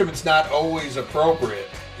should teach him it's not always appropriate,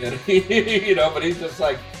 you know, but he's just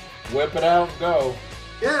like, whip it out and go.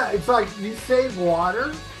 Yeah, it's like you save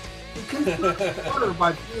water. You can save water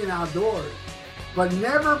by peeing outdoors, but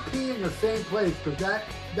never pee in the same place because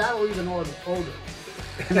that'll leave an odor.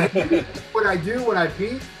 What I do when I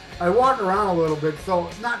pee, I walk around a little bit, so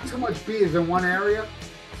not too much pee is in one area.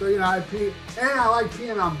 So, you know, I pee, and I like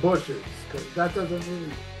peeing on bushes because that doesn't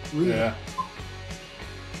really leave. Yeah.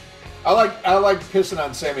 I like pissing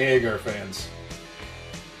on Sammy Hagar fans.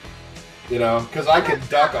 You know, because I can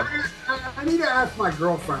duck them. I need to ask my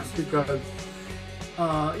girlfriend because,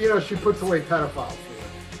 you know, she puts away pedophiles.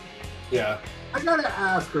 Yeah. I gotta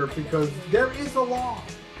ask her because there is a law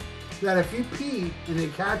that if you pee and they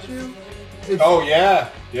catch you, it's,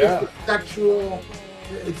 it's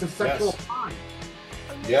a sexual crime.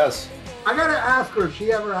 Yes. I gotta ask her if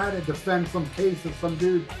she ever had to defend some case of some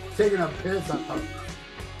dude taking a piss on her.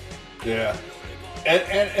 Yeah.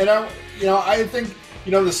 And I, you know, I think,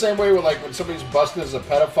 you know, the same way with like when somebody's busted as a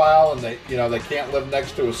pedophile and they, you know, they can't live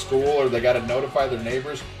next to a school or they got to notify their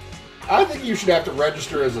neighbors. I think you should have to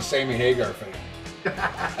register as a Sammy Hagar fan.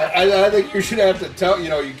 I think you should have to tell, you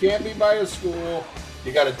know, you can't be by a school.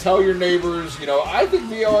 You got to tell your neighbors, you know, I think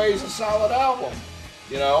VOA is a solid album.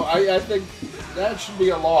 You know, I think that should be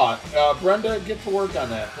a law. Brenda, get to work on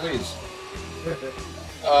that, please.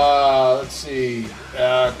 Let's see.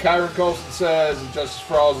 Kyron Colson says Justice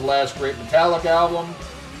for All is the last great Metallica album.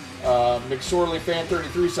 McSorley Fan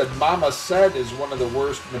 33 said Mama Said is one of the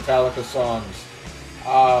worst Metallica songs.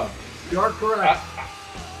 You're correct.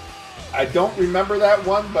 I don't remember that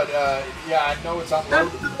one, but yeah, I know it's on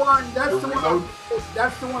Load. That's the one.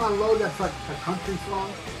 That's the one on Load. That's like a country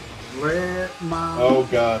song. Let my Oh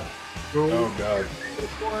God. Go Oh God.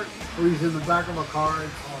 Where he's in the back of a car.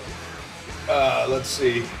 Let's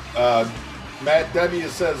see. Matt W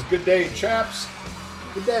says, "Good day, chaps."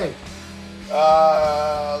 Good day.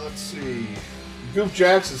 Let's see. Goof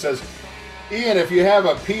Jackson says, "Ian, if you have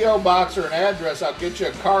a P.O. box or an address, I'll get you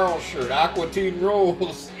a Carl shirt. Aqua Teen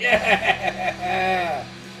rules." Yeah!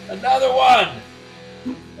 Another one!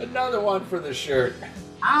 Another one for the shirt.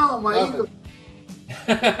 Ow, my ego.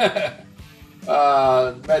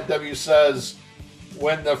 Matt W says,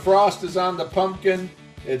 "When the frost is on the pumpkin,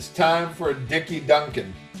 it's time for Dickie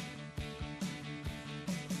Duncan."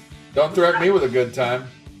 Don't threaten me with a good time.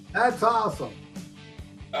 That's awesome.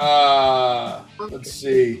 Let's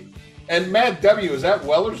see. And Matt W, is that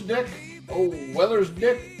Weller's dick? Oh, Weller's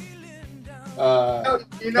dick.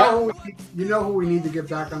 You know who we need to get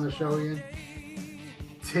back on the show, Ian?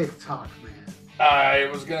 TikTok, man. I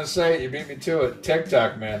was gonna say, you beat me to it.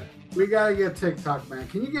 TikTok, man. We gotta get TikTok, man.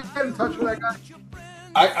 Can you get in touch with that guy?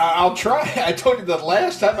 I'll try. I told you the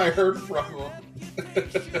last time I heard from him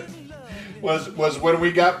was when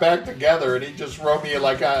we got back together, and he just wrote me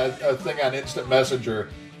like a thing on Instant Messenger.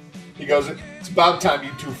 He goes, "It's about time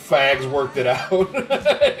you two fags worked it out."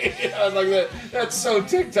 You know, like that's so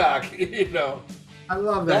TikTok, you know. I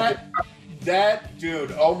love that. That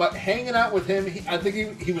dude, oh my, hanging out with him. I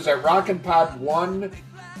think he was at Rockin' Pod 1,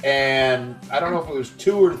 and I don't know if it was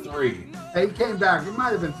 2 or 3. He came back. It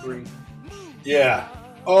might have been 3. Yeah.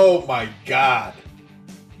 Oh my God.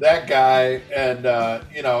 That guy, and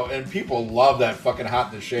you know, and people love that fucking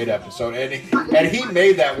Hot in the Shade episode, and he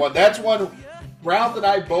made that one. That's one. Ralph and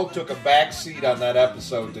I both took a back seat on that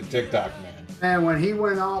episode to TikTok, man. And when he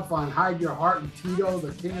went off on Hide Your Heart and Tito,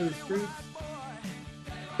 the King of the Streets,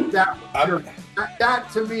 that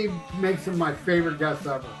to me makes him my favorite guest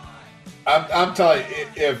ever. I'm telling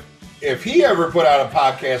you, if he ever put out a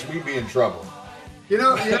podcast, we'd be in trouble. You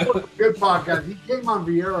know what's a good podcast? He came on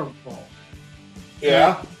Vieira Fall.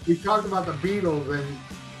 Yeah. We talked about the Beatles,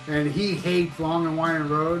 and he hates Long and Winding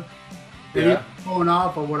Road. And Yeah. he was going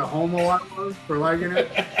off of what a homo I was for liking it.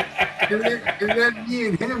 and then me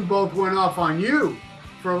and him both went off on you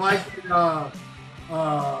for liking,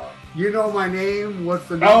 You Know My Name, What's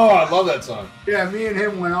the Name? Oh, I love that song. Yeah, me and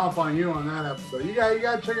him went off on you on that episode. You got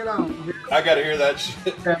to check it out. I got to hear that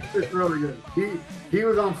shit. Yeah, it's really good. He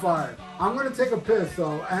was on fire. I'm going to take a piss,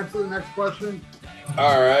 so answer the next question.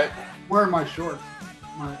 All right. Where are my shorts?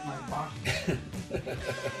 My box.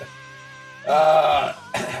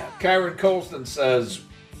 Kyron Colston says,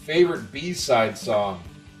 favorite B-side song.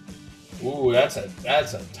 Ooh, that's a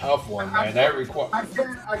tough one, man.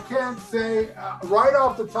 I can't say right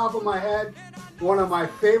off the top of my head one of my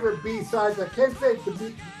favorite B-sides. I can't say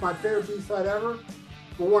it's my favorite B-side ever,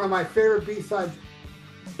 but one of my favorite B-sides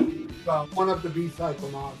One Up the B-side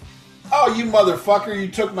from Ozzy. Oh, you motherfucker! You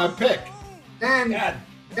took my pick. And God.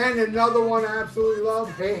 and another one I absolutely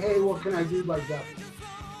love. Hey, hey, what can I do by Zeppelin?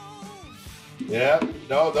 Yeah,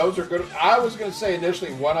 no, those are good. I was gonna say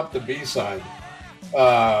initially One Up the B-side,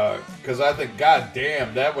 because I think, god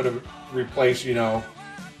damn, that would have replaced, god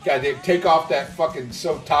damn, take off that fucking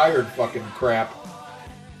So Tired fucking crap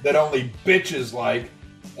that only bitches like,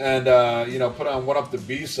 and put on One Up the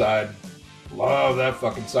B-side. Love that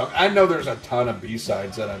fucking song. I know there's a ton of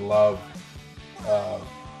B-sides that I love,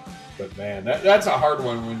 but man, that's a hard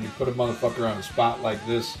one when you put a motherfucker on a spot like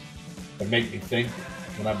this and make me think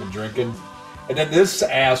when I've been drinking. And then this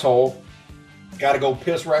asshole got to go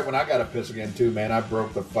piss right when I got to piss again, too, man. I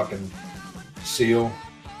broke the fucking seal.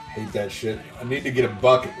 Hate that shit. I need to get a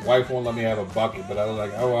bucket. The wife won't let me have a bucket, but I was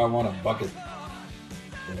like, oh, I want a bucket.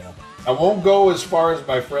 Yeah. I won't go as far as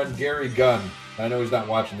my friend Gary Gunn. I know he's not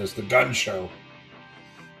watching this. The Gunn Show.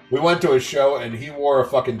 We went to a show, and he wore a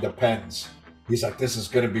fucking Depends. He's like, this is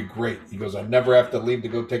going to be great. He goes, I never have to leave to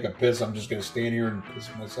go take a piss. I'm just going to stand here and piss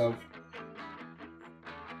myself.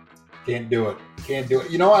 Can't do it. Can't do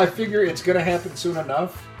it. I figure it's going to happen soon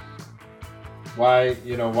enough. Why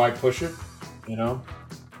push it?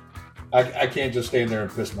 I can't just stand there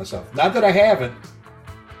and piss myself. Not that I haven't,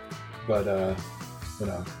 but,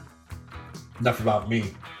 enough about me.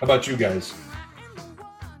 How about you guys?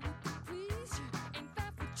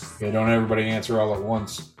 Okay, don't everybody answer all at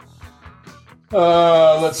once.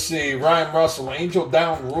 Let's see. Ryan Russell, Angel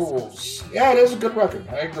Down Rules. Yeah, it is a good record.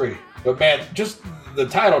 I agree. But, man, just the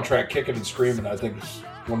title track, Kicking and Screaming, I think is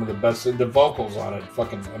one of the best. The vocals on it,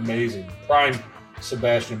 fucking amazing. Prime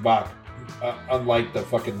Sebastian Bach. Unlike the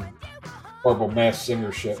fucking horrible Masked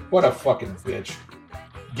Singer shit. What a fucking bitch.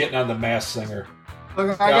 Getting on the Masked Singer.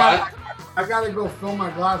 Look, I gotta go fill my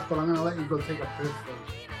glass, but I'm gonna let you go take a piss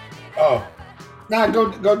first. Oh. Nah,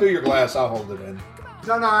 go do your glass. I'll hold it in.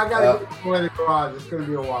 No, I gotta go to the garage. It's gonna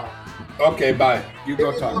be a while. Okay, bye. You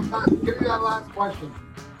go talk. Give me that last question.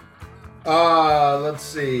 Let's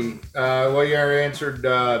see. Well, you already answered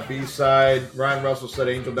B-side. Ryan Russell said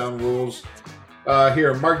Angel Down Rules.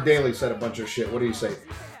 Here, Mark Daly said a bunch of shit. What do you say?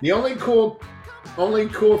 The only cool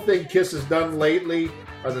thing Kiss has done lately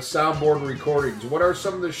are the soundboard recordings. What are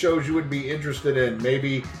some of the shows you would be interested in?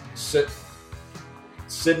 Maybe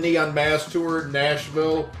Sydney Unmasked Tour,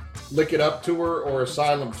 Nashville, Lick It Up Tour, or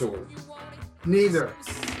Asylum Tour? Neither.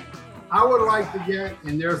 I would like to get,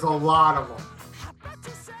 and there's a lot of them,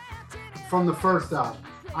 from the first album.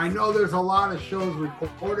 I know there's a lot of shows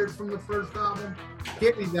recorded from the first album.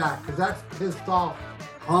 Give me that, because that's pissed off,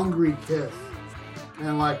 hungry Kiss.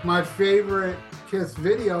 And like my favorite Kiss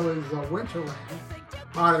video is Winterland,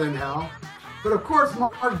 Hotter Than Hell. But of course,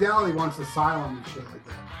 Mark Daly wants Asylum and shit like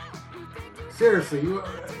that. Seriously,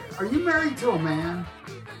 are you married to a man?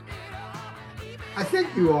 I think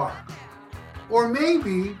you are. Or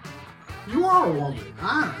maybe you are a woman.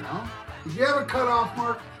 I don't know. Did you have a cutoff,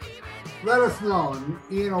 Mark? Let us know, and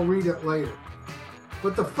Ian will read it later.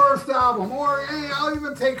 But the first album, or hey, I'll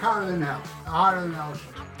even take Hotter Than Hell. Hotter Than Hell.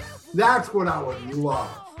 That's what I would love.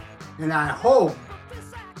 And I hope,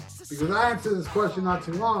 because I answered this question not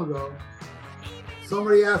too long ago,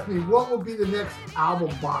 somebody asked me, what would be the next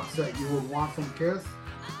album box set you would want from Kiss?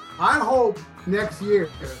 I hope next year,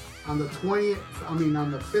 on the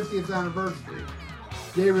 50th anniversary,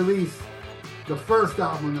 they release the first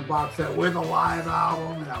album in the box set with a live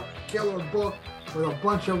album and a killer book with a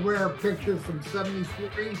bunch of rare pictures from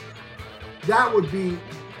 '73. That would be,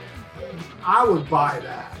 I would buy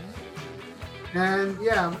that. And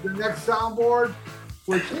yeah, the next soundboard,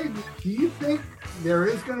 which, hey, do you think there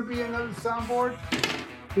is going to be another soundboard?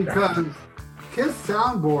 Because Kiss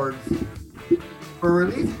soundboards were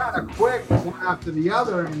released kind of quick, one after the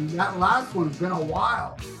other, and that last one's been a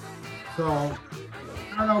while. So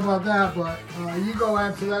I don't know about that, but you go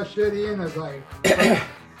answer that shit, Ian, as like.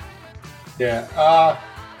 Yeah.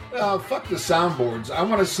 Fuck the soundboards. I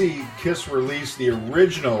want to see Kiss release the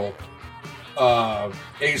original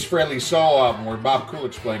Ace Frehley Soul album where Bob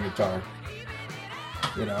Kulick's playing guitar.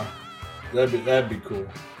 That'd be cool.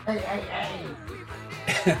 Hey.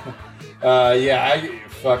 Yeah, I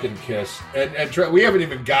fucking Kiss, and we haven't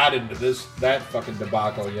even got into that fucking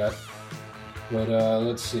debacle yet. But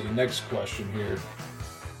let's see. Next question here.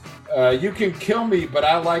 You Can Kill Me, but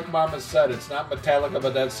I Like Mama Said. It's not Metallica,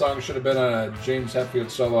 but that song should have been on a James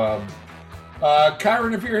Hetfield solo album.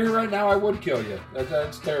 Kyron, if you're here right now, I would kill you.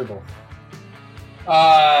 That's terrible.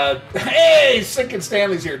 Hey, Sick and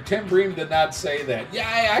Stanley's here. Tim Bream did not say that.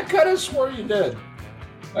 Yeah, I could have swore you did.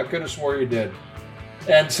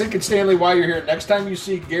 And Sick and Stanley, while you're here, next time you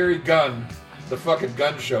see Gary Gunn, the fucking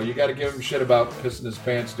gun show. You got to give him shit about pissing his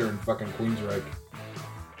pants during fucking Queensryche.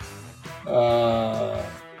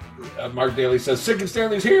 Mark Daly says, Sick and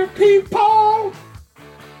Stanley's here, people!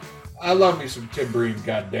 I love me some Tim Bream,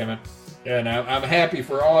 goddammit. And I'm happy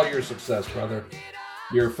for all your success, brother.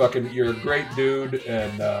 You're a great dude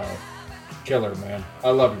and killer, man.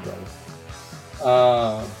 I love you, brother.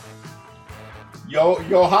 Yo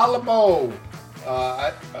Halamo.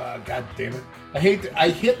 God damn it. I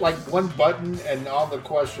hit like one button and all the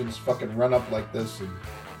questions fucking run up like this and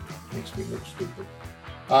makes me look stupid.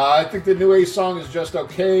 I think the new Ace song is just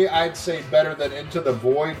okay. I'd say better than Into the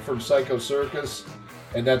Void from Psycho Circus,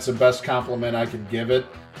 and that's the best compliment I can give it.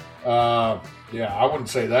 Yeah, I wouldn't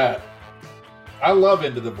say that. I love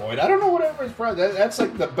Into the Void. I don't know what everybody's proud. That's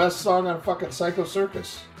like the best song on fucking Psycho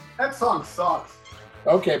Circus. That song sucks.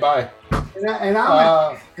 Okay, bye. And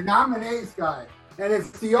I'm an Ace guy. And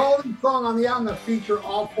it's the only song on the album that feature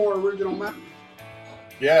all 4 original members.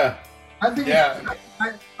 Yeah. I think. Yeah.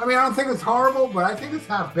 I mean, I don't think it's horrible, but I think it's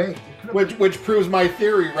half baked. Which proves my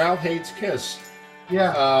theory. Ralph hates Kiss.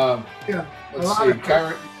 Yeah. Yeah. Let's see.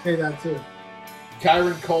 Kyron say that too.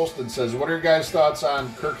 Kyron Colston says, "What are your guys' thoughts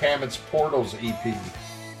on Kirk Hammett's Portals EP?"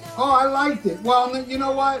 Oh, I liked it. Well, you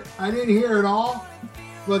know what? I didn't hear it all,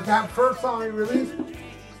 but that first song he released was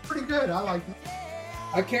pretty good. I liked it.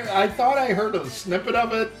 I thought I heard a snippet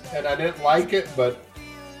of it, and I didn't like it, but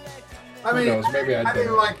I mean, who knows? Maybe I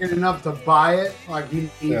didn't like it enough to buy it. Like he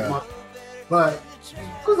needs money, but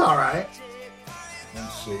it was all right.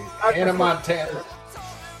 Let's see. Hannah Montana.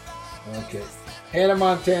 Okay. Hannah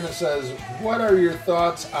Montana says, "What are your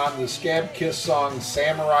thoughts on the Scab Kiss song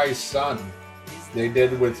Samurai Sun they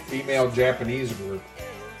did with female Japanese group?"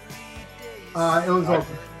 It was okay.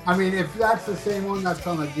 I mean, if that's the same one that's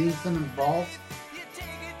on the Gene Simmons Vault,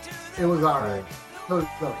 it was all right. It was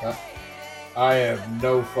okay. I have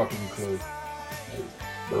no fucking clue.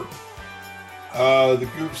 The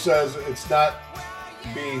group says it's not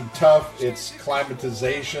being tough, it's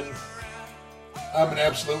climatization. I'm an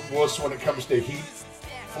absolute wuss when it comes to heat.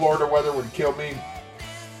 Florida weather would kill me.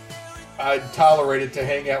 I'd tolerate it to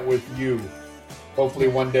hang out with you. Hopefully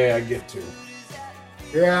one day I get to.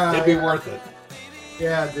 Yeah. It'd be worth it.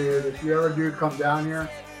 Yeah, dude. If you ever do come down here,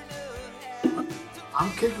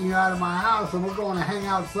 I'm kicking you out of my house and we're going to hang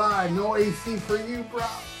outside. No AC for you, bro.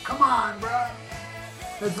 Come on, bro.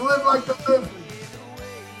 Let's live like the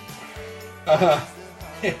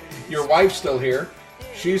living. Your wife's still here.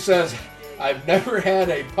 She says, I've never had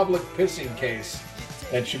a public pissing case.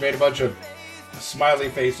 And she made a bunch of smiley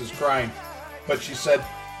faces crying. But she said,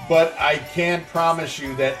 but I can promise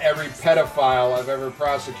you that every pedophile I've ever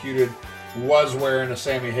prosecuted was wearing a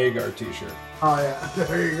Sammy Hagar t-shirt. Oh, yeah.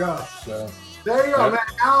 There you go. So there you go, man.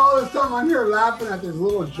 Now all this time I'm here laughing at this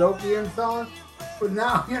little joke Ian's telling. But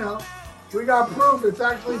now, we got proof it's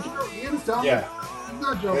actually true. Ian's telling. Yeah. It's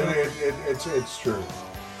not joking. It's true.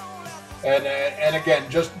 And again,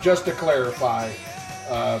 just to clarify,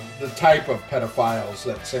 the type of pedophiles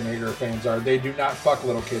that Sammy Hagar fans are, they do not fuck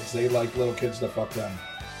little kids. They like little kids to fuck them.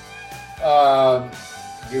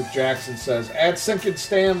 Duke Jackson says, "At Sink and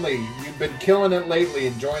Stanley, you've been killing it lately,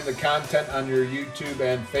 enjoying the content on your YouTube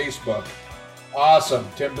and Facebook. Awesome.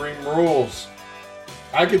 Tim Bream rules.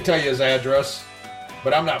 I could tell you his address,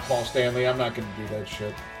 but I'm not Paul Stanley. I'm not going to do that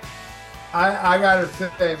shit." I got to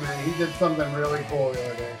say, man, he did something really cool the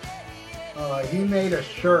other day. He made a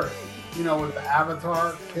shirt, with the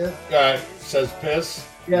Avatar Kiss. Says piss?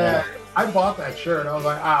 Yeah, I bought that shirt. I was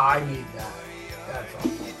like, I need that. That's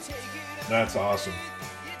awesome. That's awesome.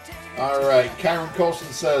 All right, Kyron Colson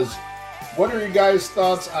says, "What are your guys'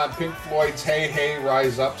 thoughts on Pink Floyd's Hey Hey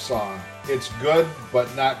Rise Up song? It's good,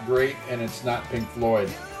 but not great, and it's not Pink Floyd."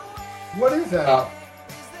 What is that?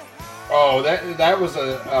 That was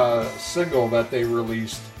a single that they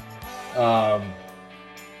released.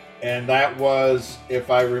 And that was,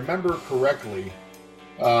 if I remember correctly,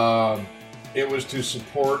 it was to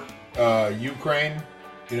support Ukraine,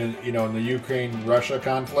 in the Ukraine-Russia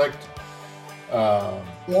conflict.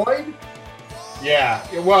 Floyd? Yeah.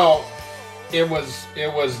 Well, it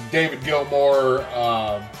was David Gilmour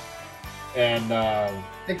and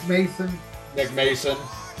Nick Mason.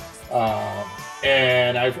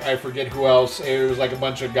 And I forget who else. It was like a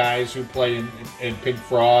bunch of guys who played in Pink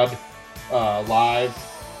Fraud live.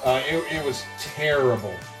 It was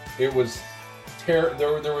terrible. It was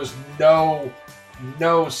there was no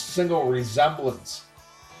single resemblance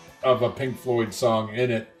of a Pink Floyd song in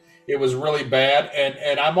it. It was really bad,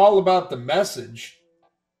 and I'm all about the message,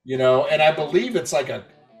 and I believe it's like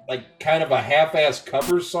kind of a half-ass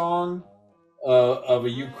cover song of a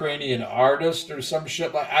Ukrainian artist or some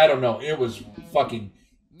shit. I don't know. It was fucking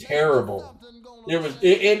terrible.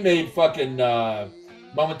 It made fucking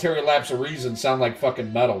Momentary Lapse of Reason sound like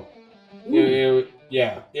fucking metal. It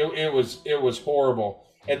was horrible.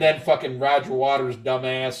 And then fucking Roger Waters'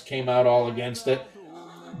 dumbass came out all against it,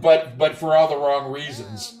 but for all the wrong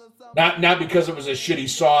reasons. Not because it was a shitty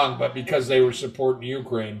song, but because they were supporting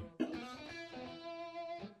Ukraine.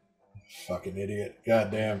 Fucking idiot.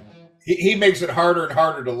 Goddamn. He makes it harder and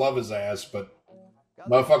harder to love his ass, but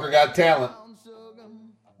motherfucker got talent.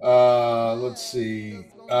 Let's see.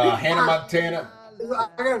 Hannah Montana. I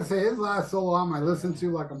gotta say, his last solo album I listened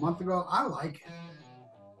to like a month ago, I like it.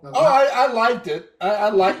 I liked it.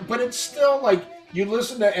 But it's still like, you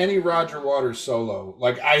listen to any Roger Waters solo.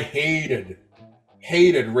 Like, I hated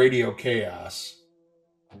Radio Chaos.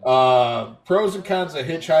 Pros and Cons of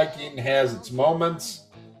Hitchhiking has its moments.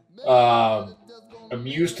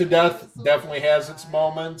 Amused to Death definitely has its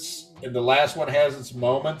moments. And the last one has its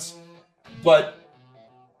moments. But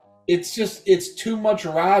it's too much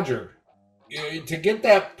Roger. To get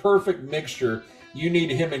that perfect mixture, you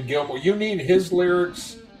need him and Gilmore. You need his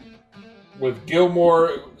lyrics with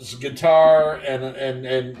Gilmore's guitar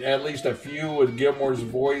and at least a few with Gilmore's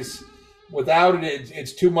voice. Without it,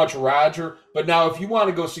 it's too much Roger. But now, if you want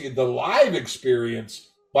to go see the live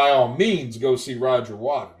experience, by all means, go see Roger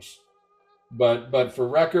Waters. But for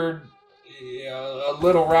record, a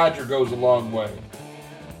little Roger goes a long way.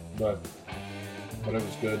 But it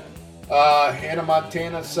was good. Hannah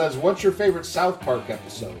Montana says, "What's your favorite South Park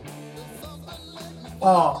episode?"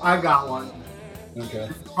 Oh, I got one. Okay.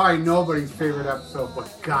 Probably nobody's favorite episode,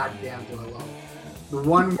 but goddamn do I love it. The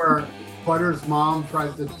one where Butters' mom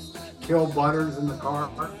tries to kill Butters in the car.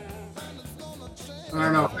 I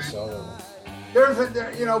don't know.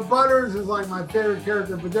 Butters is like my favorite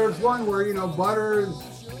character, but there's one where, Butters,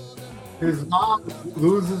 his mom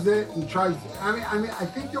loses it and tries to, I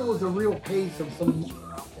think there was a real case of some mother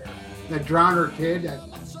out there that drowned her kid, that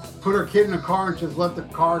put her kid in a car and just let the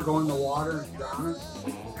car go in the water and drown it.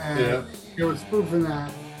 And it was spoofing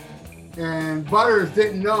that. And Butters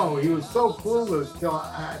didn't know. He was so clueless till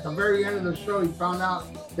at the very end of the show he found out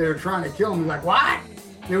they were trying to kill him. He's like, what?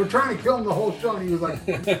 They were trying to kill him the whole show, and he was like,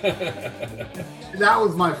 that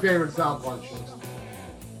was my favorite South Park show.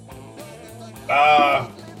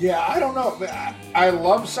 Yeah, I don't know. I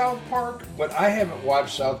love South Park, but I haven't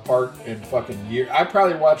watched South Park in fucking years. I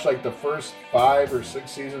probably watched like the first 5 or 6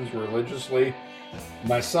 seasons religiously.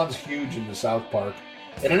 My son's huge into South Park.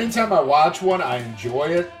 And anytime I watch one, I enjoy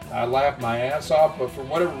it. I laugh my ass off, but for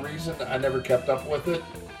whatever reason, I never kept up with it.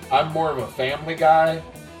 I'm more of a Family Guy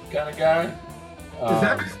kind of guy. Is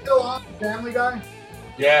that still on, Family Guy?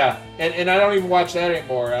 Yeah, and I don't even watch that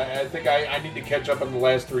anymore. I think I need to catch up on the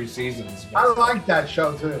last 3 seasons. I like that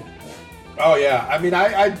show, too. Oh, yeah. I mean,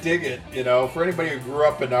 I dig it, For anybody who grew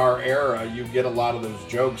up in our era, you get a lot of those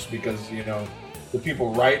jokes because, the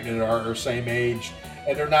people writing it are same age,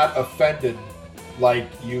 and they're not offended like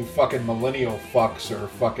you fucking millennial fucks or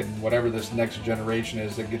fucking whatever this next generation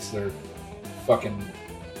is that gets their fucking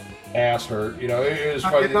ass hurt. It was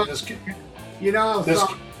funny. Go ahead.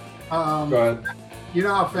 You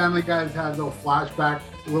know how Family Guys had little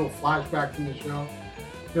flashbacks in the show?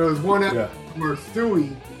 There was one episode where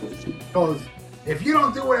Stewie goes, if you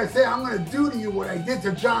don't do what I say, I'm going to do to you what I did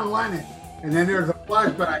to John Lennon. And then there's a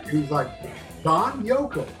flashback, and he's like, John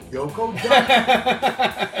Yoko, John.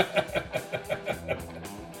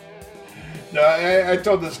 No, I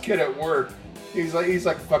told this kid at work, he's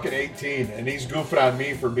like fucking 18, and he's goofing on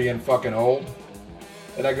me for being fucking old.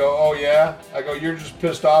 And I go, oh yeah? I go, you're just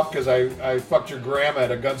pissed off because I fucked your grandma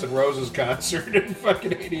at a Guns N' Roses concert in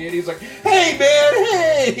fucking 88. He's like, hey man,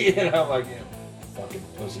 hey! And I'm like, yeah, fucking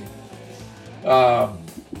pussy.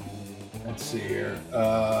 Let's see here.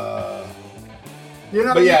 I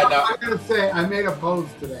gotta say, I made a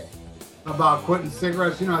post today about quitting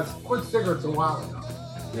cigarettes. I quit cigarettes a while ago.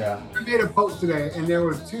 Yeah. I made a post today, and there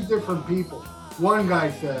was 2 different people. One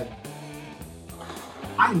guy said,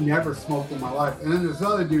 I never smoked in my life. And then this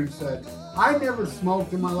other dude said, I never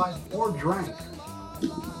smoked in my life or drank.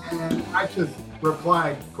 And I just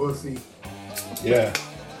replied, pussy. Yeah.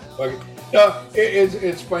 Okay. No,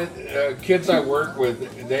 it's fun. Kids I work with,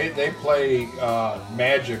 they play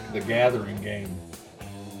Magic: The Gathering game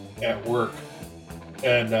at work.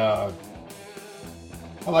 And I'm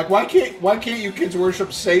like, why can't you kids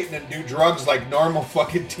worship Satan and do drugs like normal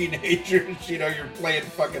fucking teenagers? You're playing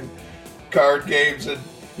fucking card games and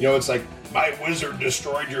it's like, my wizard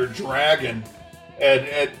destroyed your dragon,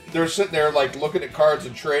 and they're sitting there like looking at cards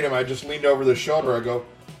and trade them. I just leaned over the shoulder. I go,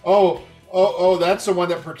 oh, that's the one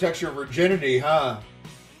that protects your virginity, huh?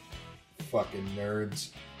 Fucking nerds.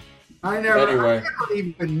 I never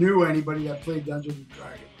even knew anybody that played Dungeons and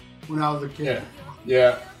Dragons. when I was a kid.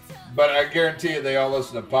 Yeah. But I guarantee you they all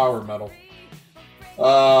listen to power metal.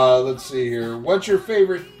 Let's see here. What's your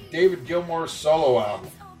favorite David Gilmour solo album?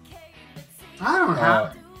 I don't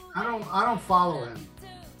have. I don't follow him.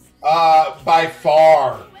 By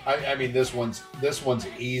far. I mean, this one's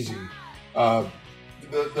easy.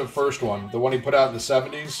 The first one, the one he put out in the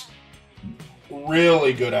 70s,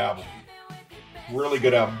 really good album. Really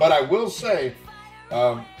good album. But I will say,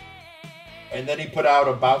 and then he put out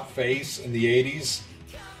About Face in the 80s.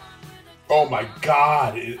 Oh my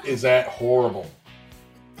God, is that horrible.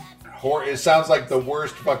 It sounds like the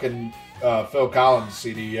worst fucking Phil Collins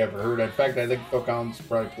CD you ever heard. In fact, I think Phil Collins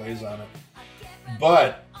probably plays on it.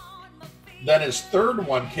 But then his third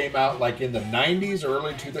one came out like in the 90s,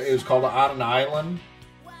 early 2000s. It was called On an Island.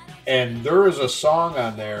 And there is a song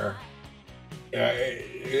on there.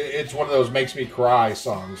 It's one of those makes me cry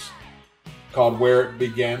songs called Where It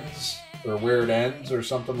Begins or Where It Ends or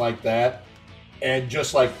something like that. And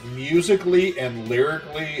just like musically and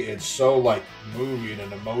lyrically, it's so like moving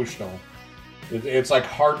and emotional. It's like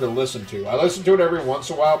hard to listen to. I listen to it every once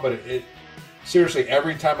in a while, but it seriously,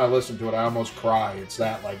 every time I listen to it, I almost cry. It's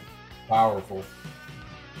that like powerful.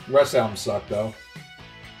 The rest of the album sucked though.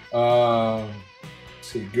 Let's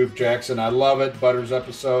see, Goof Jackson, I love it. Butters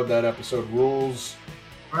episode, that episode rules.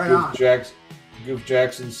 Right on. Goof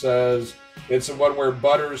Jackson says it's the one where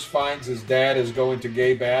Butters finds his dad is going to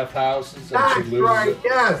gay bathhouses and she loses right. it.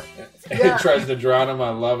 Yes. He tries to drown him. I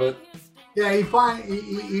love it. Yeah, he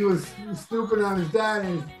was snooping on his dad,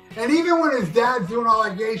 and even when his dad's doing all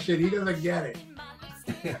that gay shit, he doesn't get it.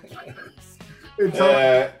 And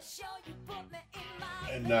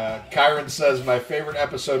Kyron says my favorite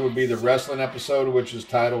episode would be the wrestling episode, which is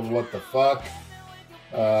titled "What the Fuck."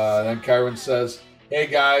 Then Kyron says, "Hey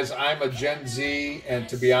guys, I'm a Gen Z, and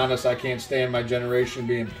to be honest, I can't stand my generation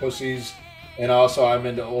being pussies, and also I'm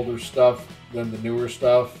into older stuff than the newer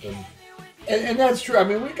stuff." And that's true. I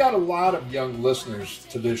mean, we got a lot of young listeners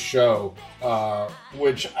to this show,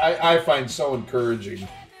 which I find so encouraging.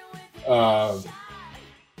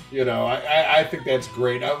 You know, I think that's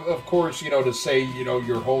great. Of course, you know, to say, you know,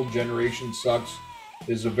 your whole generation sucks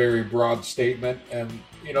is a very broad statement. And,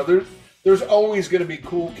 you know, there's always going to be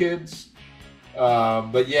cool kids.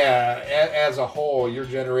 But yeah, as a whole, your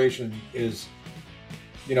generation is,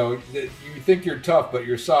 you know, you think you're tough, but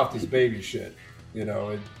you're soft as baby shit. You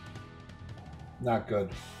know, not good.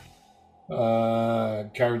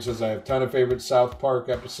 Karen says, I have a ton of favorite South Park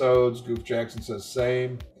episodes. Goof Jackson says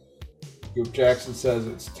same. Goof Jackson says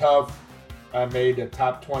it's tough. I made a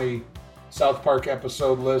top 20 South Park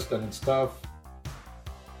episode list and it's tough.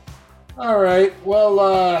 All right.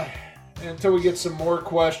 Well, until we get some more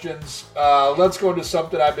questions, let's go into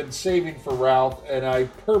something I've been saving for Ralph, and I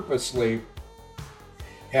purposely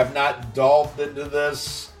have not delved into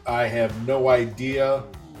this. I have no idea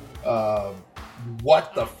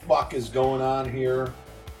what the fuck is going on here.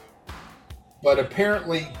 But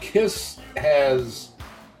apparently Kiss has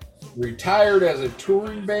retired as a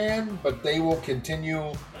touring band, but they will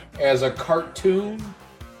continue as a cartoon.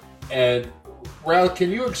 And Ralph, can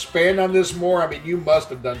you expand on this more? I mean, you must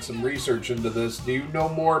have done some research into this. Do you know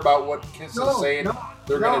more about what Kiss is saying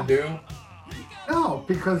they're going to do? No,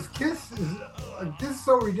 because Kiss is this is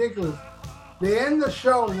so ridiculous. They end the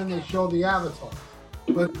show and then they show the Avatar,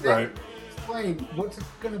 but they explain what's it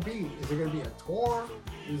going to be. Is it going to be a tour?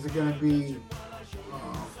 Is it going to be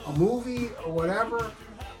a movie or whatever?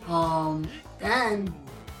 All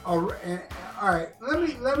right,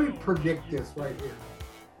 let me predict this right here.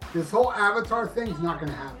 This whole Avatar thing's not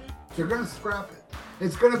going to happen. They're going to scrap it.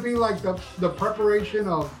 It's going to be like the preparation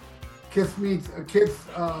of Kiss meets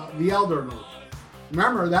The Elder movie.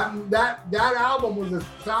 Remember that album was a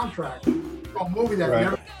soundtrack to a movie that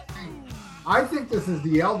never came. I think this is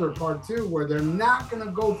The Elder Part 2, where they're not going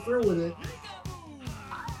to go through with it.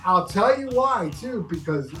 I'll tell you why too,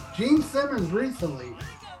 because Gene Simmons recently,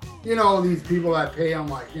 you know, these people that pay him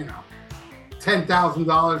like, you know,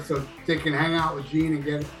 $10,000 so they can hang out with Gene and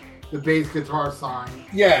get the bass guitar signed.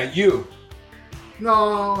 Yeah, you.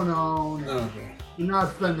 No. Okay. You're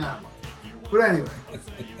not spending that much. But anyway.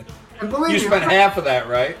 And believe you spent half of that,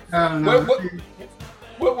 right? No.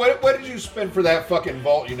 What did you spend for that fucking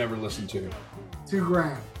vault you never listened to?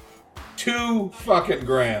 $2,000. $2 fucking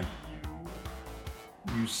grand.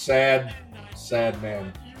 You sad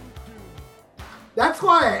man. That's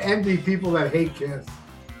why I envy people that hate Kiss.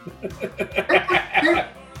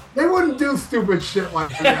 they wouldn't do stupid shit like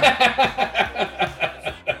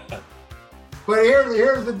that. But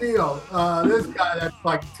here's the deal. This guy that's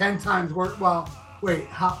like 10 times worse. Well, wait,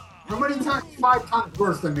 how many times? 5 times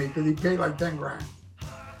worse than me because he paid like $10,000.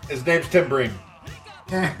 His name's Tim Breen.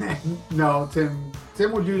 And no, Tim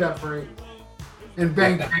will do that for you. And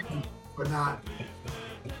bang, bang, but not.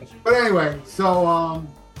 But anyway, so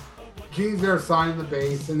Gene's there signing the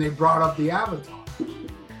bass, and they brought up the Avatar.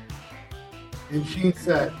 And Gene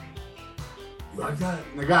said, "You like that?"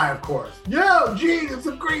 And the guy, of course, "Yeah, Gene, it's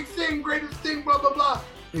a great thing, greatest thing, blah, blah, blah."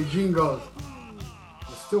 And Gene goes,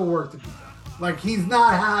 "There's still work to be done." Like, he's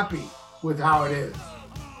not happy with how it is.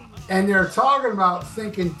 And they're talking about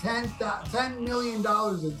sinking $10 million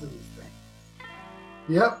into this thing.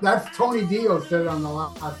 Yep, that's Tony Dio said on the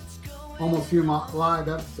last Almost Human live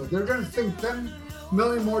episode. They're going to sink $10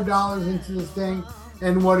 million more into this thing.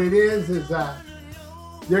 And what it is that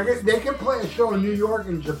they can play a show in New York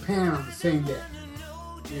and Japan on the same day.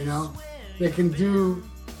 You know? They can do,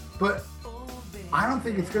 but I don't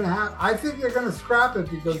think it's going to happen. I think they're going to scrap it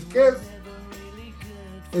because Kiss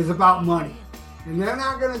is about money. And they're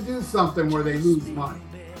not going to do something where they lose money.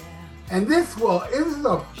 And this is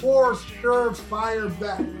a for sure fire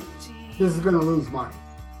bet. This is going to lose money.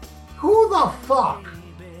 Who the fuck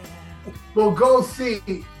will go see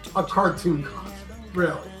a cartoon concert?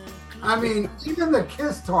 Really? I mean, even the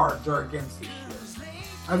Kiss tards are against this shit.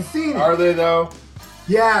 I've seen it. Are they though?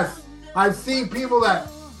 Yes. I've seen people that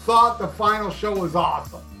thought the final show was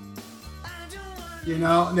awesome. You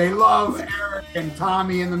know, and they love Eric and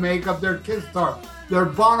Tommy and the makeup. They're Kiss tards. They're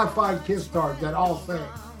bona fide Kiss tards that all say,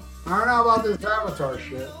 "I don't know about this Avatar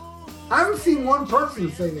shit." I haven't seen one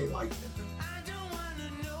person say they liked it.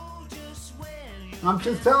 I'm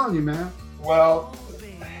just telling you, man. Well,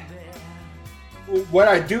 what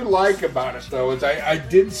I do like about it, though, is I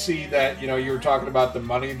did see that, you were talking about the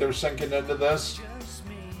money they're sinking into this.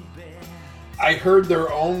 I heard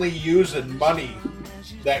they're only using money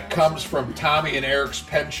that comes from Tommy and Eric's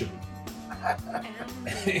pension.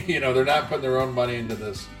 They're not putting their own money into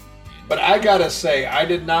this. But I gotta say, I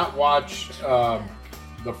did not watch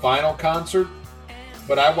the final concert,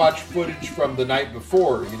 but I watched footage from the night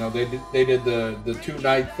before. They did the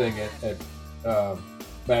 2-night thing at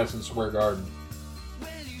Madison Square Garden.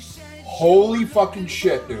 Holy fucking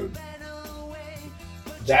shit, dude.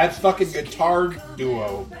 That fucking guitar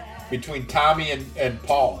duo between Tommy and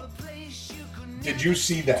Paul. Did you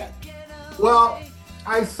see that? Well,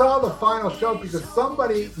 I saw the final show because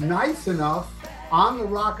somebody nice enough on the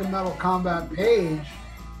Rock and Metal Combat page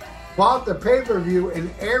bought the pay-per-view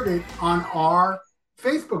and aired it on our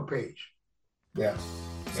Facebook page. Yeah.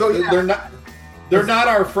 So yeah. They're not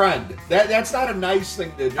our friend. That's not a nice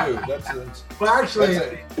thing to do. Well, actually,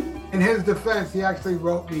 in his defense, he actually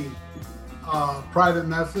wrote me a private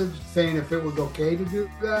message saying if it was okay to do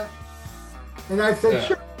that. And I said,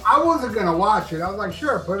 sure. I wasn't going to watch it. I was like,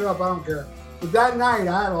 sure, put it up. I don't care. But that night,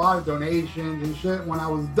 I had a lot of donations and shit. When I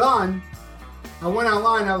was done, I went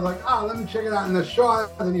online. I was like, let me check it out. And the show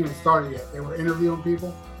hasn't even started yet. They were interviewing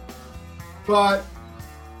people. But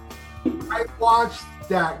I watched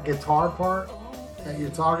that guitar part that you're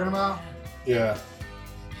talking about. Yeah.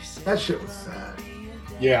 That shit was sad.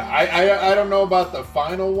 Yeah, I don't know about the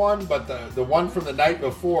final one, but the one from the night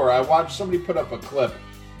before, I watched somebody put up a clip.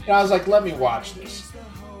 And I was like, let me watch this.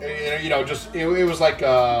 It was like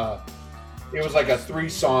a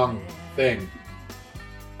 3-song thing.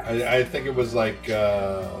 I think it was like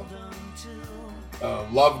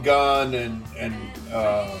Love Gun and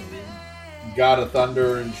God of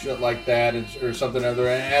Thunder and shit like that, or something other.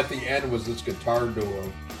 And at the end was this guitar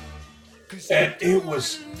duo, and it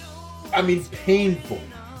was, painful.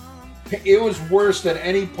 It was worse than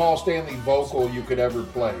any Paul Stanley vocal you could ever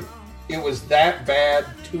play. It was that bad,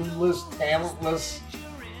 tuneless, talentless.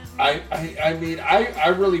 I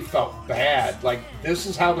really felt bad. Like, this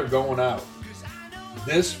is how they're going out.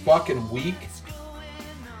 This fucking week.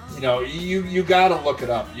 You gotta look it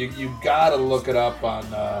up. You gotta look it up on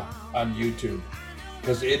YouTube,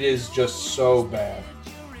 because it is just so bad,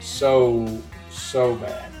 so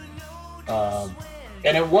bad.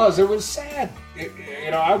 And it was sad.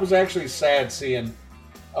 I was actually sad seeing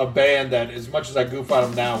a band that, as much as I goof on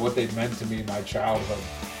them now, what they meant to me in my childhood,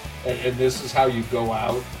 and this is how you go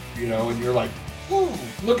out, and you're like, ooh,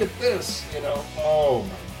 look at this,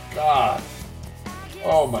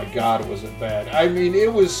 oh my God, was it bad?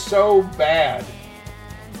 It was so bad.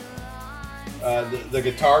 The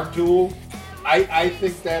Guitar Tool, I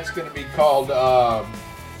think that's going to be called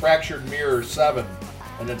Fractured Mirror 7,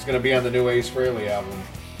 and it's going to be on the new Ace Frehley album.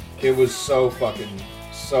 It was so fucking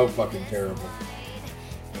terrible.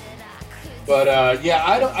 But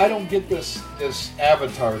I don't get this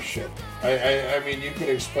Avatar shit. You could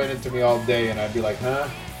explain it to me all day, and I'd be like, huh?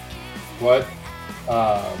 What?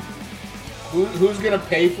 Who's gonna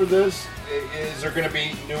pay for this? Is there gonna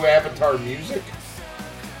be new Avatar music?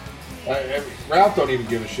 Ralph don't even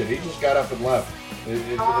give a shit. He just got up and left.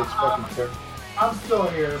 It's fucking terrible. I'm still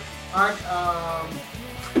here.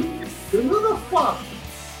 Who the fuck?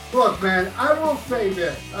 Look, man, I will say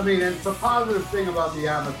this. I mean, it's a positive thing about the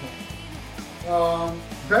Avatar.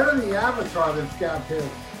 Better the Avatar than Scab Taylor.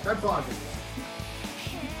 That's all I can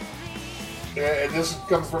say. And this is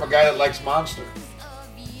coming from a guy that likes Monster.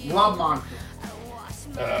 Love Monster.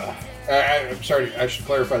 I'm sorry, I should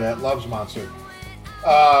clarify that. Loves Monster.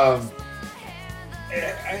 I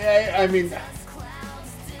mean,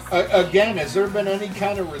 again, has there been any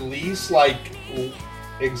kind of release like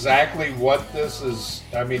exactly what this is?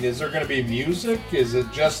 I mean, is there going to be music? Is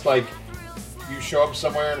it just like you show up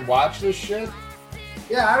somewhere and watch this shit?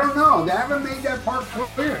 Yeah, I don't know. They haven't made that part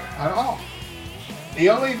clear at all. The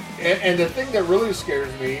only and the thing that really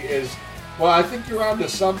scares me is, well, I think you're onto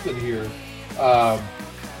something here.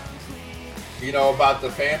 You know, about the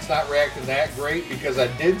fans not reacting that great, because I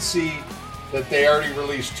did see that they already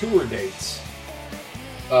released tour dates,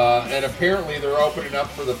 and apparently they're opening up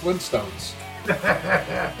for the Flintstones.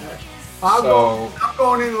 I'm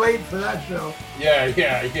going in late for that show.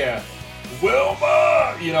 Yeah.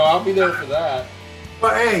 Wilma, you know, I'll be there for that.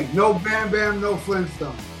 But hey, no Bam Bam, no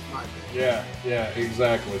Flintstones. Yeah,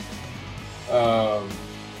 exactly. I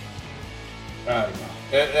don't know.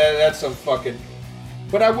 That's some fucking.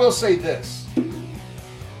 But I will say this: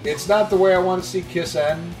 it's not the way I want to see Kiss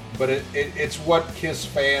end, but it's what Kiss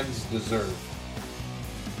fans deserve.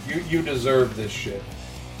 You deserve this shit.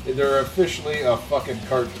 They're officially a fucking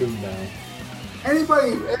cartoon now.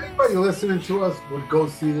 Anybody listening to us would go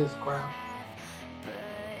see this crap.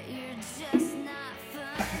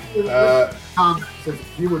 Comments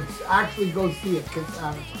if you would actually go see a Kiss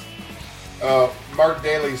Avatar. Mark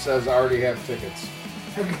Daly says I already have tickets.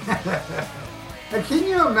 And can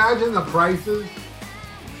you imagine the prices?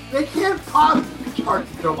 They can't possibly charge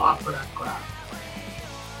a lot for that crap.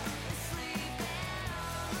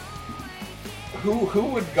 Who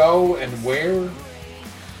would go and where?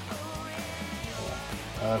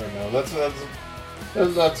 I don't know.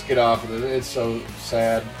 Let's get off of it. It's so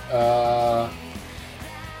sad.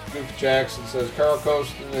 Goof Jackson says, Carl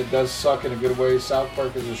Coaston, it does suck in a good way. South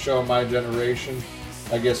Park is a show of my generation.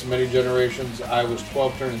 I guess many generations. I was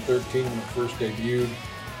 12, turning 13 when it first debuted.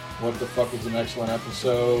 What the fuck is an excellent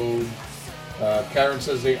episode. Kyron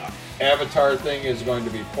says the Avatar thing is going to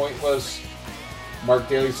be pointless. Mark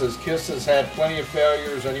Daly says, Kiss has had plenty of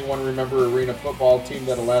failures. Anyone remember Arena Football team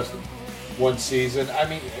that lasted one season? I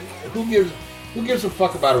mean, who gives a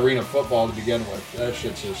fuck about Arena Football to begin with? That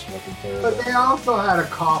shit's just fucking terrible. But they also had a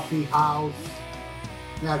coffee house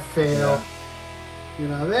that failed. Yeah. You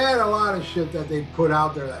know, they had a lot of shit that they put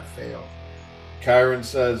out there that failed. Kyron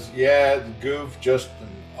says, yeah, Goof, just an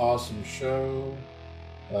awesome show.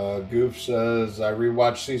 Goof says, I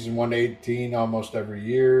rewatch season 118 almost every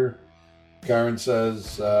year. Kyron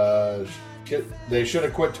says, they should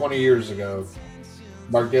have quit 20 years ago.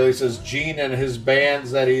 Mark Daly says, Gene and his bands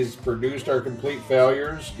that he's produced are complete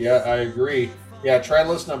failures. Yeah, I agree. Yeah, try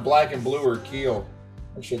listening to Black and Blue or Keel.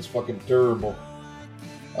 That shit's fucking terrible.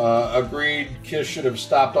 Agreed, Kiss should have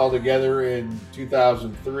stopped altogether in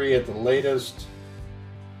 2003 at the latest.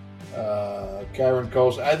 Kyron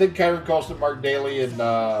Colston. I think Kyron Colston, Mark Daly, and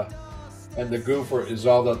the Goofer is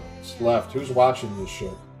all that's left. Who's watching this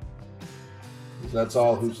shit? That's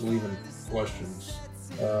all who's leaving questions.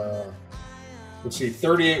 Let's see,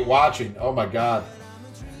 38 watching. Oh my god.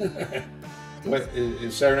 What,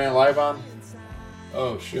 is Saturday Night Live on?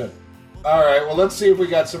 Oh shit. Alright, well let's see if we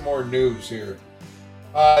got some more news here.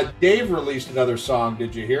 Dave released another song.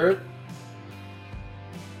 Did you hear it?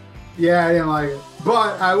 Yeah, I didn't like it.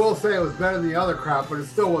 But I will say it was better than the other crap, but it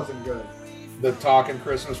still wasn't good. The Talkin'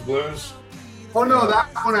 Christmas Blues? Oh no, that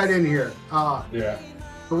one I didn't hear. Yeah.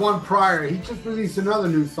 The one prior, he just released another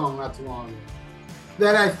new song not too long ago.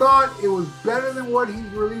 That I thought it was better than what he's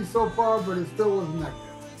released so far, but it still wasn't that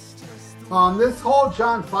good. This whole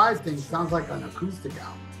John 5 thing sounds like an acoustic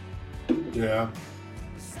album. Yeah.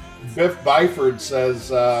 Biff Byford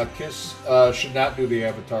says Kiss should not do the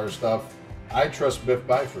Avatar stuff. I trust Biff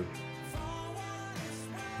Byford.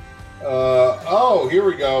 Here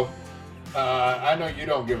we go. I know you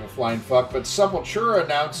don't give a flying fuck, but Sepultura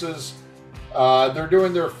announces they're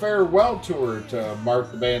doing their farewell tour to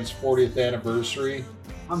mark the band's 40th anniversary.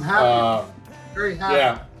 I'm happy. Very happy.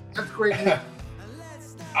 Yeah. That's great.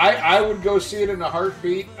 I would go see it in a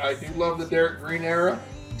heartbeat. I do love the Derek Green era.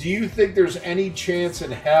 Do you think there's any chance in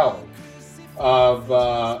hell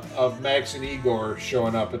of Max and Igor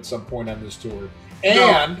showing up at some point on this tour?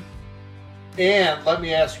 And let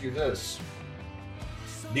me ask you this.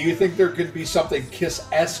 Do you think there could be something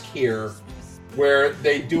Kiss-esque here where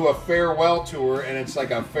they do a farewell tour, and it's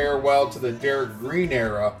like a farewell to the Derek Green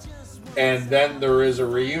era, and then there is a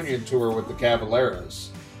reunion tour with the Cavalieras.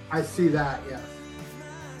 I see that, yes.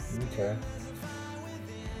 Okay.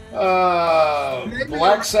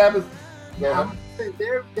 Black Sabbath. Yeah,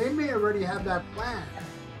 they may already have that plan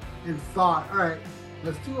and thought, all right,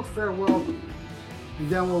 let's do a farewell, and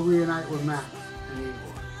then we'll reunite with Max and Igor.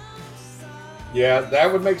 Yeah,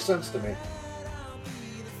 that would make sense to me.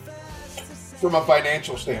 From a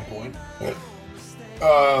financial standpoint.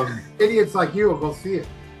 Idiots like you will go see it.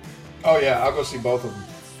 Oh, yeah, I'll go see both of them.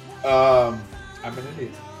 I'm an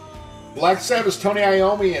idiot. Black Sabbath's Tony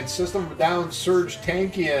Iommi and System of a Down Serge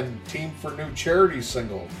Tankian team for new charity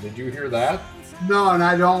single. Did you hear that? No, and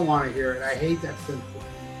I don't want to hear it. I hate that System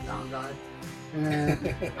Down guy.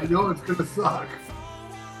 And I know it's going to suck.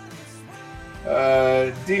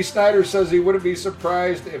 D. Snyder says he wouldn't be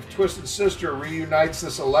surprised if Twisted Sister reunites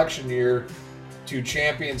this election year to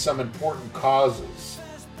champion some important causes.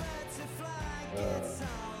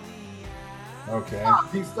 Okay.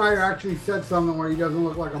 D. Snyder actually said something where he doesn't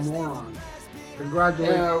look like a moron.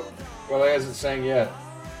 Congratulations. Yeah, well, he hasn't sang yet.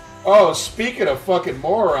 Oh, speaking of fucking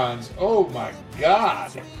morons, oh my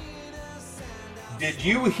God. Did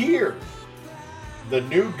you hear the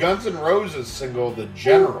new Guns N' Roses single, The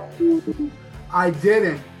General? I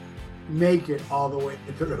didn't make it all the way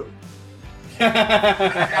through. I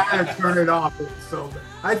had to turn it off. It was so bad.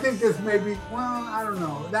 I think this may be, well, I don't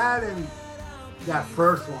know. That and that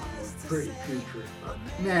first one was pretty putrid. But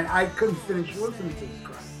man, I couldn't finish listening to this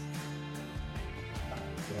crap.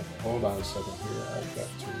 Hold on a second here. I've got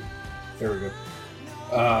to. There we go.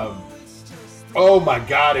 Oh my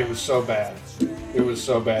God, it was so bad. It was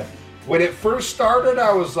so bad. When it first started,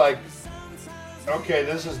 I was like, okay,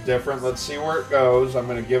 this is different. Let's see where it goes. I'm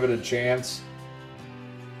going to give it a chance.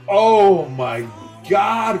 Oh my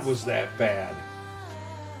God, was that bad.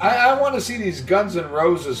 I want to see these Guns N'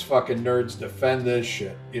 Roses fucking nerds defend this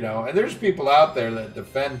shit, you know. And there's people out there that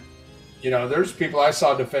defend, you know, there's people I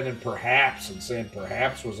saw defending Perhaps and saying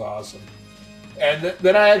Perhaps was awesome. And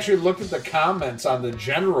then I actually looked at the comments on The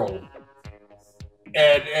General.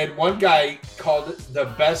 And one guy called it the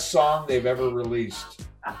best song they've ever released.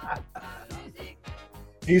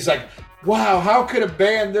 He's like, wow, how could a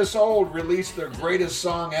band this old release their greatest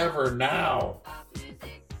song ever now?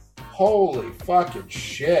 Holy fucking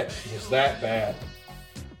shit, was that bad.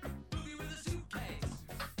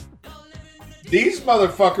 These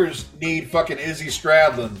motherfuckers need fucking Izzy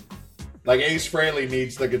Stradlin like Ace Frehley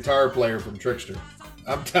needs the guitar player from Trickster.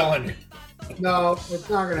 I'm telling you. No, it's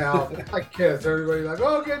not going to help. It's like Kiss. Everybody's like,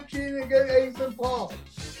 oh, get Gene and get Ace and Paul.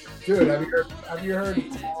 Dude, have you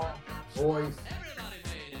heard Paul's voice?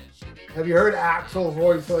 Have you heard Axl's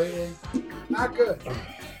voice lately? Not good.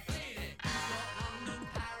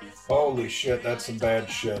 Holy shit, that's some bad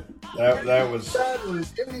shit. That was...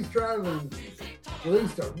 Izzy Stradlin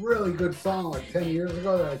released a really good song like 10 years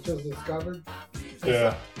ago that I just discovered.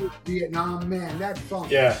 Yeah. Vietnam, man, that song.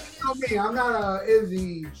 Yeah. You know me, I'm not a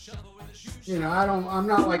Izzy, you know, I'm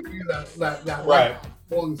not like you that right.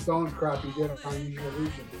 Rolling Stones crap he did on Unusual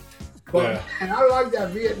Illusion. But man, I like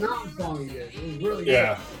that Vietnam song he did. It was really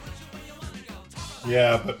good.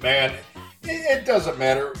 Yeah, but man, it doesn't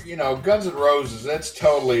matter. You know, Guns N' Roses, that's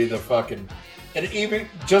totally the fucking... And even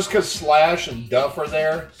just because Slash and Duff are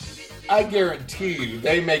there, I guarantee you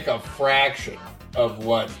they make a fraction of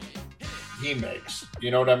what he makes.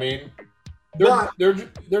 You know what I mean?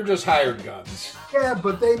 They're just hired guns. Yeah,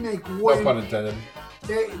 but they make way... No pun intended.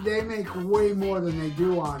 They make way more than they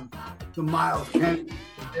do on the Miles Kennedy.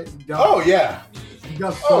 Oh, yeah.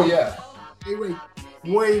 Oh, yeah. They make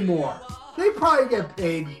way more. They probably get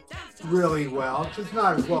paid really well. Just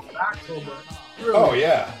not as well as Axl, but really. Oh,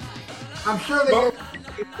 yeah. I'm sure they get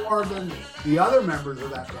paid more than the other members of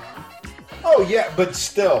that band. Oh, yeah, but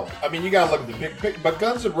still. I mean, you got to look at the big picture. But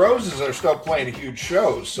Guns N' Roses are still playing huge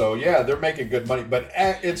shows. So, yeah, they're making good money. But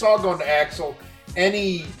it's all going to Axl.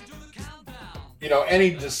 Any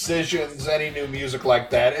decisions, any new music like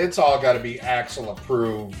that, it's all got to be Axl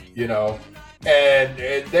approved, you know. And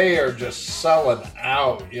they are just selling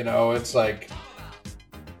out, you know. It's like,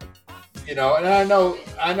 you know, and I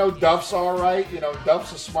know Duff's all right. You know,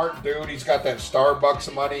 Duff's a smart dude. He's got that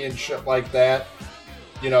Starbucks money and shit like that.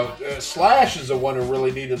 You know, Slash is the one who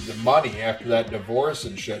really needed the money after that divorce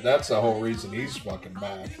and shit. That's the whole reason he's fucking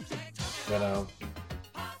back, you know.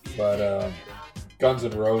 But Guns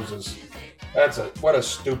N' Roses, what a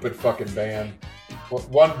stupid fucking band.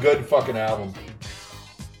 One good fucking album.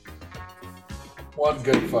 One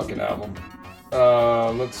good fucking album.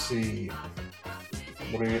 Let's see.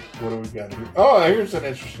 What do we got here? Oh, here's an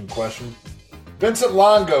interesting question. Vincent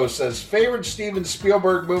Longo says, favorite Steven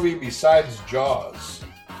Spielberg movie besides Jaws?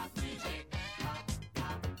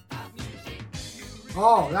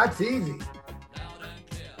 Oh, that's easy.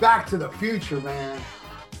 Back to the Future, man.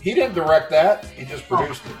 He didn't direct that. He just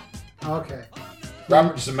produced it. Okay.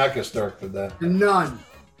 Robert Zemeckis directed that. None.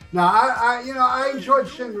 Now, I enjoyed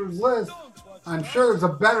Schindler's List. I'm sure there's a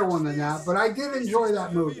better one than that, but I did enjoy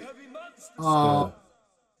that movie.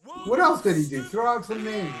 What else did he do? Throw out some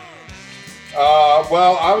names.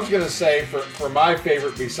 Well, I was going to say for my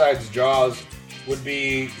favorite besides Jaws would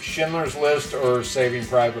be Schindler's List or Saving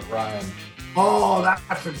Private Ryan. Oh,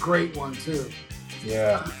 that's a great one, too.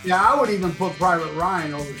 Yeah. Yeah, I would even put Private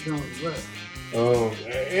Ryan over Schindler's List. Oh,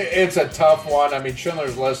 it's a tough one. I mean,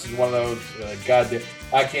 Schindler's List is one of those, goddamn,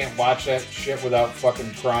 I can't watch that shit without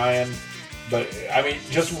fucking crying. But, I mean,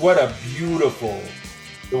 just what a beautiful,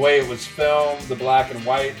 the way it was filmed, the black and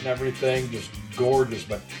white and everything, just gorgeous.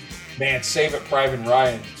 But, man, Save It Private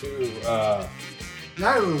Ryan, too.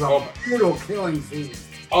 That was a brutal killing scene.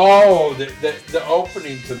 Oh, the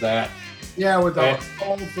opening to that. Yeah, with the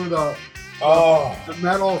hole through the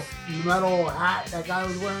metal hat that guy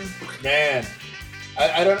was wearing. Man,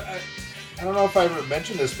 I don't know if I ever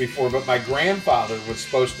mentioned this before, but my grandfather was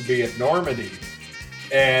supposed to be at Normandy,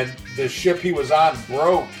 and the ship he was on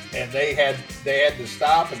broke, and they had to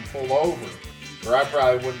stop and pull over, or I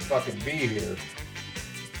probably wouldn't fucking be here.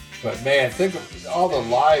 But man, think of all the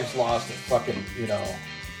lives lost at fucking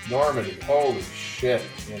Normandy. Holy shit,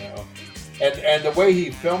 And the way he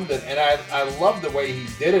filmed it, and I love the way he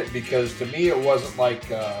did it, because to me it wasn't like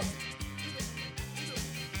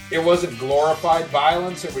it wasn't glorified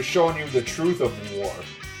violence. It was showing you the truth of war,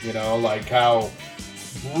 like how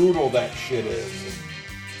brutal that shit is. And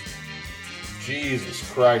Jesus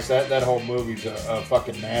Christ, that whole movie's a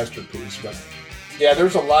fucking masterpiece. But yeah,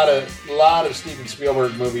 there's a lot of Steven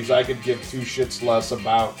Spielberg movies I could give two shits less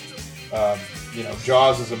about.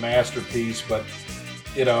 Jaws is a masterpiece, but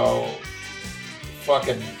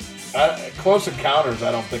fucking Close Encounters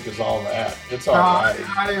I don't think is all that. It's all right.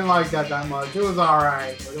 I didn't like that much. It was all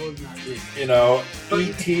right, but it was not good.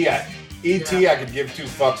 E.T. I could give two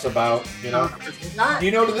fucks about.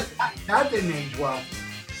 That didn't age well.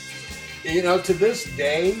 To this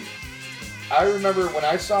day, I remember when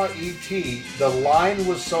I saw E.T., the line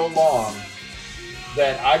was so long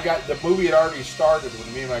that the movie had already started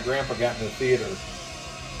when me and my grandpa got in the theater.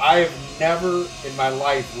 I have never in my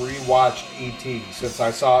life rewatched E.T. since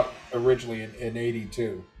I saw it originally in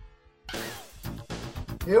 82.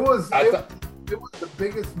 It was the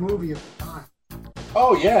biggest movie of the time.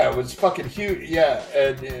 Oh yeah, it was fucking huge. Yeah,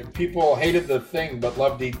 and people hated The Thing but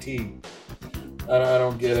loved E.T. I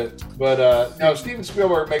don't get it. But no, Steven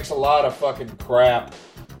Spielberg makes a lot of fucking crap.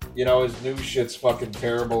 His new shit's fucking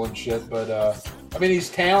terrible and shit. But I mean, he's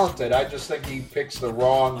talented. I just think he picks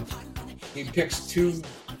too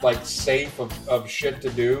safe of shit to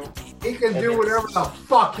do. He can do whatever the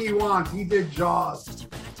fuck he wants. He did Jaws.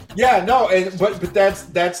 Yeah, no, but that's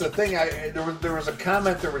the thing. There was a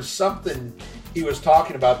comment. There was something he was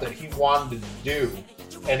talking about that he wanted to do,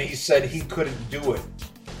 and he said he couldn't do it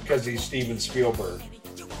because he's Steven Spielberg.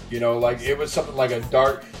 It was something like a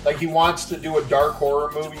dark, he wants to do a dark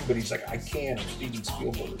horror movie, but he's like, I can't. I'm Steven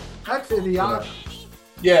Spielberg. That's idiotic.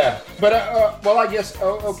 Yeah, but I guess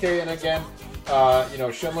okay. And again,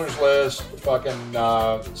 Schindler's List, fucking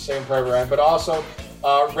Saving Private Ryan, but also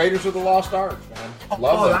Raiders of the Lost Ark, man.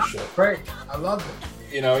 Love that shit. Great, I love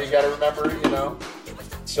it. You got to remember,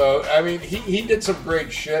 So I mean, he did some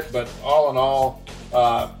great shit, but all in all,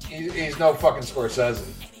 he's no fucking Scorsese.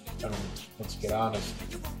 I mean, let's get honest.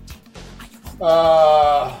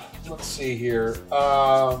 Let's see here.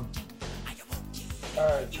 All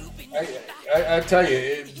right. I tell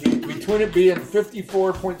you, between it being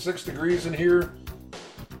 54.6 degrees in here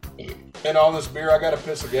and all this beer, I got to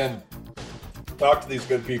piss again. Talk to these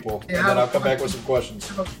good people, and then I'll come back with some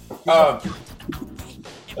questions.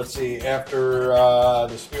 Let's see. After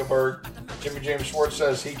the Spielberg, Jimmy James Schwartz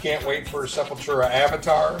says he can't wait for Sepultura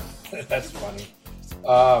Avatar. That's funny.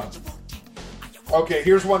 Okay,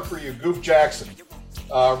 here's one for you, Goof Jackson.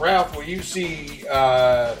 Ralph, will you see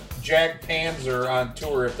Jag Panzer on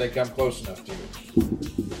tour if they come close enough to you?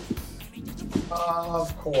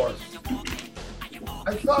 Of course.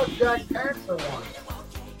 I saw Jag Panzer once.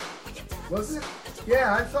 Was it?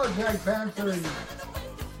 Yeah, I saw Jag Panzer in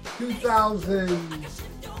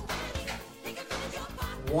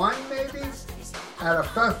 2001, maybe, at a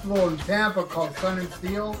festival in Tampa called Sun and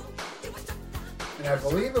Steel. And I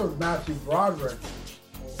believe it was Matthew Broderick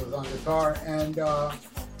who was on guitar. And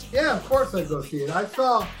yeah, of course I'd go see it.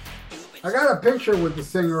 I got a picture with the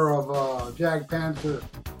singer of Jag Panzer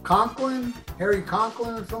Conklin, Harry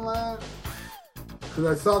Conklin or something like that. Because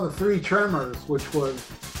I saw the Three Tremors, which was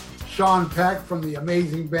Sean Peck from the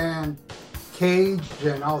amazing band Caged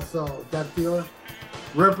and also Death Dealer.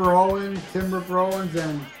 Ripper Owens, Tim Ripper Owens,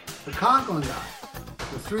 and the Conklin guy,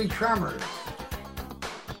 the Three Tremors.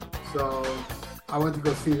 So I went to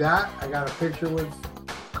go see that. I got a picture with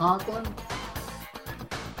Conklin.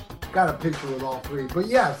 Got a picture with all three. But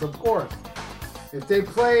yes, of course, if they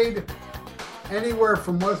played anywhere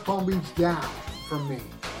from West Palm Beach down from me,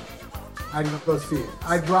 I'd go see it.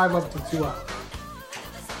 I'd drive up to 2 hours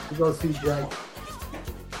to go see Jagged.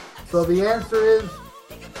 So the answer is,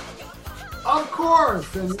 of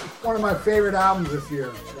course, and it's one of my favorite albums this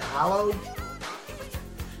year, The Hallowed.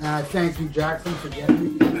 And I thank you, Jackson, for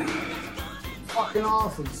getting me. Fucking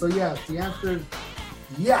awesome. So yes, the answer is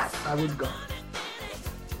yes, I would go.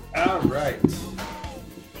 All right.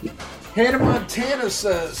 Hannah Montana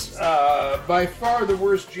says, by far the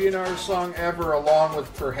worst GNR song ever, along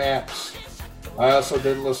with Perhaps. I also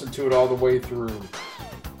didn't listen to it all the way through.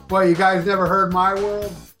 Well, you guys never heard My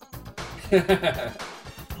World?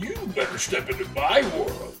 You better step into my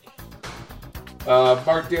world.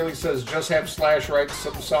 Mark Daly says, just have Slash write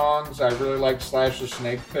some songs. I really like Slash's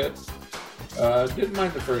Snake Pit. Didn't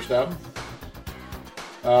mind the first album.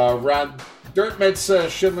 Ron Dirtmet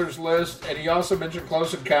says Schindler's List, and he also mentioned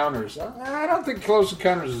Close Encounters. I don't think Close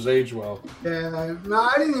Encounters has aged well. Yeah, no,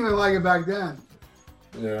 I didn't even like it back then.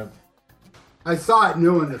 Yeah. I saw it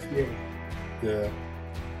new in this game. Yeah.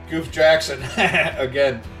 Goof Jackson,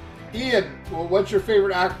 again. Ian, well, what's your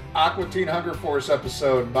favorite Aqua Teen Hunger Force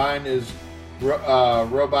episode? Mine is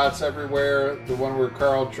Robots Everywhere, the one where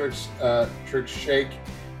Carl tricks Shake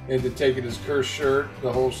into taking his cursed shirt.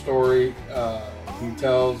 The whole story, he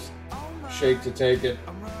tells Shake to take it.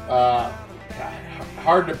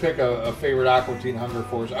 Hard to pick a favorite Aqua Teen Hunger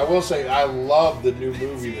Force. I will say I love the new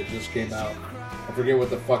movie that just came out. I forget what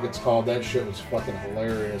the fuck it's called. That shit was fucking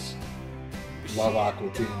hilarious. Love Aqua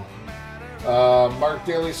Teen. Mark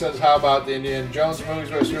Daly says, how about the Indiana Jones movies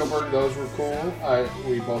by Spielberg? Those were cool.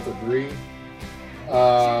 We both agree.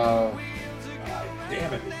 Damn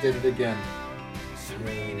it did it again.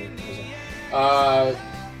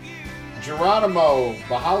 Geronimo,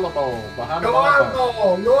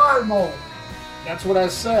 Geronimo. That's what I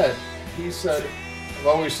said. He said, I've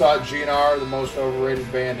always thought GNR the most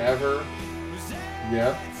overrated band ever.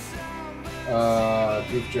 Yep.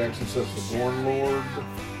 Duke Jackson says the Born Lord.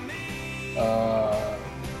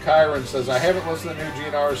 Kyron says, I haven't listened to the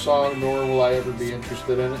new GNR song, nor will I ever be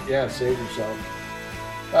interested in it. Yeah, save yourself.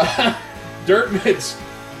 Dirt Mitts.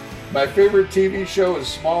 My favorite TV show is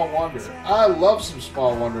Small Wonder. I loved some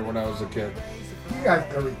Small Wonder when I was a kid. You guys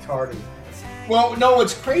are retarded. Well, no,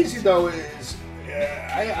 what's crazy though is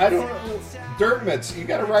I don't know. Dirt Mitts, you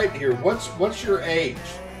got to write here. What's your age?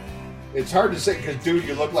 It's hard to say because, dude,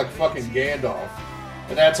 you look like fucking Gandalf,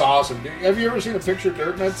 and that's awesome. Dude, have you ever seen a picture of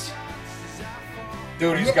Dirt Mitts?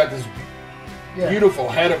 Dude, he's got this beautiful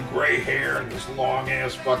head of gray hair and this long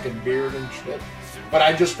ass fucking beard and shit. But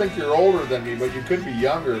I just think you're older than me, but you could be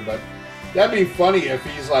younger. But that'd be funny if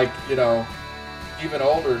he's like, you know, even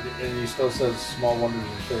older and he still says Small Wonder's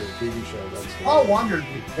his favorite TV show. That's Small Wonders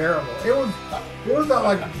was terrible. It was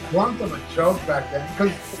like a grunt of a joke back then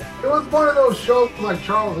because it was one of those shows like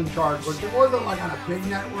Charles in Charge, which it wasn't like on a big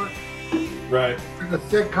network. Right. Like a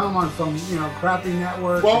sitcom on some, crappy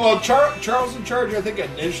network. Well, Charles in Charge, I think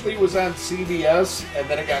initially was on CBS, and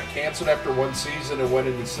then it got canceled after one season and went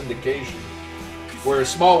into syndication. Whereas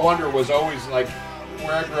Small Wonder was always like,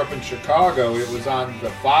 where I grew up in Chicago, it was on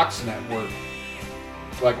the Fox network.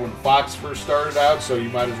 Like when Fox first started out, so you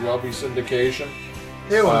might as well be syndication.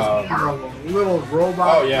 It was terrible. Little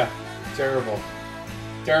robot. Oh, yeah. Terrible.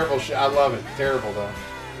 Terrible shit. I love it. Terrible, though.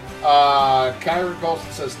 Kyron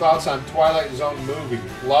Colson says, thoughts on Twilight Zone movie.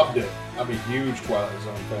 Loved it. I'm a huge Twilight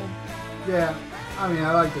Zone fan. Yeah. I mean,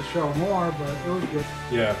 I like the show more, but it was good.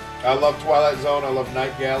 Yeah. I love Twilight Zone. I love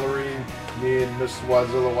Night Gallery. Me and Mrs.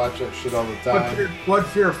 Wadzilla watch that shit all the time.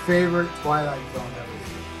 What's your favorite Twilight Zone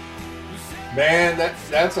episode? Man,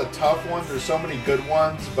 that's a tough one. There's so many good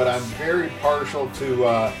ones, but I'm very partial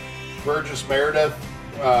to Burgess Meredith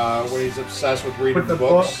when he's obsessed with reading the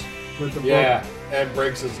books. With the book. And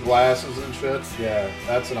breaks his glasses and shit. Yeah,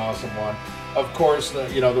 that's an awesome one. Of course, the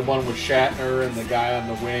one with Shatner and the guy on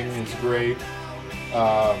the wing is great.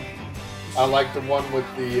 I like the one with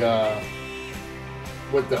the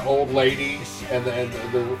old lady and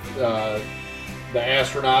the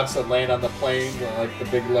astronauts that land on the plane, like the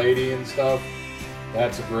big lady and stuff.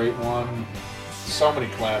 That's a great one. So many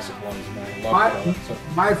classic ones, man.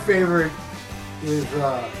 My favorite is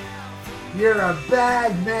You're a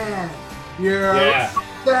Bad Man.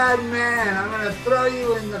 Bad man, I'm gonna throw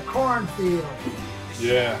you in the cornfield.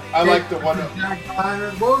 Yeah, I like the one. Jack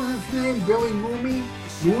Leonard. What was his name? Billy Mooney?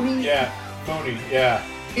 Mooney? Yeah, Mooney. Yeah.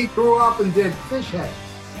 He grew up and did Fish Heads.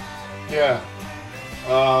 Yeah.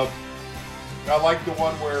 I like the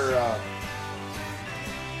one where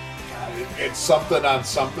it's something on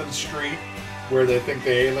something street where they think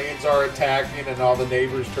the aliens are attacking and all the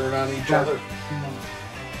neighbors turn on each other.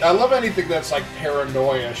 I love anything that's like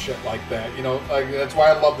paranoia shit like that. You know, like that's why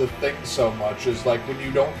I love The Thing so much. Is like when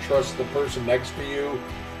you don't trust the person next to you,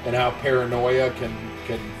 and how paranoia can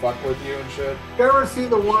fuck with you and shit. You ever see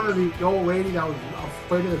the one of the old lady that was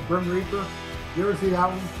afraid of the Grim Reaper? You ever see that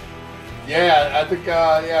one? Yeah, I think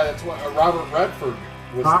that's what Robert Redford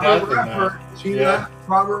was death in that. She left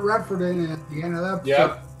Robert Redford in at the end of that episode.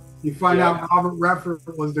 Yep. You find out Robert Redford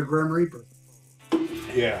was the Grim Reaper.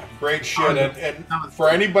 Yeah, great shit. And for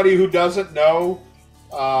anybody who doesn't know,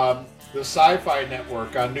 the Sci-Fi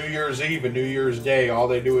Network on New Year's Eve and New Year's Day, all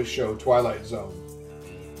they do is show Twilight Zone.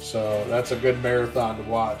 So that's a good marathon to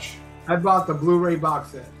watch. I bought the Blu-ray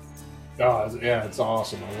box set. Oh, yeah, it's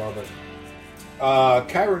awesome. I love it.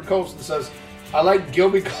 Kyron Colson says, I like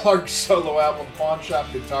Gilby Clarke's solo album, Pawn Shop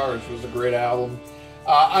Guitars was a great album.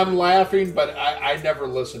 I'm laughing, but I never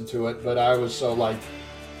listened to it, but I was so like,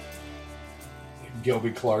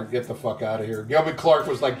 Gilby Clarke, get the fuck out of here. Gilby Clarke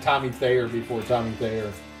was like Tommy Thayer before Tommy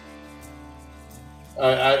Thayer.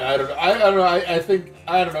 I don't know. I think,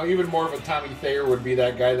 I don't know, even more of a Tommy Thayer would be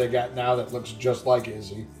that guy they got now that looks just like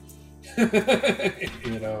Izzy.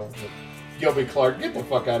 You know, Gilby Clarke, get the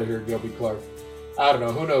fuck out of here, Gilby Clarke. I don't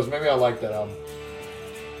know, who knows, maybe I like that album.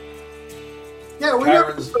 Yeah, we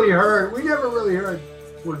never really heard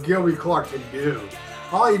what Gilby Clarke could do.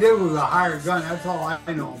 All he did was a hired gun, that's all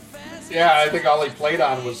I know. Yeah, I think all he played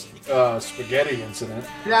on was Spaghetti Incident.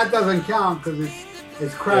 And that doesn't count because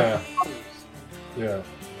it's crap. Yeah.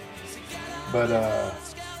 But,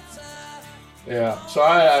 yeah. So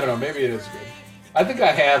I don't know. Maybe it is good. I think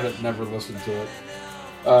I have it, never listened to it.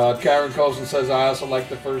 Karen Colson says, I also like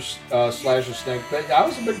the first Slasher Snake thing. I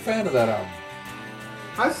was a big fan of that album.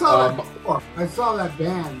 I saw that before. I saw that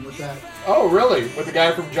band with that. Oh, really? With the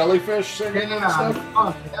guy from Jellyfish singing and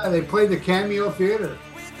stuff? Yeah, they played the Cameo Theater.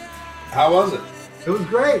 How was it? It was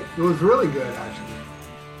great. It was really good, actually.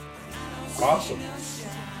 Awesome. Let's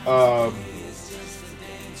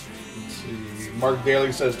see. Mark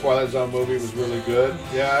Daly says Twilight Zone movie was really good.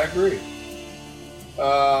 Yeah, I agree.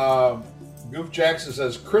 Goof Jackson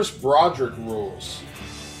says Chris Broderick rules.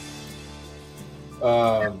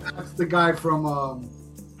 That's the guy from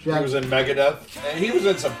Jack. He was in Megadeth, and he was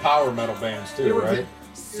in some power metal bands too, right?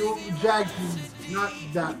 Jack,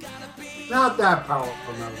 not that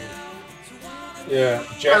powerful metal. Yeah,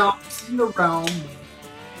 Jack. In the realm.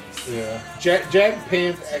 Yeah, Jack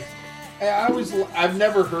Panzer. I've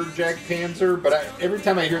never heard Jack Panzer, but every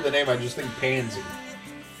time I hear the name, I just think Pansy,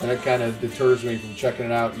 and it kind of deters me from checking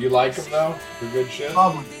it out. You like them though? They're good shit. I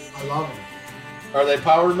love them. Are they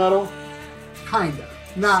power metal? Kinda,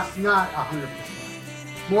 not 100%.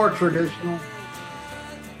 More traditional.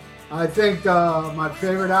 I think my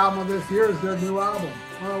favorite album of this year is their new album.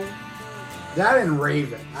 Well, that and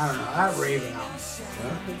Raven. I don't know, that Raven album.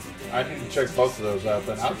 I need to check both of those out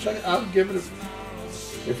then. I'll give it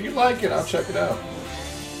if you like it, I'll check it out.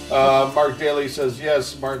 Mark Daly says,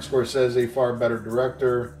 yes, Martin Scorsese, far better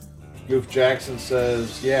director. Goof Jackson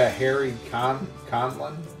says, yeah, Harry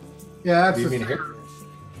Conlon? Yeah, that's Do you mean Harry?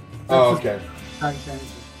 Oh, okay.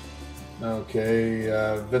 Okay,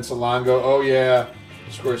 Vincent Longo, oh yeah,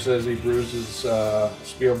 Scorsese bruises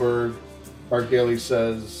Spielberg. Mark Daly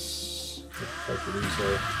says, what the fuck did he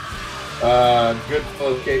say? Good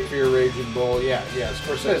Cape Fear, Raging Bull. Yeah,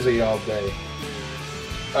 Scorsese all day.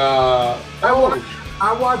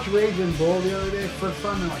 I watched Raging Bull the other day for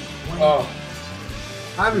something like 20 Oh,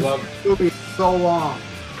 I haven't seen the movie in so long.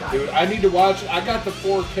 God. Dude, I need to watch. I got the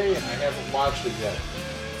 4K and I haven't watched it yet.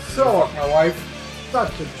 So Did you fuck my wife?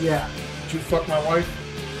 Such a jet. Did you fuck my wife?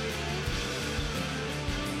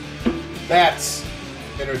 That's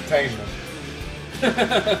entertainment.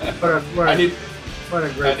 I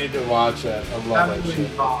need to watch that. I love that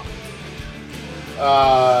shit.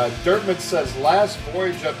 Dirtman says Last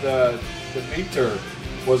Voyage of the Demeter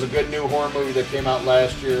was a good new horror movie that came out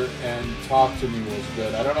last year, and Talk to Me was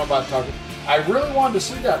good. I don't know about Talk to Me. I really wanted to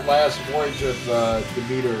see that Last Voyage of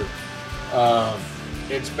Demeter.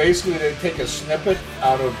 It's basically they take a snippet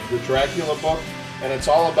out of the Dracula book, and it's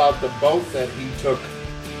all about the boat that he took,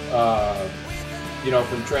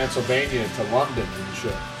 from Transylvania to London and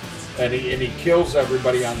shit. And he kills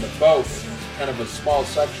everybody on the boat. And it's kind of a small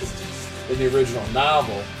section in the original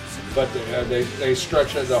novel. but they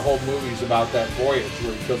stretch it. The whole movie's about that voyage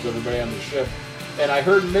where he kills everybody on the ship. And I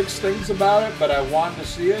heard mixed things about it, but I wanted to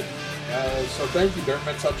see it. So thank you, Dirt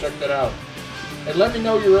Mix. I'll check that out. And let me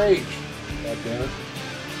know your age. God damn it.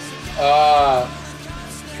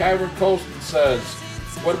 Kyron Colston says,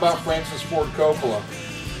 what about Francis Ford Coppola?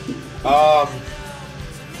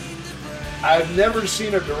 I've never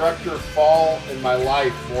seen a director fall in my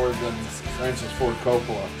life more than Francis Ford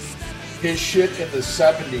Coppola. His shit in the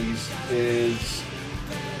 70s is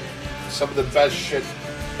some of the best shit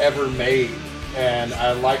ever made. And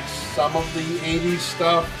I like some of the 80s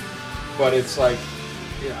stuff, but it's like,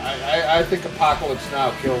 I think Apocalypse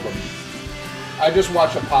Now killed him. I just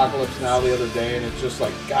watched Apocalypse Now the other day, and it's just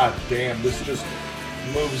like, God damn, this just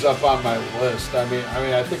moves up on my list. I mean,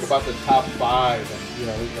 I think about the top 5, and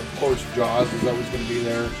of course, Jaws is always going to be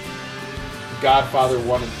there. Godfather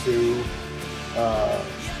 1 and 2, but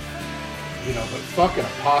fucking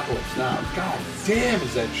Apocalypse Now, God damn,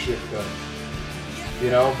 is that shit good?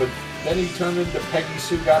 But then he turned into Peggy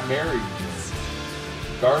Sue Got Married,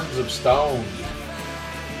 Gardens of Stone.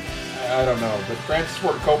 I don't know, but Francis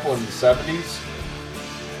Ford Coppola in the 70s,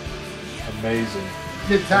 amazing.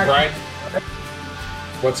 Brian,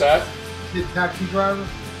 what's that? Did Taxi Driver?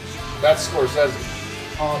 That's Scorsese.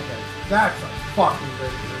 Oh, okay, that's a fucking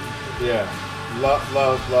great movie. Yeah, love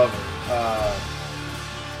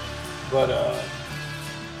it.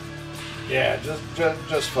 Yeah,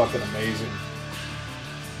 just fucking amazing.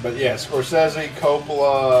 But yeah, Scorsese,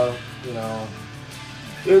 Coppola,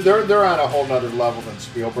 they're on a whole nother level than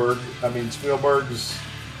Spielberg. I mean, Spielberg's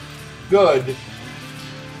good,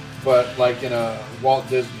 but like in a Walt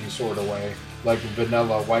Disney sort of way, like a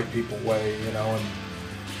vanilla white people way,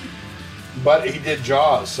 But he did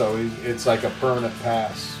Jaws, so it's like a permanent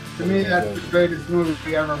pass. To me, that's the greatest movie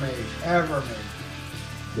we ever made.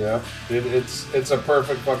 Yeah, it's a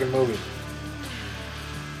perfect fucking movie.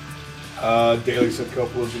 Daly said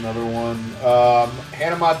Coppola's another one.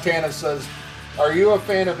 Hannah Montana says, are you a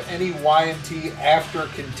fan of any Y&T after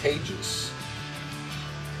Contagious?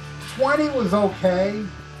 20 was okay.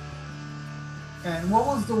 And what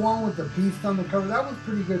was the one with the beast on the cover? That was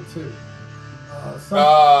pretty good too.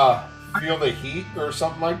 Feel the Heat or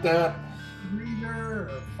something like that? Reader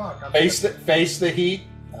or fuck. Face the Heat?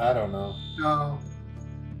 I don't know. No.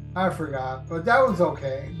 I forgot. But that was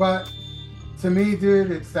okay. But to me,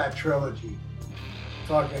 dude, it's that trilogy.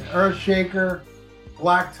 Talking Earthshaker,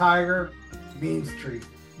 Black Tiger, Mean Street.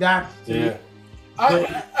 That's yeah.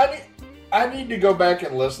 I need to go back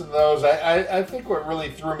and listen to those. I think what really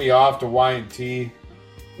threw me off to Y&T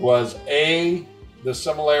was the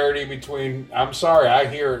similarity between. I'm sorry, I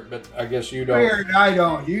hear it, but I guess you don't. I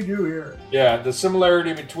don't. You do hear it. Yeah, the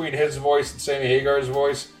similarity between his voice and Sammy Hagar's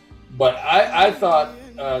voice. But I thought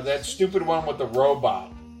that stupid one with the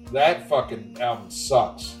robot. That fucking album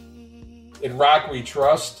sucks. In Rock We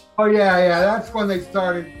Trust. Oh yeah, that's when they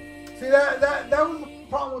started. See that was the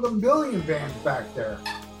problem with a million bands back there.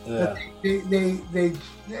 Yeah.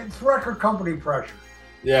 It's record company pressure.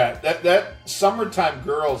 Yeah, that Summertime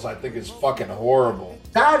Girls I think is fucking horrible.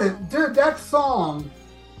 That song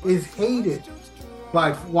is hated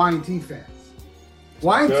by Y&T fans.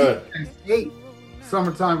 Y&T fans hate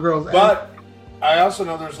Summertime Girls. But I also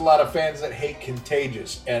know there's a lot of fans that hate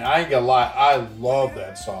Contagious, and I ain't gonna lie, I love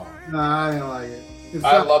that song. No, I didn't like it.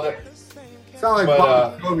 I love it. Sound like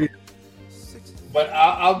Bon Jovi. But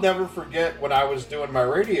I'll never forget when I was doing my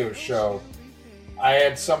radio show, I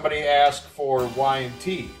had somebody ask for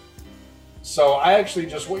Y&T. So I actually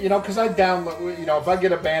just, because I download, if I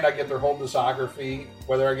get a band, I get their whole discography.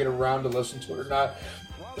 Whether I get around to listen to it or not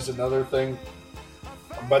is another thing.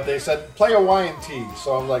 But they said, play a Y&T.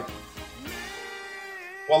 So I'm like,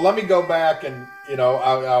 well, let me go back and,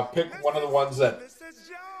 I'll pick one of the ones that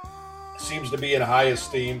seems to be in high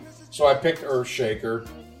esteem. So I picked Earthshaker.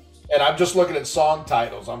 And I'm just looking at song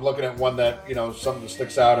titles. I'm looking at one that, something that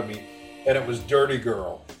sticks out at me. And it was Dirty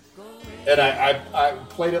Girl. And I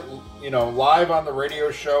played it, live on the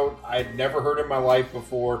radio show. I had never heard it in my life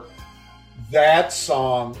before. That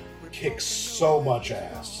song kicks so much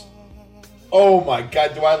ass. Oh my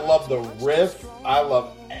God, do I love the riff. I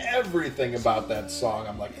love everything about that song.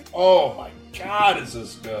 I'm like, oh my God, is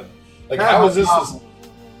this good? Like, how is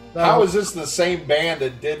this the same band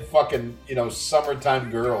that did fucking,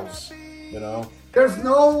 Summertime Girls, There's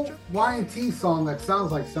no Y&T song that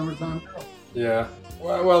sounds like Summertime Girls. Yeah.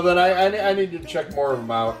 Well, then I need to check more of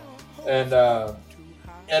them out. And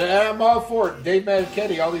I'm all for it. Dave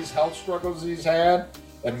Mazzetti, all these health struggles he's had,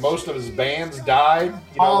 and most of his bands died,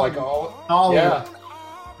 all yeah.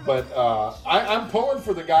 But I'm pulling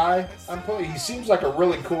for the guy. He seems like a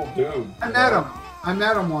really cool dude. I met him. I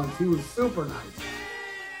met him once. He was super nice.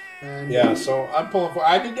 And Yeah, so I'm pulling for.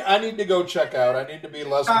 I need to go check out. I need to be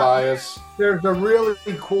less biased. There's a really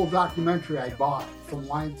cool documentary I bought from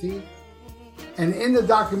Y&T. And in the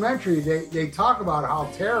documentary, they talk about how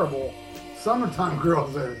terrible Summertime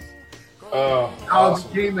Girls is. Oh, How awesome.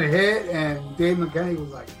 it became a hit, and Dave McKinney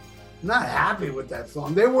was like, not happy with that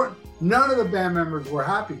song. None of the band members were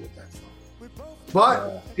happy with that song.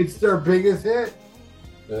 But it's their biggest hit.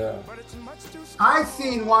 Yeah. I've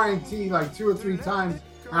seen Y&T like 2 or 3 times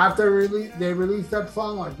after they released that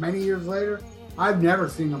song, like many years later. I've never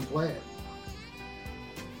seen them play it.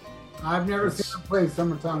 I've never seen them play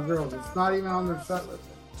Summertime Girls. It's not even on their set list.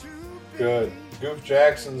 Good. Goof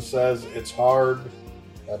Jackson says it's hard.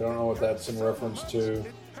 I don't know what that's in reference to.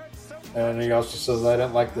 And he also says I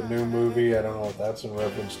didn't like the new movie. I don't know what that's in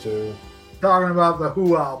reference to. Talking about the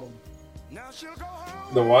Who album.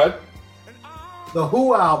 The what? The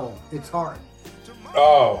Who album. It's hard.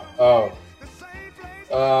 Oh.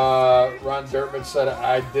 Ron Dirtman said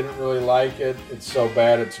I didn't really like it. It's so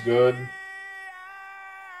bad it's good.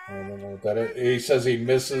 I don't know what that is. He says he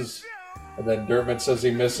misses, and then Dirtman says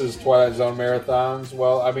he misses Twilight Zone marathons.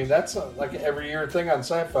 Well, I mean that's like an every year thing on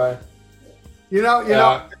Sci-Fi. You know,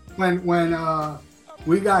 when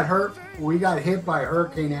we got hit by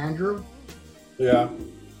Hurricane Andrew. Yeah.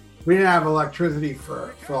 We didn't have electricity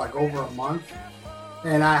for like over a month,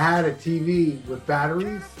 and I had a TV with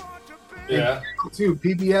batteries. Yeah. And too,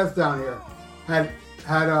 PBS down here had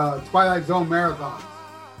a Twilight Zone marathon.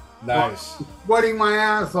 Nice. Sweating my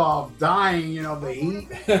ass off, dying, the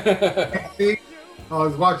heat. I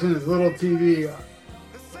was watching this little TV.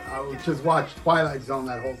 I would just watch Twilight Zone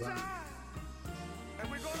that whole time.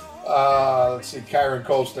 Let's see, Kyron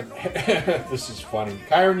Colston. This is funny.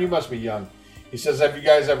 Kyron, you must be young. He says, have you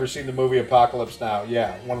guys ever seen the movie Apocalypse Now?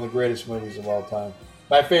 Yeah, one of the greatest movies of all time.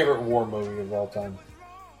 My favorite war movie of all time.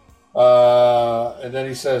 And then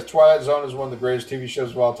he says, Twilight Zone is one of the greatest TV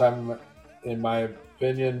shows of all time, in my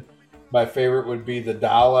opinion. My favorite would be the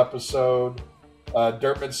Doll episode.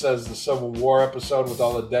 Dirtman says the Civil War episode with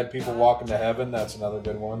all the dead people walking to heaven. That's another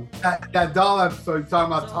good one. That Doll episode, you're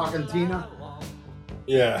talking about Talking Tina?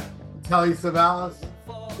 Yeah. Telly Savalas?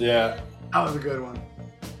 Yeah. That was a good one.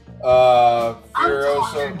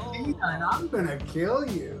 Furioso. And I'm gonna kill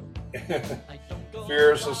you.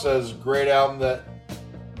 Furioso says great album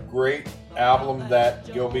that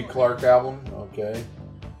Gilby Clarke album. Okay.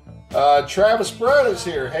 Travis Brett is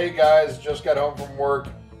here. Hey guys, just got home from work.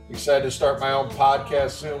 Excited to start my own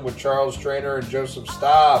podcast soon with Charles Trainer and Joseph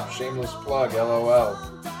Staub. Shameless plug. LOL.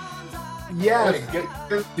 Yes,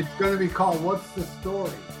 Hey, it's gonna be called "What's the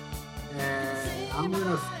Story," and I'm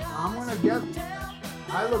gonna get.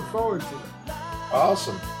 I look forward to it.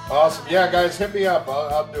 Awesome. Yeah, guys, hit me up.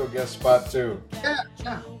 I'll do a guest spot too.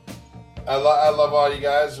 Yeah. I love all you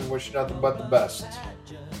guys and wish you nothing but the best.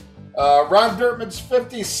 Ron Dirtman's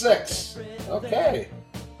 56. Okay.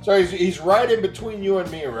 So he's right in between you and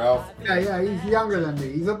me, Ralph. Yeah, he's younger than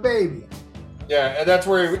me. He's a baby. Yeah, and that's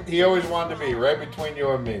where he always wanted to be, right between you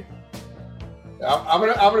and me. I'm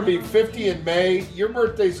gonna be 50 in May. Your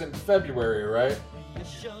birthday's in February, right?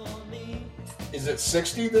 Is it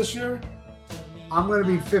 60 this year? I'm gonna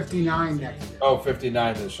be 59 next year. Oh,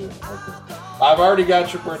 59 this year. Okay. I've already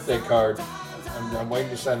got your birthday card. I'm waiting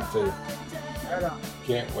to send it to you. Right on.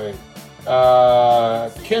 Can't wait.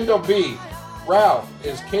 Kendall B. Ralph,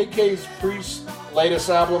 is KK's Priest latest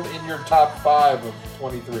album in your top 5 of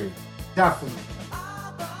 23? Definitely.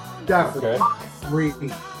 Okay. 3.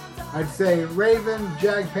 I'd say Raven,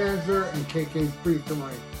 Jag Panzer, and KK's Priest are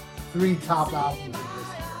my 3 top albums of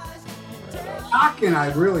this year. Knockin'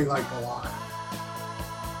 I really like a lot.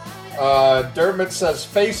 Dermot says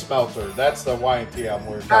Face Melter. That's the Y&T album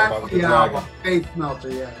we were talking about with the dragon. Face Melter,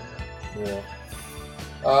 yeah.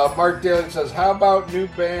 Mark Daly says, how about a new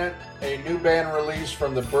band release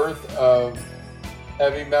from the birth of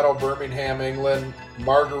heavy metal Birmingham, England,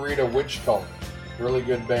 Margarita Witch Cult. Really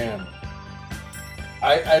good band.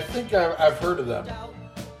 I think I've heard of them.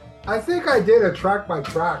 I think I did a track by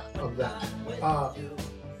track of that.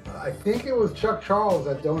 I think it was Chuck Charles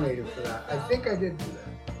that donated for that. I think I did do that.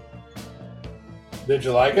 Did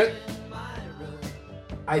you like it?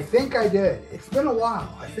 I think I did. It's been a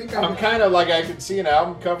while. I'm kind of like, I can see an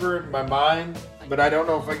album cover in my mind, but I don't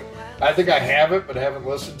know if I think I have it, but I haven't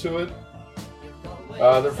listened to it.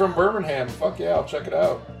 They're from Birmingham. Fuck yeah, I'll check it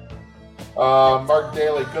out. Mark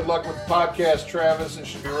Daly, good luck with the podcast, Travis. It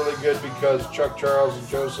should be really good because Chuck Charles and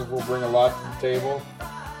Joseph will bring a lot to the table.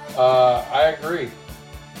 I agree.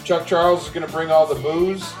 Chuck Charles is going to bring all the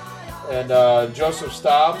booze, and Joseph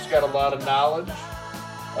Staub's got a lot of knowledge.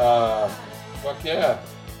 Fuck yeah.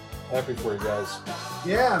 Happy for you guys.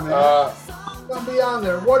 Yeah, man. I'm going to be on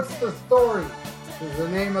there. What's the story? Is the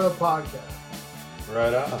name of the podcast.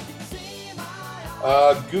 Right on.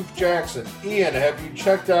 Goof Jackson. Ian, have you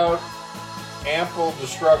checked out Ample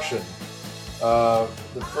Destruction?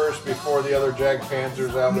 The first before the other Jag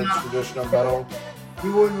Panzers outlets, traditional metal.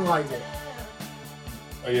 You wouldn't like it.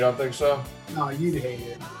 Oh, you don't think so? No, you'd hate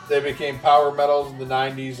it. They became power metals in the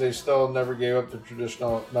 90s. They still never gave up their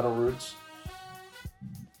traditional metal roots.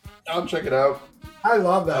 I'll check it out. I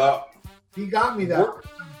love that. He got me that.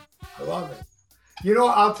 I love it. You know,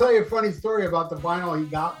 I'll tell you a funny story about the vinyl he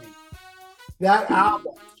got me. That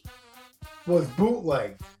album was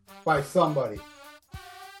bootlegged by somebody.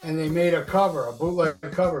 And they made a cover, a bootleg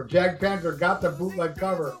cover. Jag Panzer got the bootleg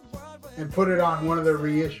cover and put it on one of their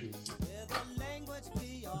reissues.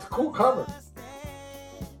 It's a cool cover.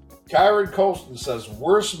 Kyron Colston says,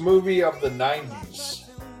 worst movie of the 90s.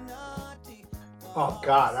 Oh,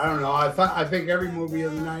 God, I don't know. I think every movie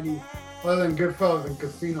of the 90s, other than Goodfellas and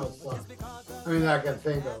Casino stuff, I can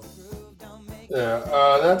think of.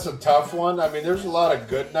 Yeah, that's a tough one. I mean, there's a lot of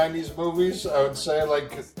good 90s movies. I would say,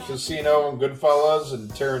 like Casino and Goodfellas and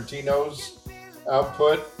Tarantino's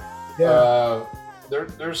output. Yeah.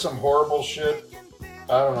 There's some horrible shit.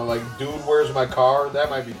 I don't know, like Dude, Where's My Car? That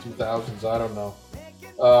might be 2000s. I don't know.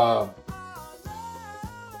 I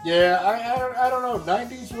don't know.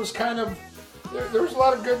 90s was kind of... There was a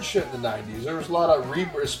lot of good shit in the 90s. There was a lot of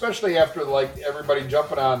especially after like everybody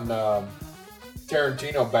jumping on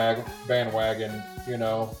Tarantino bandwagon, you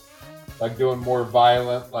know, like doing more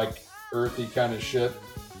violent, like earthy kind of shit.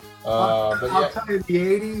 I'll tell you,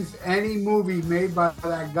 the 80s, any movie made by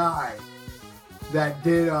that guy that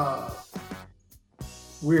did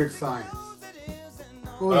Weird Science.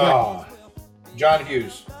 What was that? John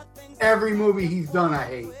Hughes. Every movie he's done, I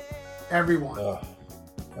hate. Everyone.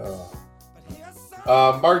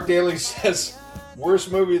 Mark Daly says,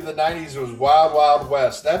 worst movie of the 90s was Wild Wild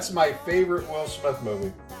West. That's my favorite Will Smith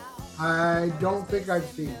movie. I don't think I've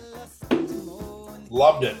seen it.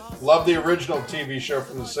 Loved it. Loved the original TV show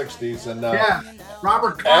from the 60s. And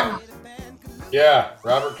Robert Conrad.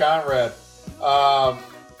 Robert Conrad.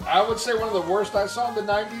 I would say one of the worst I saw in the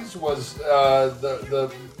 90s was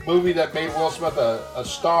the movie that made Will Smith a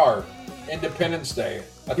star, Independence Day.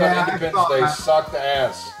 I thought Independence Day sucked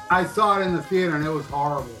ass. I saw it in the theater and it was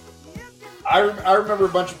horrible. I remember a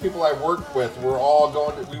bunch of people I worked with were all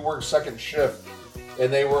we worked second shift,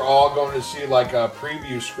 and they were all going to see like a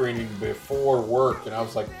preview screening before work, and I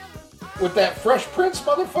was like, with that Fresh Prince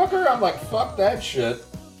motherfucker? I'm like, fuck that shit.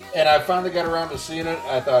 And I finally got around to seeing it.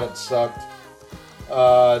 I thought it sucked.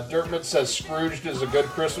 Dirtman says Scrooged is a good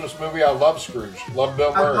Christmas movie. I love Scrooge. Love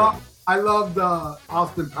Bill Murray. I love the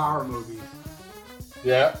Austin Power movies.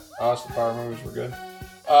 Yeah, Austin Power movies were good.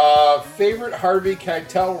 Favorite Harvey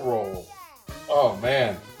Keitel role? Oh,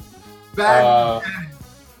 man. Bad Lieutenant.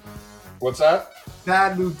 What's that?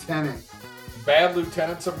 Bad Lieutenant. Bad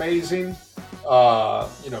Lieutenant's amazing.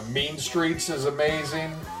 Mean Streets is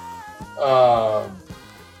amazing. I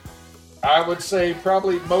would say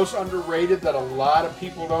probably most underrated that a lot of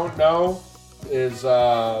people don't know is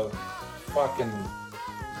fucking...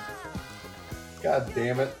 God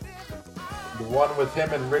damn it. The one with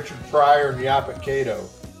him and Richard Pryor and Yaphet Kotto.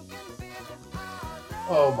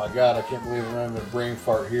 Oh my God, I can't believe I'm having a brain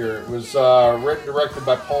fart here. It was written directed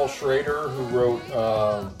by Paul Schrader, who wrote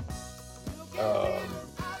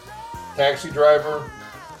Taxi Driver.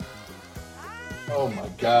 Oh my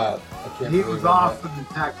God, I can't believe he was awesome in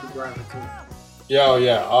Taxi Driver too.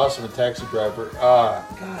 Yeah, awesome in Taxi Driver. God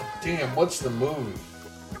damn, what's the movie?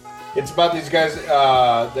 It's about these guys.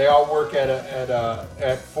 They all work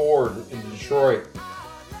at Ford in Detroit.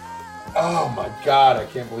 Oh my God, I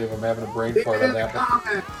can't believe I'm having a brain fart on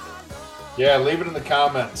that. Yeah, leave it in the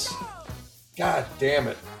comments. God damn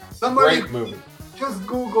it. Great movie. Just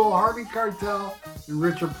Google Harvey Keitel and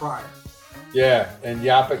Richard Pryor. Yeah, and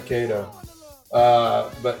Yaphet Kotto.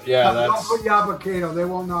 But yeah, that's... Don't put Yaphet Kotto. They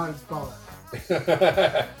won't know how to spell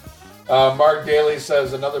it. Mark Daly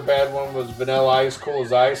says another bad one was Vanilla Ice, Cool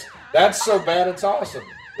as Ice. That's so bad, it's awesome.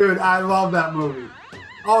 Dude, I love that movie.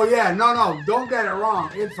 Oh, yeah. No. Don't get it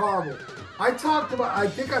wrong. It's horrible. I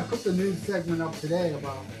think I put the news segment up today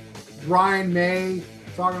about Brian May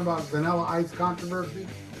talking about Vanilla Ice controversy.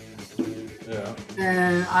 Yeah.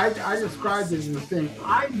 And I described it as a thing.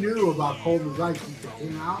 I knew about Cold as Ice since it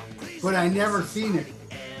came out, but I never seen it.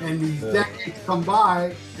 And these decades come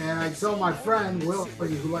by, and I tell my friend, Will,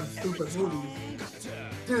 who likes stupid movies,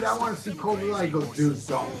 dude, I want to see Cold as Ice. He goes, dude,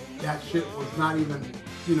 don't. That shit was not even,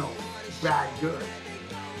 that good.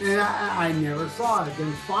 And I never saw it.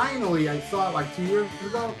 Then finally I saw it like 2 years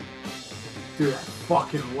ago. Dude, I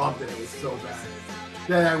fucking loved it. It was so bad.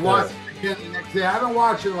 Then I watched it again the next day. I haven't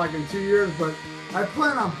watched it like in 2 years, but I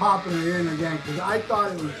plan on popping it in again because I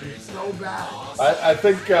thought it was just so bad. I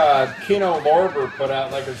think Kino Lorber put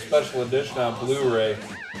out like a special edition on Blu-ray.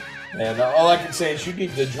 And all I can say is you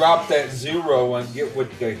need to drop that 0 and get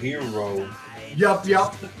with the hero. Yup.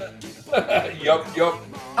 Yup.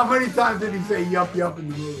 How many times did he say yup in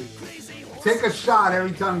the movie? Take a shot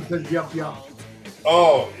every time he says yup.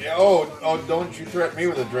 Oh, yeah. Oh, don't you threaten me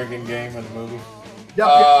with a drinking game in the movie.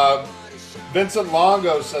 Yup. Vincent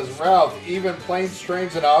Longo says, Ralph, even planes,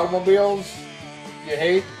 trains, and automobiles you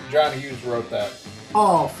hate? John Hughes wrote that.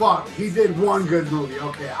 Oh, fuck. He did one good movie.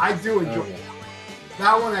 Okay, I do enjoy it.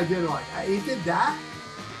 That one I did like. He did that?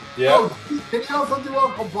 Yeah. Oh, did he also do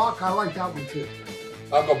Uncle Buck? I like that one too.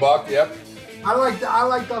 Uncle Buck, yep. I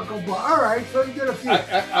liked Uncle Buck. All right, so he did a few.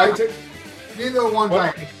 These are the ones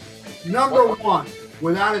I hate. Number one,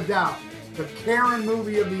 without a doubt, the Karen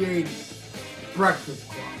movie of the 80s, Breakfast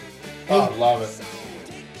Club. Oh, love it.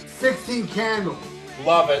 16 Candles.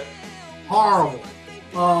 Love it. Horrible.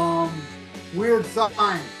 Weird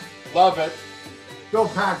Science. Love it. Bill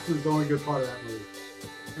Paxton's the only good part of that movie.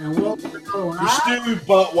 And what was another one? You stupid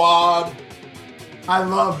buttwad. I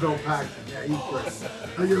love Bill Paxton. Yeah, he's great.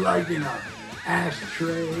 How you liking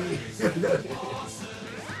ashtray?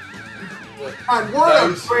 God,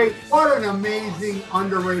 what an amazing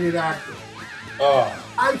underrated actor. Oh.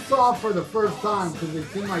 I saw for the first time because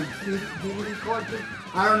it's in my DVD collection.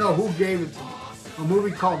 I don't know who gave it to me. A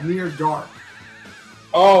movie called Near Dark.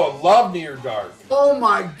 Oh, love Near Dark. Oh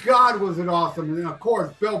my God, was it awesome! And then of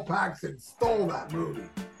course, Bill Paxton stole that movie.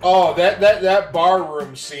 Oh, that bar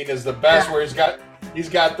room scene is the best, where he's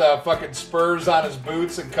got the fucking spurs on his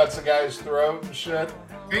boots and cuts the guy's throat and shit.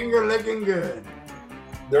 Finger licking good.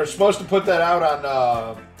 They're supposed to put that out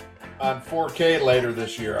on 4K later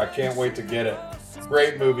this year. I can't wait to get it.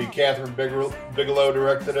 Great movie. Catherine Bigelow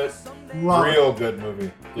directed it. Real good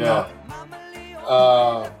movie. Yeah.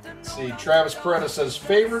 Let's see. Travis Peretta says,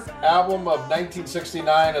 favorite album of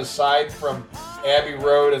 1969 aside from Abbey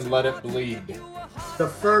Road and Let It Bleed? The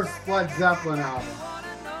first Led Zeppelin album.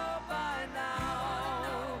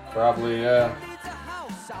 Probably, yeah.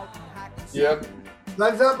 Yep.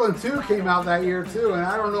 Led Zeppelin 2 came out that year too, and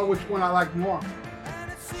I don't know which one I like more.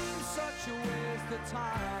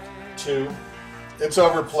 2. It's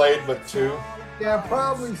overplayed, but 2. Yeah,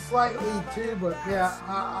 probably slightly 2, but yeah,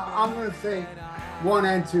 I'm going to say 1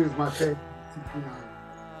 and 2 is my favorite.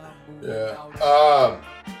 Yeah.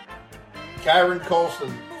 Kyron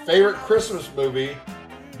Colston, favorite Christmas movie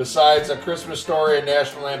besides A Christmas Story and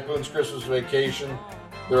National Lampoon's Christmas Vacation?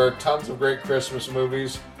 There are tons of great Christmas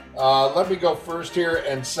movies. Let me go first here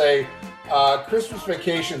and say Christmas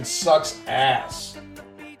Vacation sucks ass.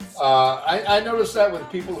 I noticed that with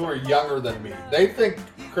people who are younger than me. They think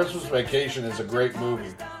Christmas Vacation is a great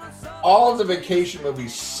movie. All of the vacation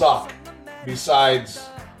movies suck besides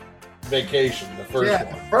Vacation, the first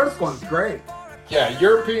one. The first one's great. Yeah,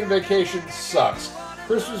 European Vacation sucks.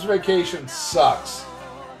 Christmas Vacation sucks.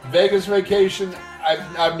 Vegas Vacation,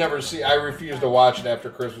 I've never seen. I refuse to watch it after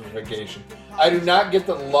Christmas Vacation. I do not get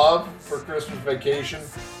the love for Christmas Vacation.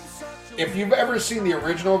 If you've ever seen the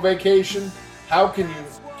original Vacation, how can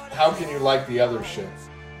you like the other shit?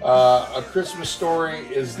 A Christmas Story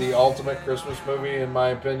is the ultimate Christmas movie, in my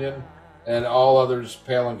opinion, and all others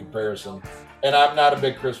pale in comparison. And I'm not a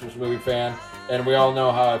big Christmas movie fan, and we all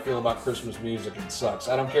know how I feel about Christmas music. It sucks.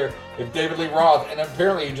 I don't care if David Lee Roth, and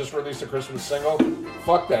apparently he just released a Christmas single.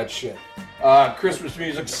 Fuck that shit. Christmas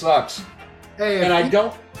music sucks. Hey, and I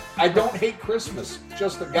don't hate Christmas,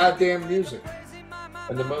 just the goddamn music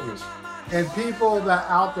and the movies. And people that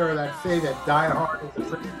out there that say that Die Hard is a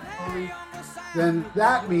Christmas movie, then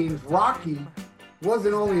that means Rocky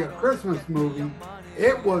wasn't only a Christmas movie,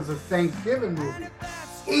 it was a Thanksgiving movie.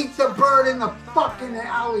 Eat the bird in the fucking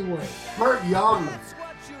alleyway. Burt Young.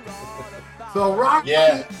 So Rocky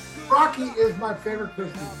is my favorite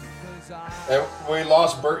Christmas movie. And we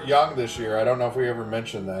lost Burt Young this year. I don't know if we ever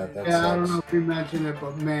mentioned that. I don't know if we mentioned it,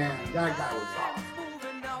 but man, that guy was awesome.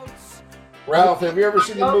 Ralph, have you ever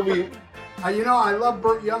seen the movie? I love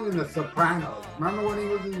Burt Young in The Sopranos. Remember when he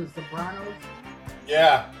was in The Sopranos?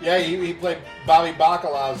 Yeah, he played Bobby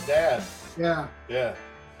Bacala's dad. Yeah.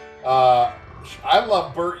 I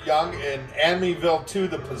love Burt Young in Amityville 2: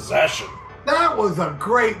 The Possession. That was a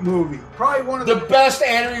great movie. Probably one of the best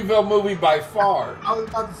Amityville movie by far. I was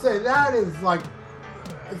about to say, that is like,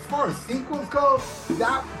 as far as sequels go,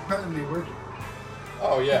 that was better than the original.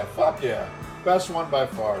 Oh yeah, fuck yeah. Best one by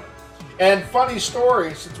far. And funny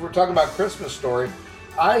story, since we're talking about Christmas Story,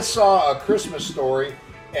 I saw A Christmas Story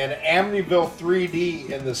and Amityville 3D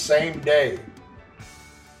in the same day.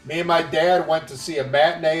 Me and my dad went to see a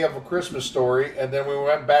matinee of A Christmas Story, and then we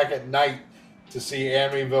went back at night to see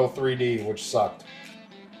Amityville 3D, which sucked.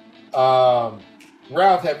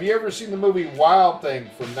 Ralph, have you ever seen the movie Wild Thing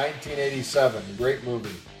from 1987? Great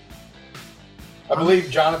movie. I believe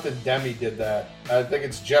Jonathan Demme did that. I think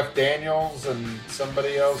it's Jeff Daniels and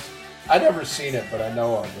somebody else. I've never seen it, but I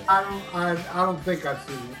know of it. I don't think I've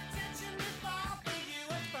seen it.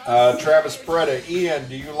 Travis Beretta, Ian,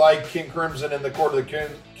 do you like King Crimson and the Court of the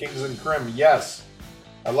Kings and Crim? Yes.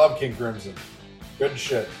 I love King Crimson. Good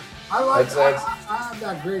shit. I have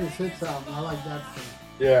that Greatest Hits album. I like that thing.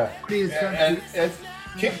 Yeah. And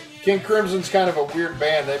King Crimson's kind of a weird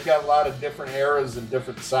band. They've got a lot of different eras and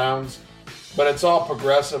different sounds, but it's all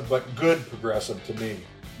progressive, but good progressive to me.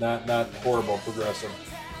 Not horrible progressive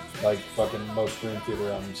like fucking most Dream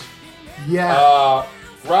Theater albums. Yeah.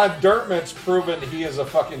 Ron Dertman's proven he is a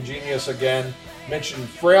fucking genius again. Mentioned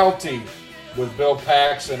Frailty with Bill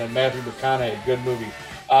Paxton and Matthew McConaughey. Good movie.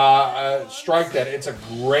 Strike that. It's a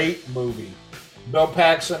great movie. Bill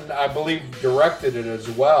Paxton, I believe, directed it as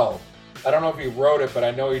well. I don't know if he wrote it, but I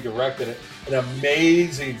know he directed it. An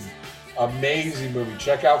amazing movie.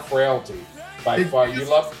 Check out Frailty. By far. Did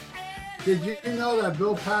you know that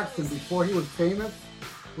Bill Paxton, before he was famous,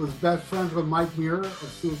 was best friends with Mike Muir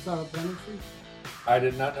of Suicidal Tendencies? I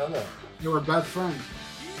did not know that. They were best friends.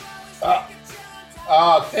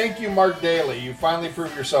 Thank you, Mark Daly. You finally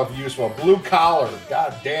proved yourself useful. Blue Collar.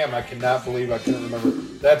 God damn, I cannot believe I couldn't remember.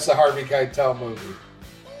 That's the Harvey Keitel movie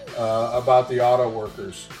about the auto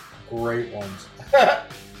workers. Great ones.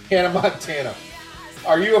 Hannah Montana.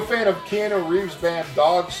 Are you a fan of Keanu Reeves' band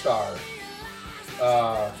Dog Star?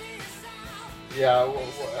 No.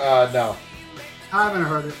 I haven't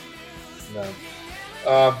heard it. No.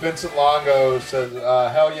 Vincent Longo says,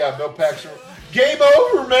 hell yeah, Bill Paxton. Game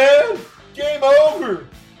over, man! Game over!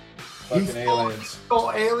 Fucking aliens.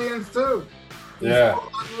 Oh, aliens too. Yeah.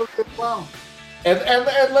 Well. And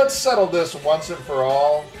let's settle this once and for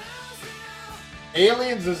all.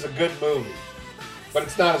 Aliens is a good movie, but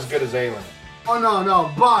it's not as good as Alien. Oh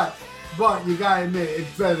no, but you gotta admit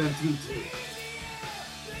it's better than T2.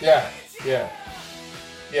 Yeah.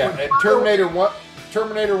 And Terminator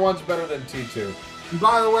 1's better than T2. And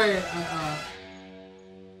by the way,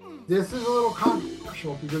 this is a little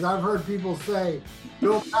controversial because I've heard people say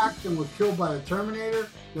Bill Paxton was killed by the Terminator,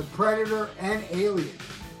 the Predator, and Alien.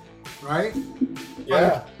 Right? Yeah.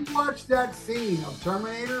 But if you watch that scene of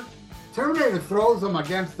Terminator throws him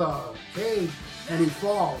against the cage and he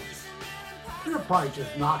falls. Could have probably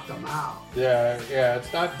just knocked him out. Yeah.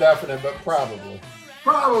 It's not definite, but probably.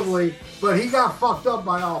 Probably, but he got fucked up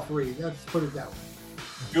by all three. Let's put it that way.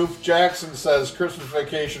 Goof Jackson says Christmas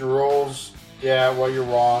Vacation rules. Yeah, well, you're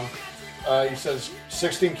wrong. He says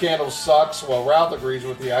 16 Candles sucks. Well, Ralph agrees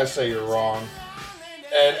with you. I say you're wrong.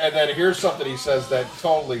 And then here's something he says that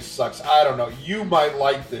totally sucks. I don't know. You might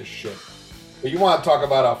like this shit. But you want to talk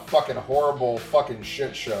about a fucking horrible fucking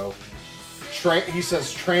shit show. He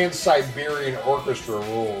says Trans-Siberian Orchestra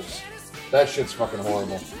rules. That shit's fucking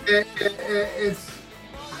horrible. It's...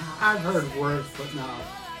 I've heard worse, but no.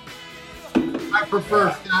 I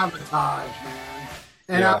prefer Sabotage, man.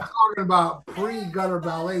 And I'm talking about pre-Gutter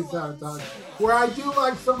Ballet Sabotage, where I do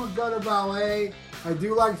like some of Gutter Ballet. I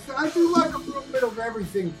do like a little bit of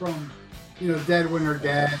everything from, Dead Winter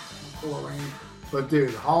Dead, Full Rain. But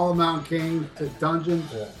dude, Hall of Mountain King to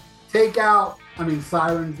Dungeons, take out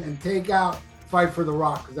Sirens, and take out Fight for the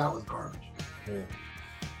Rock, because that was garbage. Yeah.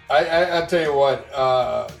 I tell you what,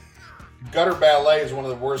 Gutter Ballet is one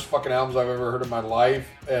of the worst fucking albums I've ever heard in my life,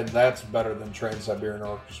 and that's better than Trans-Siberian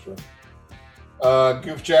Orchestra.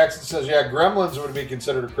 Goof Jackson says, yeah, Gremlins would be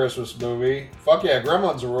considered a Christmas movie. Fuck yeah,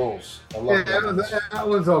 Gremlins rules. I love Gremlins. That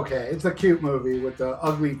one's okay. It's a cute movie with the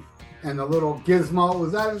ugly and the little Gizmo.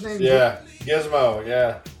 Was that his name? Yeah, Gizmo,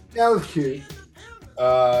 yeah. That was cute. Funny.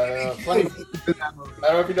 I don't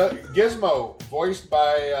know if you know Gizmo, voiced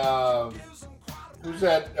by who's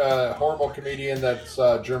that horrible comedian that's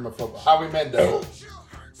germaphobe? Howie Mandel.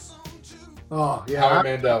 Oh yeah, Howie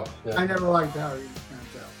Mandel. Yeah. I never liked Howie Mandel.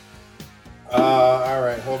 All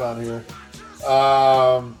right, hold on here.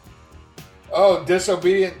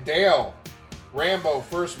 Disobedient Dale, Rambo,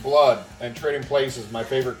 First Blood, and Trading Places, my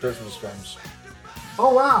favorite Christmas films.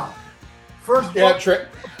 Oh wow. First Blood.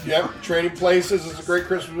 Trading Places is a great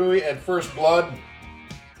Christmas movie, and First Blood,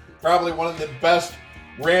 probably one of the best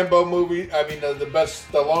Rambo movies. The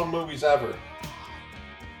best Stallone movies ever.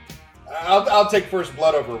 I'll take First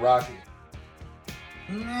Blood over Rocky.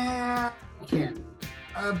 Nah, I can't.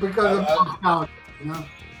 Because of nostalgia,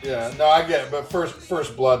 Yeah, no, I get it, but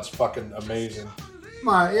First Blood's fucking amazing.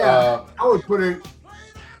 I would put it.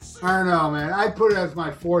 I don't know, man. I'd put it as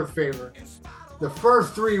my fourth favorite. The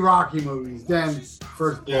first three Rocky movies, then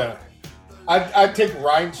first. Yeah. I'd take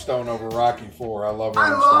Rhinestone over Rocky IV. I love Rhinestone.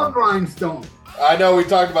 I love Rhinestone. I know we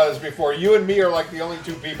talked about this before. You and me are like the only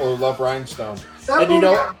two people who love Rhinestone.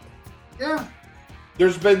 Yeah.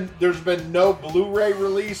 There's been no Blu-ray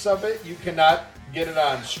release of it. You cannot get it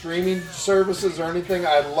on streaming services or anything.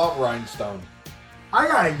 I love Rhinestone. I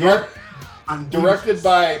gotta get it. Directed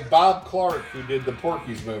by Bob Clark, who did the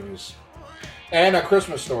Porky's movies and A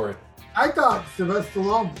Christmas Story. I thought Sylvester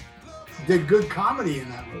Stallone did good comedy in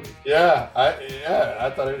that movie. Yeah, I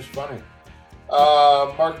thought it was funny.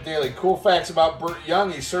 Mark Daly, cool facts about Burt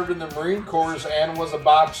Young. He served in the Marine Corps and was a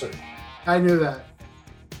boxer. I knew that.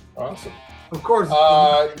 Awesome. Of course.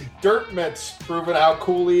 Dirt Mitts proving how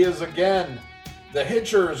cool he is again. The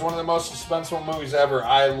Hitcher is one of the most suspenseful movies ever.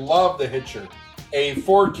 I love The Hitcher. A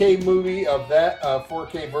 4K movie of that,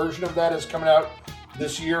 4K version of that is coming out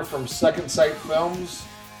this year from Second Sight Films.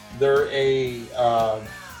 They're a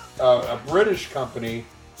British company,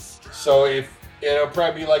 so it'll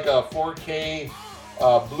probably be like a 4K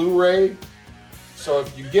Blu-ray. So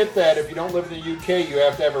if you get that, if you don't live in the UK, you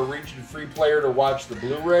have to have a region-free player to watch the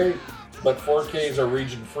Blu-ray. But 4Ks are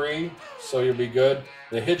region-free, so you'll be good.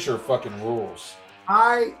 The Hitcher fucking rules.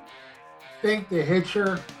 I think The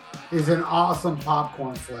Hitcher is an awesome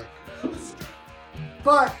popcorn flick.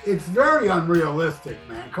 But it's very unrealistic,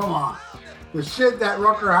 man. Come on. The shit that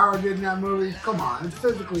Rutger Hauer did in that movie, come on. It's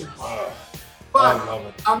physically impossible. But I love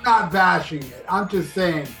it. I'm not bashing it. I'm just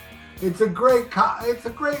saying it's a great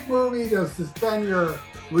movie to suspend your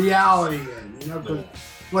reality in, you know, because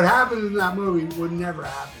what happens in that movie would never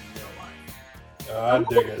happen in real life.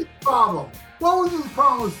 I dig it. What was his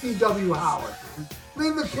problem with C.W. Howard?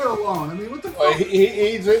 Leave the kid alone. I mean, what the fuck?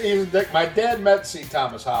 He's my dad met C.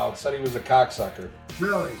 Thomas Howell. Said he was a cocksucker.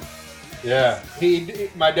 Really? Yeah.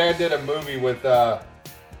 My dad did a movie with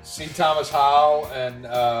C. Thomas Howell and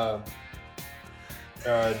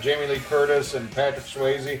Jamie Lee Curtis and Patrick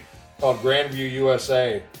Swayze called Grandview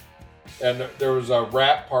USA. And there was a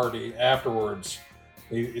rap party afterwards.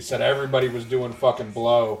 He said everybody was doing fucking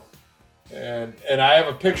blow. And I have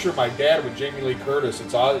a picture of my dad with Jamie Lee Curtis.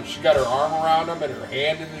 It's all, she got her arm around him and her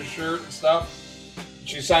hand in his shirt and stuff.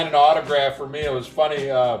 She signed an autograph for me. It was funny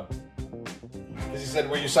because he said,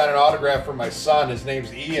 "Will you sign an autograph for my son? His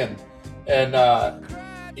name's Ian." And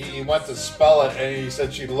he went to spell it, and he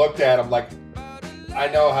said she looked at him like, "I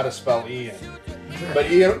know how to spell Ian." But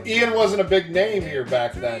Ian wasn't a big name here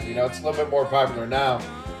back then. You know, it's a little bit more popular now.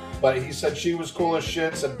 But he said she was cool as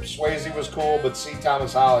shit. Said Swayze was cool, but C.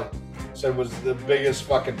 Thomas Howell said was the biggest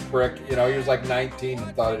fucking prick. You know, he was like 19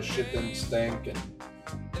 and thought his shit didn't stink. And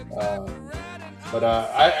I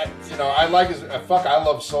like his I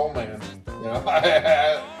love Soul Man. You know.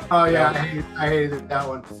 Oh yeah, I hated that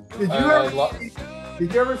one.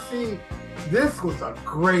 Did you ever see? This was a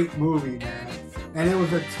great movie, man. And it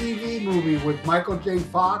was a TV movie with Michael J.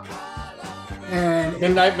 Fox and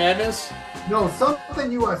Midnight Madness. No,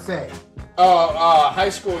 Something USA. Oh, High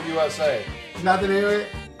School USA. Not the name of it?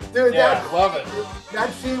 Dude, yeah, I love it.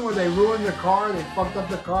 That scene where they ruined the car, they fucked up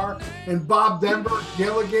the car, and Bob Denver,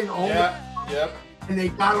 Gilligan, yep. And they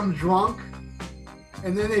got him drunk,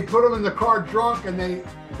 and then they put him in the car drunk, and they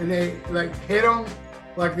like hit him,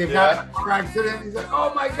 like they got in a car accident. He's like,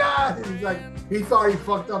 "Oh my god!" And he's like, he thought he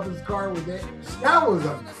fucked up his car with it. That was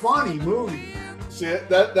a funny movie. See,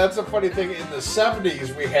 that's a funny thing. In the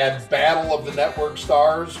 70s, we had Battle of the Network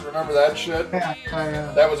Stars. Remember that shit?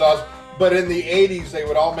 Yeah. That was awesome. But in the 80s, they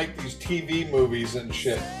would all make these TV movies and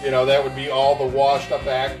shit. You know, that would be all the washed-up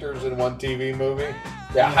actors in one TV movie.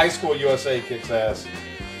 Yeah, High School USA kicks ass.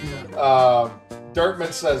 Yeah.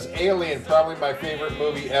 Dirtman says, Alien, probably my favorite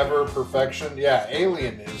movie ever, perfection. Yeah,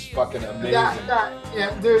 Alien is fucking amazing.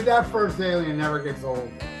 Dude, that first Alien never gets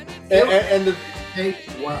old. And the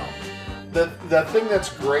the thing that's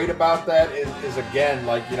great about that is again,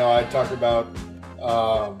 like, you know, I talked about,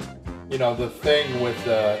 you know, the thing with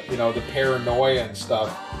you know, the paranoia and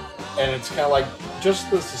stuff, and it's kind of like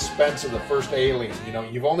just the suspense of the first Alien. You know,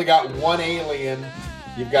 you've only got one alien,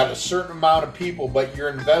 you've got a certain amount of people, but you're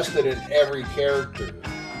invested in every character.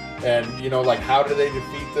 And, you know, like, how do they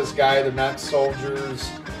defeat this guy? They're not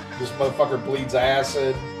soldiers. This motherfucker bleeds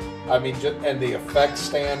acid. I mean, and the effects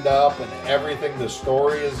stand up and everything. The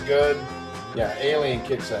story is good. Yeah, Alien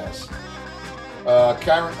kicks ass.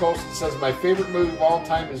 Kyron Colston says, my favorite movie of all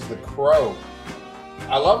time is The Crow.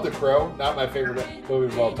 I love The Crow. Not my favorite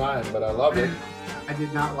movie of all time, but I love it. I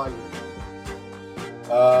did not like it.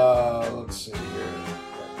 Let's see here.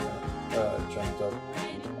 Jumped up.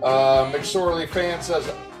 McSorley fan says,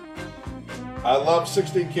 I love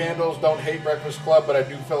 16 Candles. Don't hate Breakfast Club, but I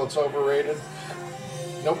do feel it's overrated.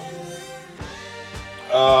 Nope.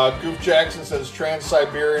 Goof Jackson says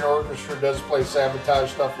Trans-Siberian Orchestra does play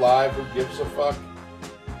Sabotage stuff live. Who gives a fuck?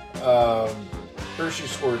 Hershey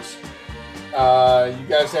Squirts. You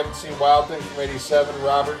guys haven't seen Wild Thing from '87.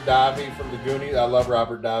 Robert Davi from The Goonies. I love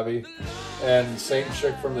Robert Davi. And Saint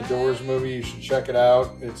Chick from the Doors movie. You should check it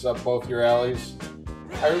out. It's up both your alleys.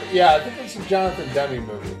 I think it's a Jonathan Demme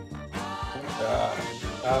movie.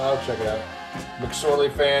 I'll check it out.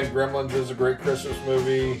 McSorley fan. Gremlins is a great Christmas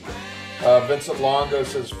movie. Vincent Longo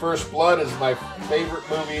says First Blood is my favorite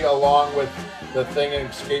movie, along with The Thing and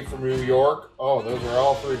Escape from New York. Oh, those are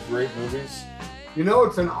all three great movies. You know,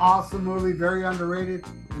 it's an awesome movie, very underrated,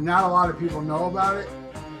 and not a lot of people know about it.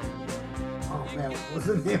 Oh man, what's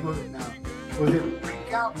the name of it now? Was it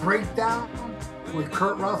Breakdown with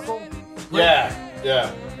Kurt Russell? Yeah.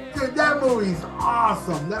 Dude, that movie's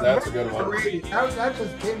awesome. That's a good one. That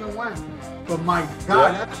just came and went. But my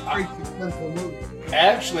God, that's a great successful movie.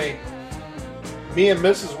 Actually, me and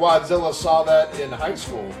Mrs. Wadzilla saw that in high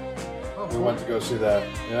school. Oh, we went to go see that.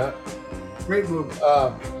 Yeah. Great movie.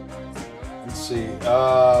 Let's see.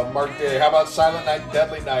 Mark Day, how about Silent Night,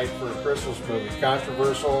 Deadly Night for a Christmas movie?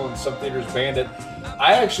 Controversial, and some theaters banned it.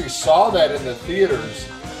 I actually saw that in the theaters,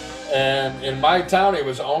 and in my town, it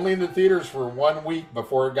was only in the theaters for 1 week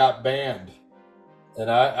before it got banned. And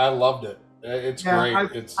I loved it. It's great.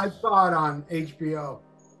 I saw it on HBO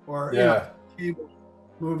or cable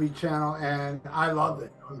movie channel, and I loved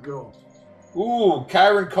it. It was cool. Ooh,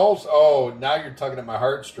 Kyron Colts. Oh, now you're tugging at my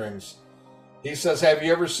heartstrings. He says, have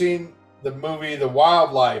you ever seen the movie The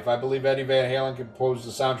Wildlife? I believe Eddie Van Halen composed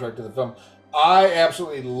the soundtrack to the film. I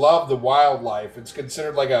absolutely love The Wildlife. It's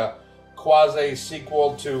considered like a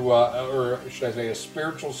quasi-sequel to, or should I say a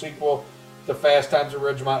spiritual sequel to Fast Times at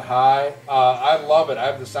Ridgemont High. I love it. I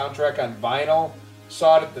have the soundtrack on vinyl.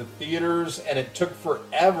 Saw it at the theaters, and it took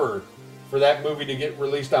forever for that movie to get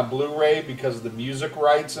released on Blu-ray because of the music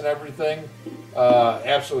rights and everything.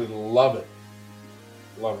 Absolutely love it.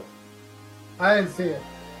 Love it. I didn't see it.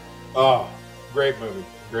 Oh, great movie.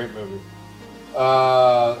 Great movie.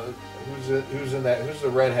 Who's in that? Who's the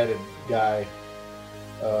redheaded guy?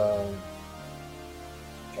 God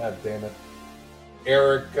damn it.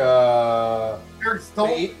 Eric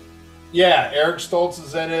Stoltz? Yeah, Eric Stoltz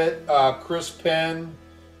is in it. Chris Penn.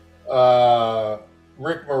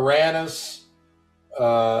 Rick Moranis.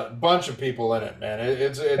 A bunch of people in it, man.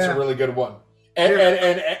 It's a really good one.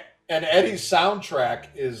 And Eddie's soundtrack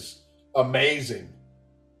is amazing.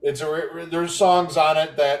 There's songs on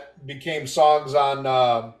it that became songs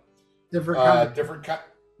on different kind.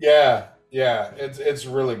 Yeah. It's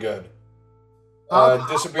really good. I'll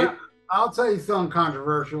tell you something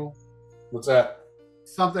controversial. What's that?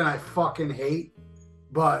 Something I fucking hate.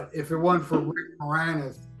 But if it wasn't for Rick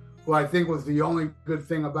Moranis, who I think was the only good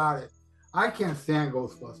thing about it, I can't stand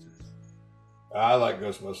Ghostbusters. I like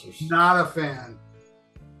Ghostbusters. Not a fan.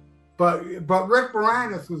 But Rick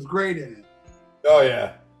Moranis was great in it. Oh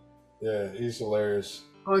yeah. Yeah, he's hilarious.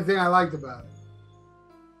 Only thing I liked about it.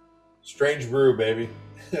 Strange Brew, baby.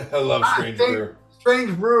 I love Strange Brew.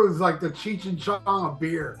 Strange Brew is like the Cheech and Chong of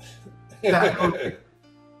beer.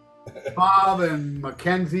 Bob and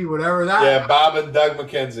Mackenzie, whatever that. Yeah, Bob and Doug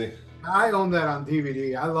McKenzie. I own that on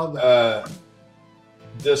DVD. I love that.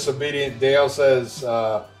 Disobedient Dale says,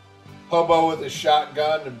 Hobo with a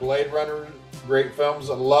Shotgun and Blade Runner, great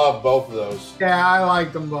films. I love both of those. Yeah, I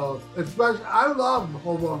like them both. Especially, I love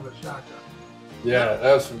Hobo and the Shotgun. Yeah,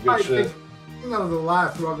 that was some good shit. I think that was the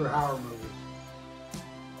last Rutger Hauer movie.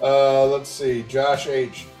 Let's see. Josh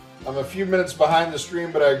H. I'm a few minutes behind the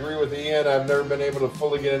stream, but I agree with Ian. I've never been able to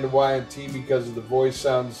fully get into YNT because the voice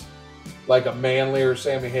sounds like a Manly or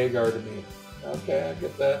Sammy Hagar to me. Okay, I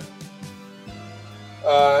get that.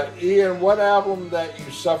 Ian, what album that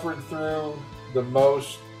you suffered through the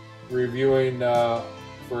most reviewing for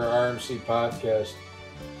RMC podcast?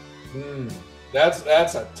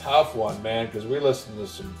 That's a tough one, man, because we listen to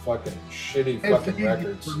some fucking shitty fucking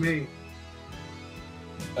records. For me.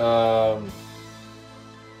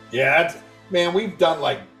 Yeah, man, we've done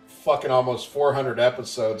like fucking almost 400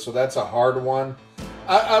 episodes, so that's a hard one.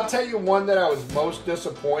 I'll tell you one that I was most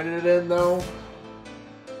disappointed in, though.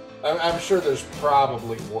 I'm sure there's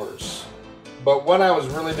probably worse. But one I was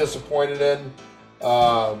really disappointed in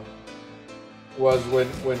was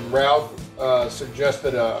when Ralph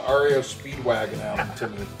suggested a REO Speedwagon album to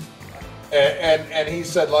me. And he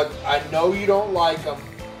said, look, I know you don't like them,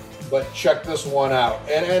 but check this one out.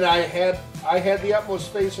 And I had the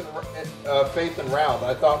utmost faith in Ralph.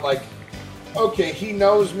 I thought, like, okay, he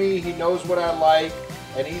knows me, he knows what I like,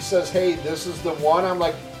 and he says, hey, this is the one. I'm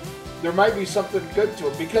like, there might be something good to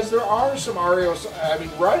it because there are some REO. I mean,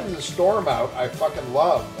 Riding the Storm Out, I fucking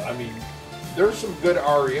love. I mean, there's some good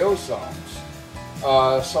REO songs.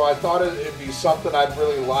 So I thought it'd be something I'd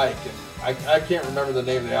really like. And I can't remember the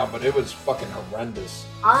name of the album, but it was fucking horrendous.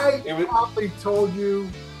 I probably told you,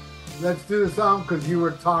 let's do this album because you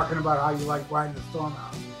were talking about how you like Riding the Storm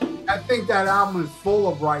Out. I think that album is full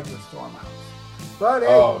of Riding the Storm Out. But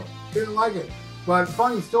hey, didn't like it. But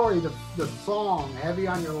funny story, the song Heavy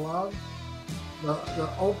on Your Love, the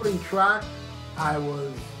opening track, I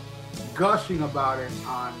was gushing about it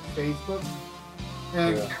on Facebook,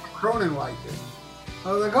 and Kevin Cronin liked it.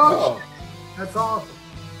 I was like, oh. Shit, that's awesome.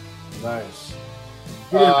 Nice.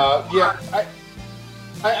 Yeah,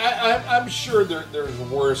 I'm sure there's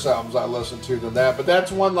worse albums I listen to than that, but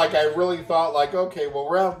that's one like I really thought like, okay, well,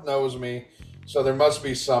 Ralph knows me, so there must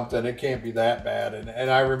be something. It can't be that bad, and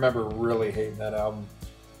I remember really hating that album.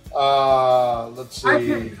 Let's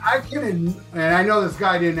see. I can, and I know this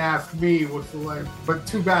guy didn't ask me what's the length, but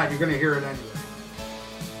too bad, you're gonna hear it anyway.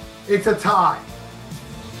 It's a tie.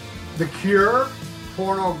 The Cure,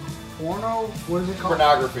 porno, what is it called?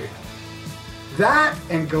 Pornography. That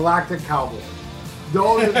and Galactic Cowboy.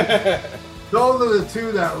 Those are the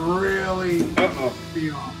two that really be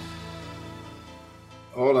on.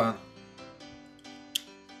 Hold on.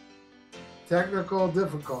 Technical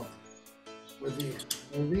difficulty. Was he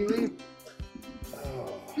leave?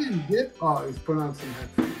 Oh. He didn't get. Oh, he's put on some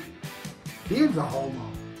headphones. He's a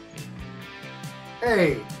homo.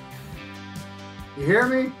 Hey, you hear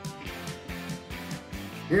me?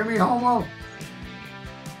 Hear me, homo?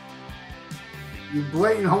 You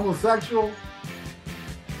blatant homosexual?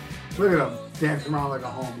 Look at him dancing around like a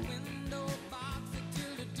homo.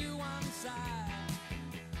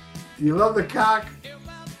 Do you love the cock?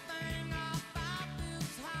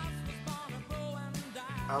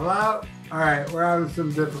 Hello? Alright, we're having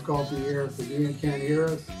some difficulty here because Ian can't hear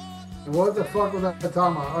us. And what the fuck was I talking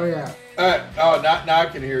about? Oh, yeah. Now I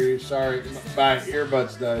can hear you. Sorry. My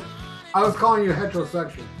earbuds died. I was calling you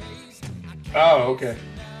heterosexual. Oh, okay.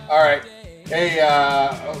 All right. Hey,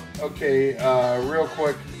 real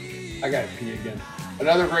quick. I gotta pee again.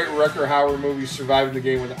 Another great Rutger Hauer movie, Surviving the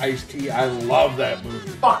Game with Ice-T. I love that movie.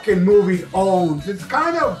 Fucking movie owns. It's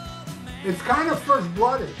kind of First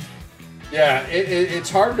Bloodish. Yeah, it's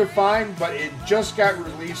hard to find, but it just got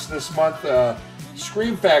released this month.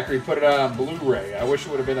 Scream Factory put it out on Blu-ray. I wish it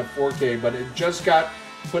would have been a 4K, but it just got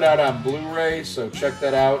put out on Blu-ray, so check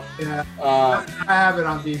that out. Yeah, I have it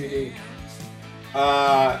on DVD.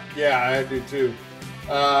 Yeah, I do too.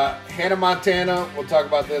 Hannah Montana, we'll talk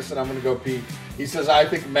about this, and I'm going to go pee. He says, I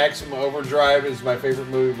think Maximum Overdrive is my favorite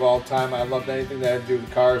movie of all time. I loved anything that had to do with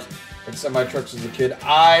cars and semi-trucks as a kid.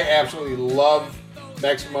 I absolutely love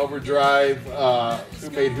Maximum Overdrive. Who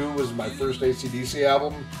Made Who was my first AC/DC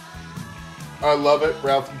album. I love it.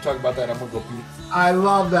 Ralph, you talk about that. I'm going to go pee. I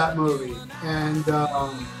love that movie. And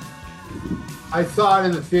I saw it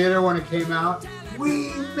in the theater when it came out.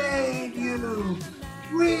 We made you.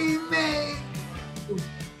 We made you.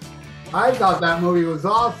 I thought that movie was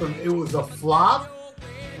awesome. It was a flop.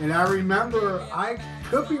 And I remember, I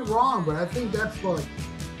could be wrong, but I think that's what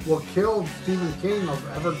killed Stephen King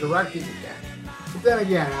of ever directing again. But then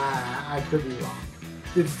again, I could be wrong.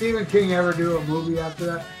 Did Stephen King ever do a movie after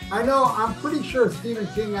that? I'm pretty sure Stephen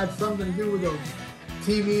King had something to do with those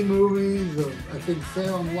TV movies of, I think,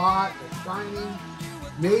 Salem Lot, The Shining,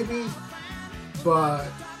 maybe. But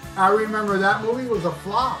I remember that movie was a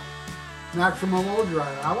flop. Maximum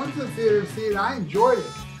Overdrive. I went to the theater to see it. I enjoyed it.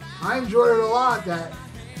 I enjoyed it a lot. That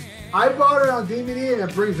I bought it on DVD, and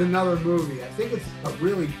it brings another movie. I think it's a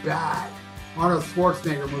really bad Arnold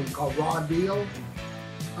Schwarzenegger movie called Raw Deal.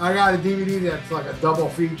 I got a DVD that's like a double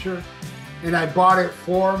feature, and I bought it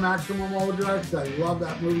for Maximum Overdrive because I love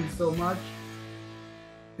that movie so much.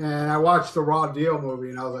 And I watched the Raw Deal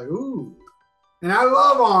movie, and I was like, ooh. And I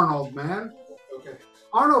love Arnold, man. Okay.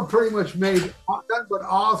 Arnold pretty much made nothing but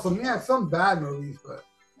awesome. Yeah, some bad movies, but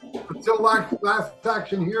until Last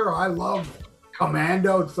Action Hero, I love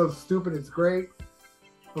Commando. It's so stupid, it's great.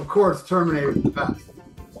 Of course, Terminator's the best.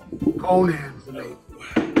 Conan's amazing.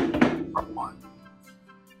 Part one.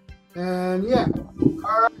 And yeah,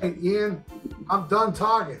 all right, Ian, I'm done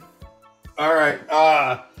talking. All right,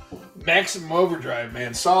 Maximum Overdrive,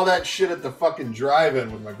 man. Saw that shit at the fucking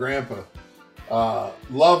drive-in with my grandpa.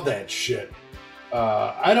 Love that shit.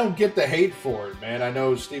 I don't get the hate for it, man. I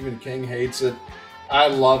know Stephen King hates it. I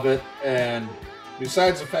love it. And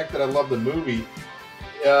besides the fact that I love the movie,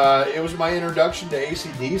 it was my introduction to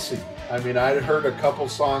AC/DC. I mean, I'd heard a couple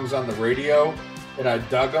songs on the radio, and I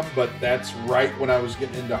dug them, but that's right when I was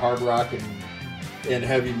getting into hard rock and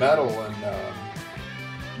heavy metal.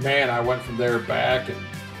 And man, I went from there back and,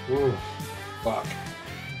 ooh, fuck.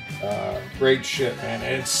 Great shit, man.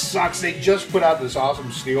 And it sucks. They just put out this awesome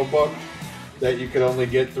Steelbook that you could only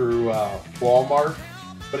get through Walmart,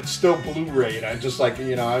 but it's still Blu-ray. And I just like,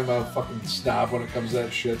 you know, I'm a fucking snob when it comes to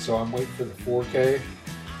that shit, so I'm waiting for the 4K.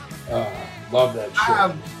 Love that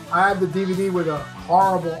shit. I have the DVD with a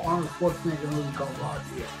horrible Arnold Schwarzenegger movie called Raw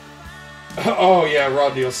Deal. Oh yeah, Raw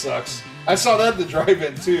Deal sucks. I saw that at the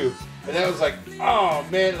drive-in too, and that was like, oh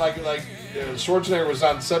man, like Schwarzenegger was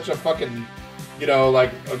on such a fucking, you know,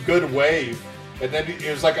 like a good wave, and then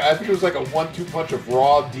it was like, I think it was like a 1-2 punch of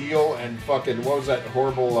Raw Deal and fucking, what was that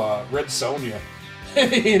horrible Red Sonja?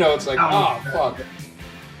 You know, it's like, oh fuck.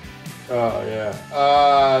 Oh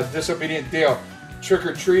yeah. Disobedient Dale. Trick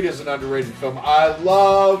or Treat is an underrated film. I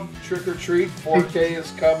love Trick or Treat. 4K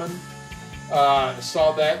is coming.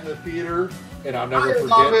 Saw that in the theater, and I'll never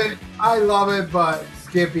forget. I love it, but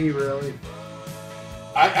Skippy, really.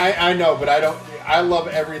 I know, but I don't. I love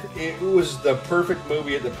everything. It was the perfect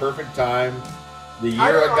movie at the perfect time. The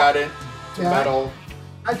year I got into metal.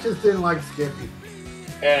 I just didn't like Skippy.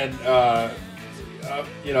 And,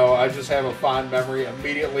 you know, I just have a fond memory.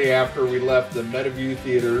 Immediately after we left the Metaview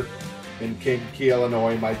Theater in Kankakee,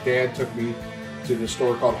 Illinois, my dad took me to the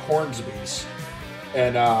store called Hornsby's,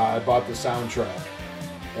 and I bought the soundtrack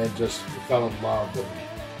and just fell in love with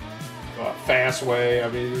Fastway. I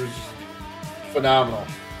mean, it was phenomenal.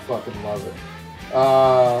 Fucking love it.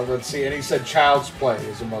 Let's see, and he said Child's Play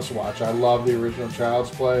is a must-watch. I love the original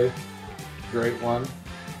Child's Play. Great one.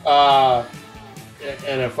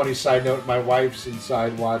 And a funny side note, my wife's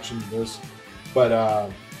inside watching this,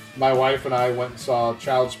 but my wife and I went and saw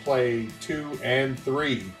Child's Play 2 and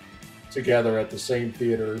 3 together at the same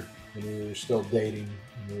theater when we were still dating.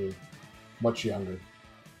 We were much younger.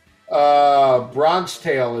 Bronx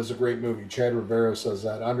Tale is a great movie. Chad Rivera says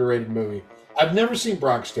that. Underrated movie. I've never seen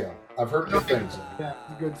Bronx Tale. I've heard good things. Yeah,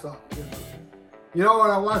 it's a good song. You know what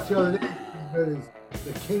I watched the other day? Good is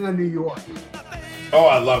The King of New York. Oh,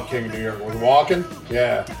 I love King of New York. With Walken?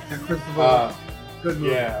 Yeah. And Christopher. Good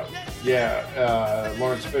movie. Yeah.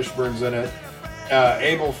 Lawrence Fishburne's in it.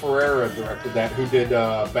 Abel Ferrara directed that, who did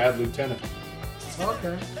Bad Lieutenant.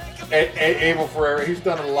 Okay. Abel Ferrara, he's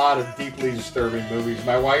done a lot of deeply disturbing movies.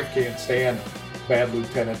 My wife can't stand Bad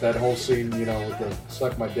Lieutenant, that whole scene, you know, with the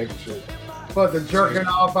suck my dick shit. But the jerking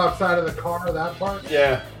off outside of the car, that part?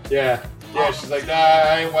 Yeah. She's like, nah,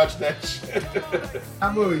 I ain't watched that shit.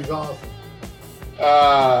 That movie's awesome.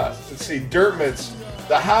 Let's see, Dirtmans.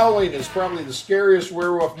 The Howling is probably the scariest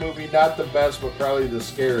werewolf movie, not the best, but probably the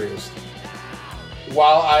scariest.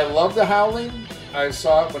 While I love The Howling, I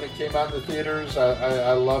saw it when it came out in the theaters.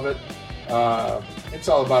 I love it. It's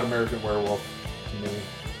all about American Werewolf to me.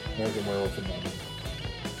 American Werewolf in London.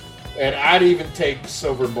 And I'd even take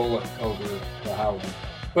Silver Bullet over The Howling.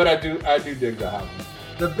 But I do dig The Howling.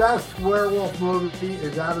 The best werewolf movie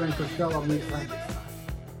is Abbott and Costello meet Frankenstein.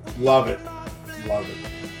 Love it.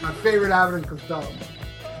 My favorite Abbott and Costello movie.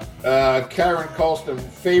 Karen Colston,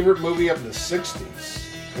 favorite movie of the 60s.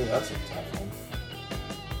 Oh, that's a tough one.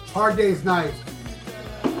 Hard Day's Night.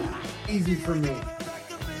 Easy for me.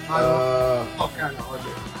 I love all kind of Hard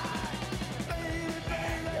Days.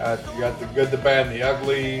 You got The Good, the Bad, and the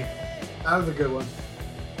Ugly. That was a good one.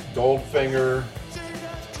 Goldfinger.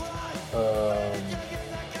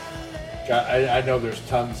 I know there's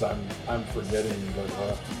tons I'm forgetting, but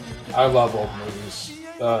I love old movies.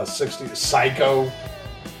 60s, Psycho.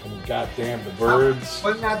 And goddamn, The Birds.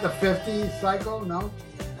 Wasn't that the 50s Psycho? No?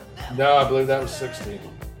 No, I believe that was 60.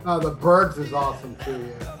 Oh, The Birds is awesome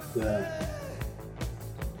too,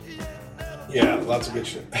 Yeah, lots of good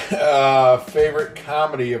shit. Favorite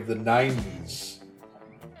comedy of the 90s?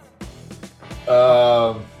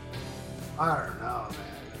 I don't know,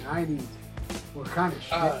 man. The 90s were kind of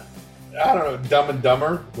shit. I don't know. Dumb and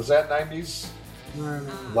Dumber? Was that 90s?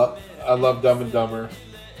 No. I love Dumb and Dumber.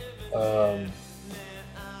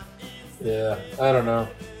 Yeah, I don't know.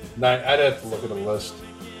 I'd have to look at a list.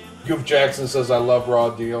 Goof Jackson says, I love Raw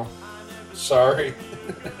Deal. Sorry.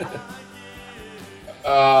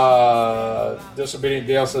 Disobedient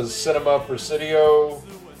Dale says, Cinema Presidio,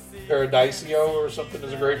 Paradiso or something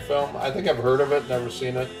is a great film. I think I've heard of it, never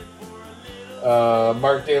seen it.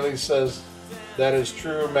 Mark Daly says, that is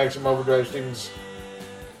true. Maximum Overdrive,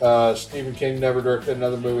 Stephen King never directed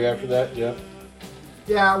another movie after that. Yep.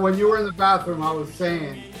 Yeah, when you were in the bathroom, I was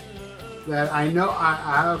saying that I know I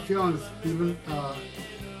have a feeling Stephen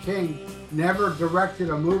King never directed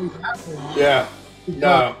a movie after that. Yeah.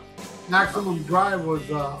 No. Maximum Drive was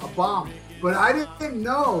a bomb, but I didn't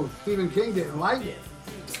know Stephen King didn't like it.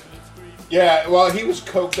 Yeah, well, he was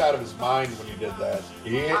coked out of his mind when he did that.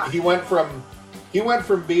 He went from he went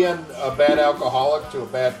from being a bad alcoholic to a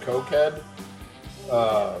bad cokehead.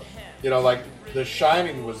 You know, like The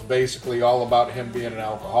Shining was basically all about him being an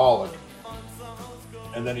alcoholic,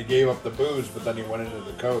 and then he gave up the booze, but then he went into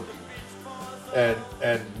the coke. And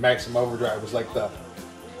Maximum Overdrive was like the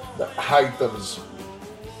height of his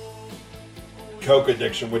coke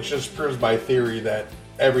addiction, which just proves my theory that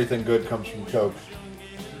everything good comes from coke.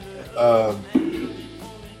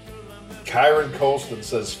 Kyron Colston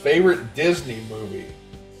says, favorite Disney movie?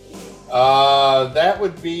 That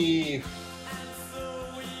would be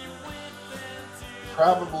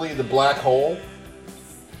probably The Black Hole.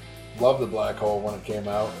 Love The Black Hole when it came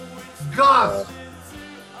out. Gus.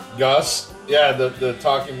 Yeah, the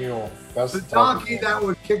talking mule. Gus, the donkey that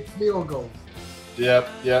would kick field goals. Yep.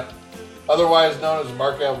 Otherwise known as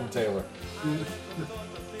Mark Alvin Taylor.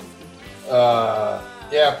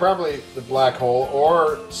 Yeah, probably The Black Hole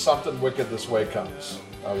or Something Wicked This Way Comes.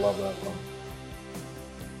 I love that one.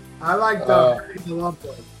 I like the Love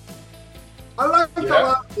Boat. I liked a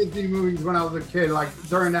lot of Disney movies when I was a kid, like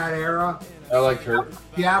during that era. I liked her.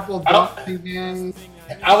 The Apple Dumpling Gang.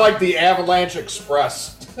 I like the Avalanche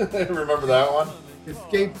Express. Remember that one?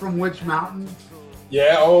 Escape from Witch Mountain.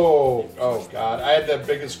 Yeah. Oh God! I had the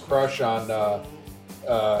biggest crush on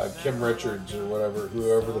Kim Richards or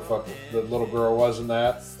whoever the fuck the little girl was in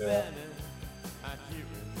that.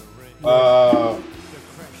 Yeah.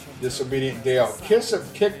 Disobedient Dale. Kiss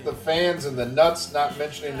have kicked the fans in the nuts, not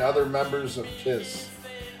mentioning other members of Kiss.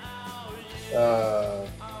 I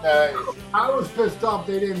was pissed off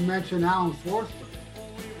they didn't mention Alan Schwartzman.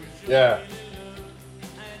 Yeah.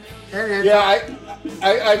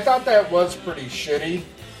 I thought that was pretty shitty.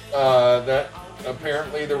 That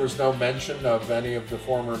apparently there was no mention of any of the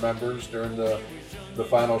former members during the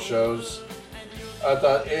final shows. I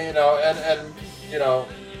thought, and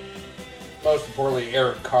most importantly,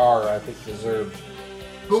 Eric Carr, I think, deserved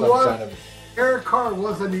kind of. Eric Carr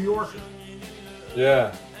was a New Yorker.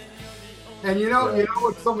 Yeah. And you know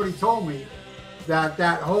what somebody told me?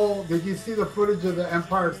 That whole, did you see the footage of the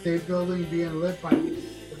Empire State Building being lit by?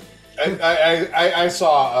 I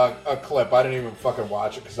saw a clip. I didn't even fucking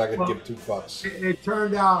watch it because I could give two fucks. It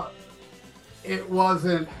turned out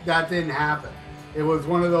that didn't happen. It was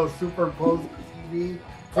one of those superimposed TV.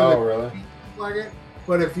 Oh, really? Like it.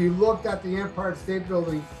 But if you looked at the Empire State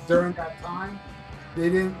Building during that time,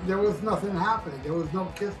 there was nothing happening. There was no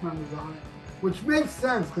Kiss members on it, which makes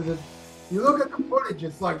sense because if you look at the footage,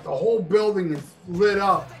 it's like the whole building is lit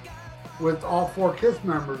up with all 4 Kiss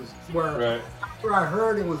members. Where after I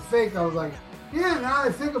heard it was fake, I was like, yeah, now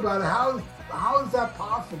I think about it, how is that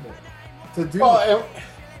possible to do? Well,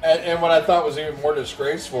 and what I thought was even more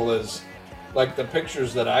disgraceful is, like, the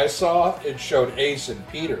pictures that I saw, it showed Ace and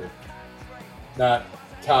Peter, not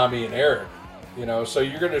Tommy and Eric. So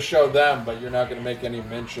you're going to show them, but you're not going to make any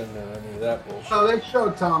mention or any of that bullshit. Oh, they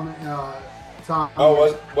showed Tom.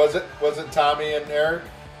 Oh, was it Tommy and Eric?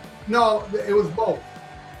 No, it was both.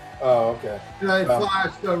 Oh, okay. They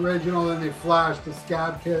flashed the original, and they flashed the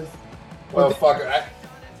Scab Kiss. Well, fuck it.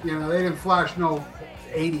 They didn't flash no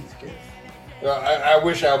 80s Kiss. I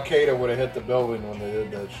wish Al Qaeda would have hit the building when they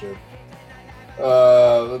did that shit.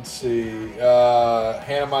 Let's see.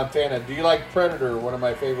 Hannah Montana. Do you like Predator? One of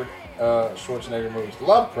my favorite Schwarzenegger movies.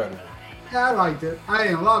 Love Predator. Yeah, I liked it. I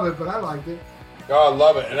didn't love it, but I liked it. Oh, I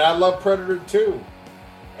love it. And I love Predator too.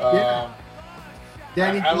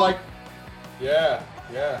 Danny I like... Yeah.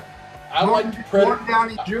 I like Predator. Gordon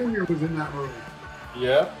Downey Jr. was in that movie.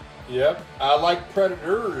 Yep. I like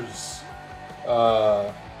Predators.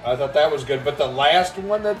 I thought that was good. But the last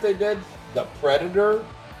one that they did, The Predator,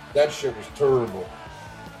 that shit was terrible.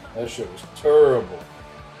 Let's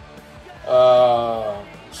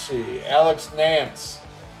see. Alex Nance.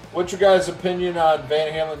 What's your guys' opinion on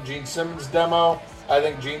Van Halen Gene Simmons demo? I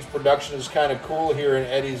think Gene's production is kind of cool here in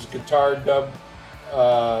Eddie's guitar dub.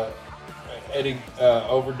 Eddie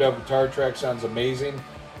overdub guitar track sounds amazing.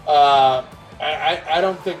 I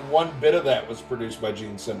don't think one bit of that was produced by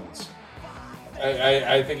Gene Simmons.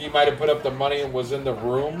 I think he might have put up the money and was in the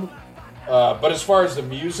room. But as far as the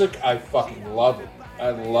music, I fucking love it. I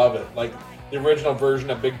love it. Like the original version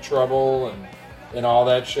of Big Trouble and all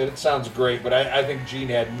that shit. It sounds great, but I think Gene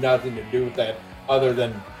had nothing to do with that other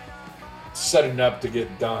than setting up to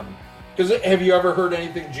get done. Because have you ever heard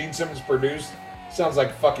anything Gene Simmons produced? Sounds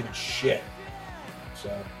like fucking shit.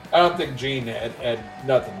 So I don't think Gene had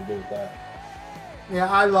nothing to do with that. Yeah,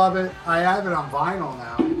 I love it. I have it on vinyl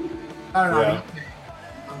now. I don't know,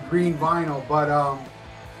 on green vinyl, but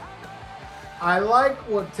I like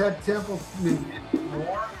what Ted Templeman did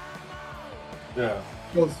more. Yeah.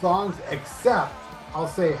 Those songs, except I'll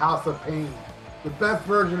say House of Pain. The best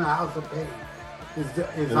version of House of Pain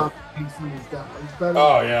is on PC is definitely better.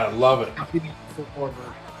 Oh yeah, love it.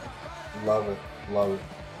 Love it. Love it.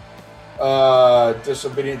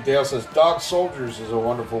 Disobedient Dale says Dog Soldiers is a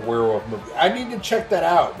wonderful werewolf movie. I need to check that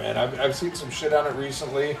out, man. I've seen some shit on it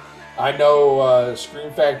recently. I know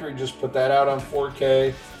Scream Factory just put that out on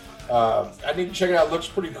 4K. I need to check it out. It looks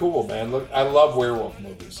pretty cool, man. Look, I love werewolf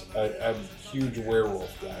movies. I'm a huge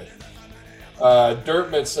werewolf guy.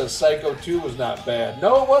 Dirtmit says Psycho 2 was not bad.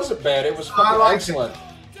 No, it wasn't bad. It was fucking excellent.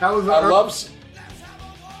 That was I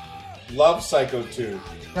love Psycho 2.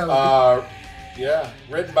 Yeah,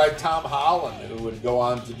 written by Tom Holland, who would go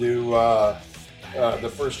on to do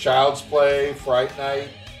the first Child's Play, Fright Night.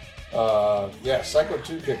 Yeah, Psycho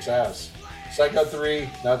 2 kicks ass. Psycho 3,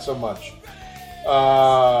 not so much.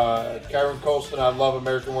 Kyron Colston, I love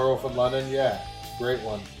American Werewolf in London. Yeah, it's a great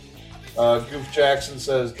one. Goof Jackson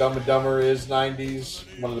says Dumb and Dumber is 90s,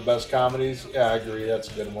 one of the best comedies. Yeah, I agree. That's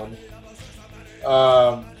a good one.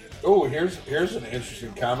 Here's an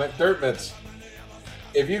interesting comment. Dirtmits.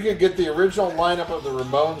 If you could get the original lineup of the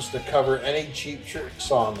Ramones to cover any Cheap Trick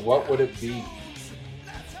song, what would it be?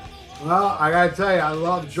 Well, I gotta tell you, I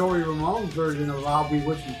love Joey Ramone's version of "I'll Be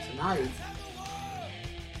With You Tonight."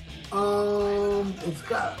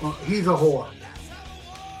 He's a whore.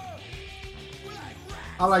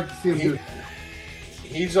 I like to see him do.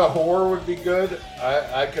 He's a whore would be good.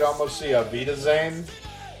 I could almost see a Vita Zane.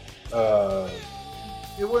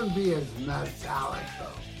 It wouldn't be as metallic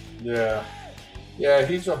though. Yeah. Yeah,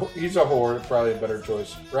 he's a whore. Probably a better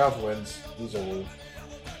choice. Ralph wins. He's a whore.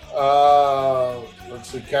 Let's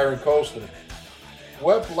see. Karen Colston.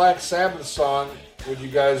 What Black Sabbath song would you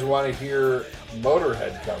guys want to hear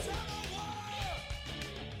Motorhead cover?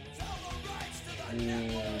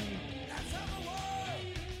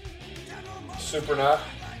 Supernaut.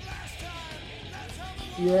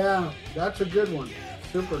 Yeah, that's a good one.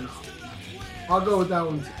 Supernaut. I'll go with that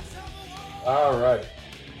one too. All right.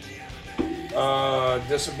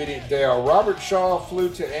 Disobedient Dale. Robert Shaw flew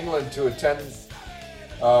to England to attend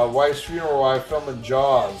wife's funeral while filming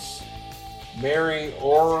Jaws. Mary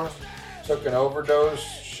Orr took an overdose.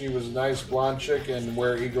 She was a nice blonde chick in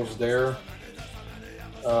Where Eagles Dare.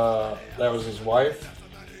 That was his wife.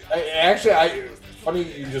 Funny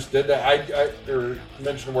you just did that. I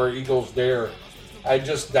mentioned Where Eagles Dare. I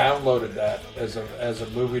just downloaded that as a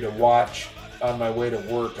movie to watch on my way to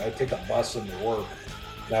work. I take a bus into work.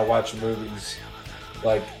 And I watch movies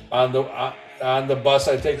like on the bus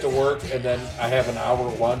I take to work, and then I have an hour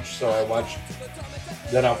lunch, so I watch.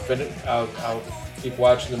 Then I'll finish. I'll keep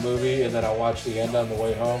watching the movie, and then I'll watch the end on the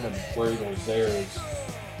way home. And Where Eagles Dare is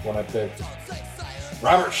when I picked.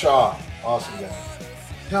 Robert Shaw, awesome guy.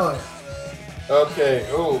 Hell yeah. Okay.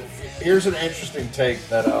 Oh, here's an interesting take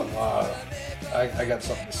that I got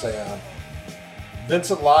something to say on.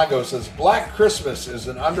 Vincent Lago says Black Christmas is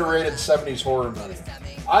an underrated 70s horror movie.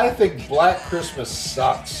 I think Black Christmas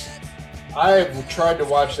sucks. I have tried to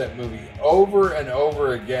watch that movie over and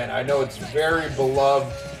over again. I know it's very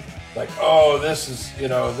beloved. Like, oh, this is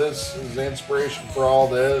the inspiration for all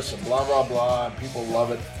this and blah, blah, blah. And people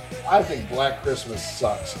love it. I think Black Christmas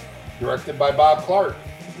sucks. Directed by Bob Clark,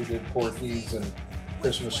 who did Porky's and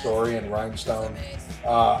Christmas Story and Rhinestone.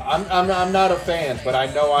 I'm not a fan, but I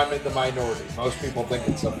know I'm in the minority. Most people think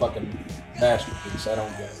it's a fucking masterpiece. I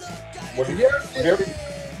don't get it. What did you ever?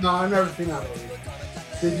 No, I've never seen that movie.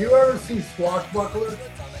 Did you ever see Swashbuckler?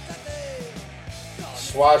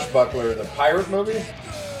 Swashbuckler, the pirate movie?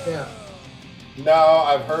 Yeah. No,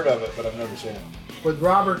 I've heard of it, but I've never seen it. With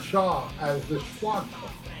Robert Shaw as the Swashbuckler.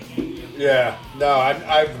 Yeah. No,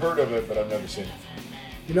 I've heard of it, but I've never seen it.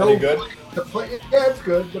 You know, any good? Yeah, it's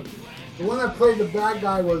good. The one that played the bad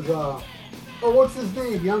guy was, what's his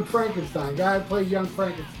name? Young Frankenstein. The guy that played Young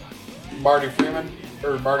Frankenstein. Marty Freeman?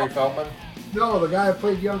 Or Marty Feldman? No, the guy that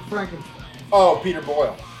played Young Frankenstein. Oh, Peter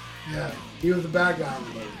Boyle. Yeah, he was the bad guy in the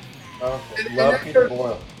movie. Okay. Love Peter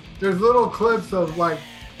Boyle. There's little clips of, like,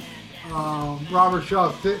 Robert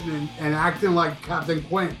Shaw sitting and acting like Captain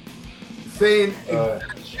Quint. Saying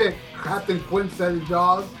exact shit Captain Quint said in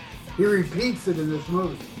Jaws. He repeats it in this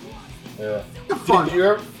movie. Yeah. It's fun. Did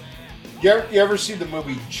you ever see the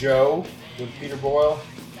movie Joe with Peter Boyle?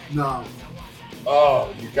 No.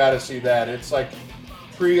 Oh, you got to see that. It's like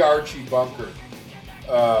pre-Archie Bunker.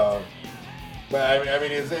 But I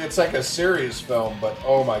mean, it's like a serious film. But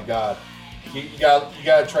oh my God, you got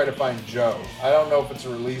to try to find Joe. I don't know if it's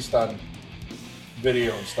released on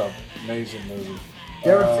video and stuff. Amazing movie.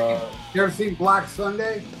 You ever seen Black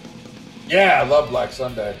Sunday? Yeah, I love Black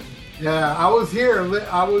Sunday. Yeah, I was here.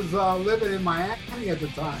 I was living in Miami at the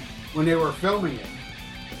time when they were filming it.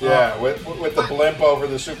 Yeah, with the blimp over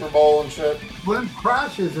the Super Bowl and shit. Blimp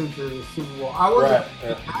crashes into the Super Bowl. I wasn't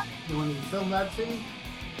Right. when he filmed that scene,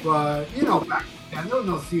 but you know, back then there was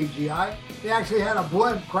no CGI. They actually had a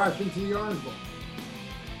blimp crash into the Orange Bowl.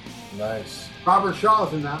 Nice. Robert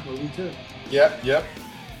Shaw's in that movie too. Yep.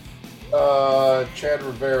 Chad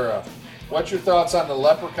Rivera. What's your thoughts on the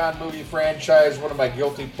Leprechaun movie franchise? One of my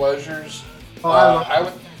guilty pleasures.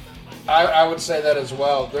 I would say that as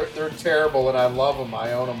well. They're terrible, and I love them.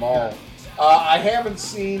 I own them all. I haven't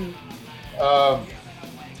seen,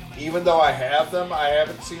 even though I have them, I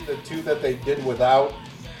haven't seen the two that they did without.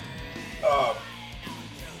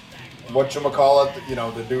 Whatchamacallit, you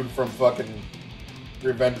know, the dude from fucking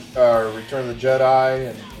Return of the Jedi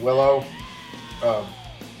and Willow.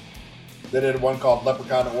 They did one called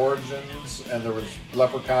Leprechaun Origins, and there was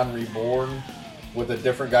Leprechaun Reborn with a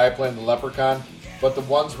different guy playing the Leprechaun. But the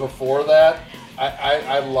ones before that,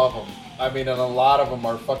 I love them. I mean, and a lot of them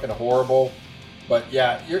are fucking horrible. But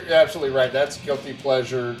yeah, you're absolutely right. That's guilty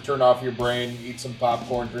pleasure. Turn off your brain, eat some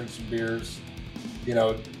popcorn, drink some beers, you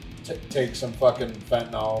know, take some fucking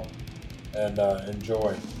fentanyl, and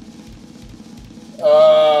enjoy.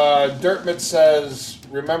 Dirtmouth says,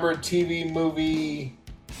 remember TV movie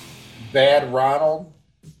Bad Ronald?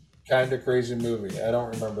 Kind of crazy movie. I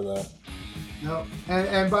don't remember that. No,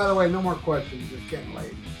 and by the way, no more questions. It's getting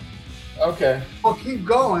late. Okay. We'll keep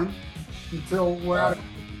going until we're out.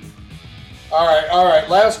 All right.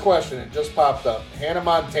 Last question. It just popped up. Hannah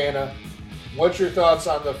Montana. What's your thoughts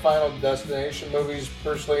on the Final Destination movies?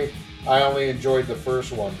 Personally, I only enjoyed the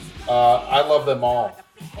first one. I love them all.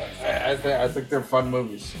 I think they're fun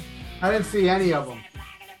movies. I didn't see any of them.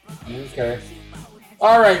 Okay.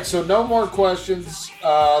 All right, so no more questions.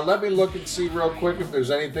 Let me look and see real quick if there's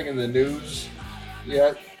anything in the news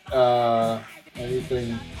yet.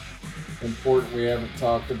 Anything important we haven't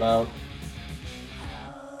talked about.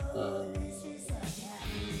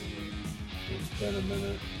 It's been a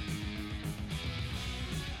minute.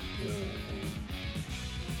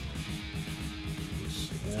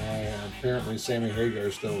 Apparently Sammy Hagar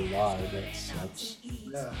is still alive. That sucks.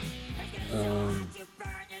 Yeah.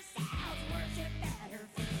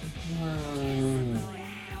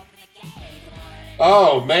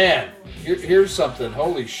 Oh man, here's something.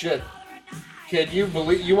 Holy shit! Can you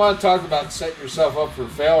believe? You want to talk about setting yourself up for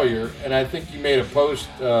failure? And I think you made a post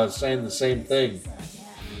saying the same thing.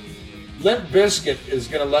 Limp Bizkit is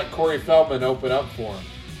going to let Corey Feldman open up for him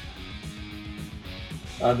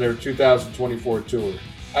on their 2024 tour.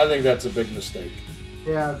 I think that's a big mistake.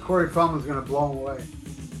 Yeah, Corey Feldman's going to blow him away.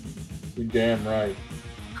 You're damn right.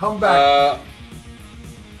 Come back.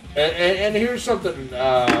 And here's something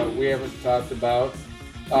we haven't talked about.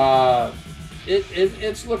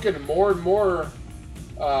 It's looking more and more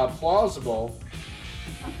plausible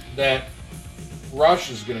that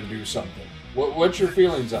Rush is going to do something. What's your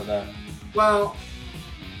feelings on that? Well,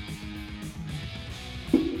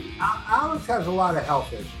 Alex has a lot of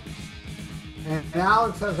health issues. And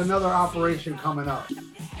Alex has another operation coming up.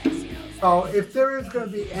 So if there is going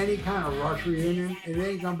to be any kind of Rush reunion, it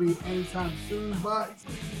ain't going to be anytime soon. But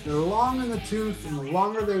they're long in the tooth, and the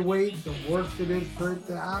longer they wait, the worse it is for it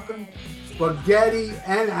to happen. But Geddy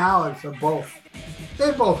and Alex are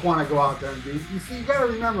they both want to go out there and do. You see, you got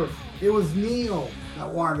to remember, it was Neil that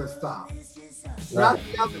wanted to stop, not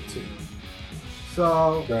the other two.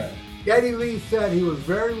 So Geddy Lee said he was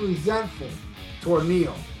very resentful toward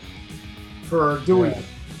Neil for doing it.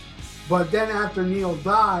 But then after Neil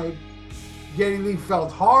died, Geddy Lee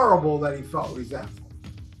felt horrible that he felt resentful.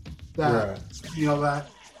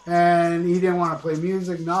 And he didn't want to play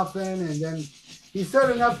music, nothing. And then he said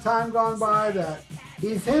enough time gone by that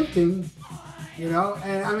he's hinting, and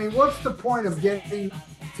I mean, what's the point of getting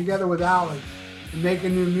together with Alex and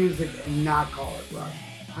making new music and not call it Rush?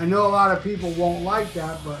 I know a lot of people won't like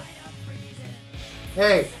that, but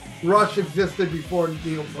hey, Rush existed before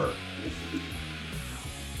Neil Peart.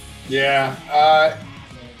 Yeah,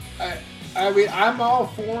 I mean, I'm all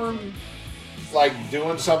for them, like,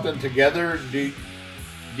 doing something together. Do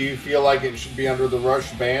you feel like it should be under the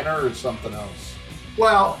Rush banner or something else?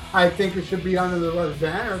 Well, I think it should be under the Rush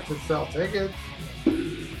banner to sell tickets.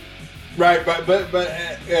 Right, but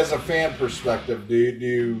as a fan perspective, do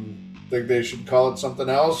you think they should call it something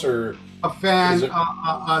else, or a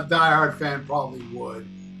diehard fan probably would?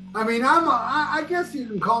 I mean, I guess you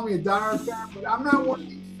can call me a diehard fan, but I'm not one of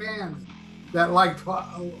these fans that like to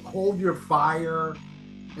hold your fire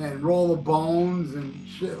and roll the bones and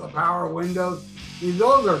shit, the power windows. I mean,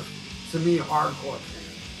 those are, to me, hardcore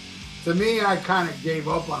fans. To me, I kind of gave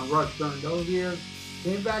up on Rush during those years.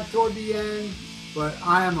 Came back toward the end, but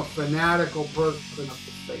I am a fanatical person of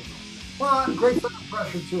the signal. Well, Grace Under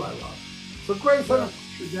Pressure too, I love. So Grace Under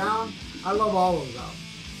Pressure down, I love all of them.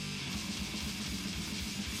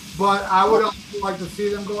 But I would also like to see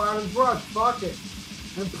them go out and brush. Fuck it.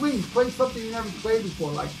 And please play something you never played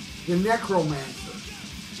before, like The Necromancer.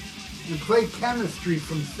 And play Chemistry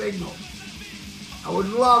from Signal. I would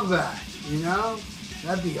love that, you know?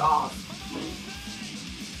 That'd be awesome.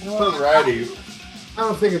 Alrighty. I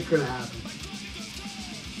don't think it's going to happen.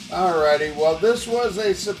 Alrighty. Well, this was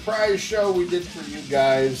a surprise show we did for you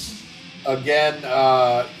guys. Again,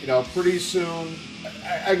 you know, pretty soon.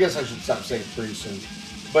 I guess I should stop saying pretty soon.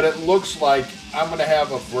 But it looks like I'm going to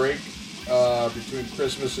have a break between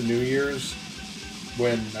Christmas and New Year's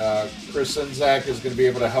when Chris Czynszak is going to be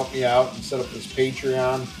able to help me out and set up this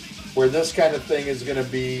Patreon, where this kind of thing is going to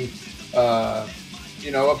be,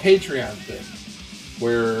 you know, a Patreon thing,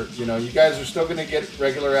 where, you know, you guys are still going to get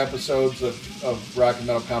regular episodes of Rock and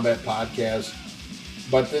Metal Combat Podcast,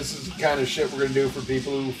 but this is the kind of shit we're going to do for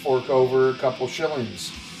people who fork over a couple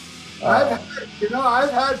shillings. I've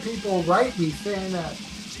had people write me saying that,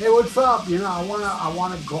 hey, what's up? You know, I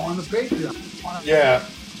wanna go on the Patreon. Yeah.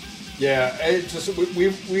 It just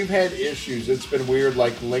we've had issues. It's been weird,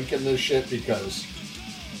 like linking this shit because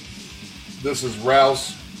this is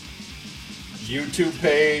Ralph's YouTube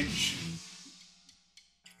page,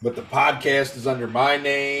 but the podcast is under my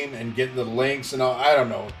name and getting the links and all. I don't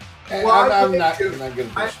know. Well, I'm not good at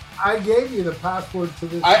this. I gave you the password to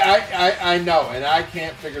this. I know, and I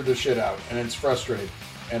can't figure this shit out, and it's frustrating,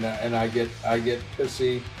 and I get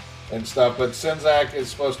pissy and stuff. But Czynszak is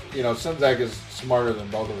supposed to, you know, Czynszak is smarter than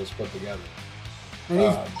both of us put together. And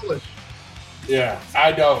he's Polish. Yeah,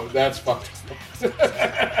 I know that's fucked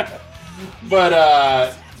up.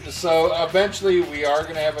 But so eventually we are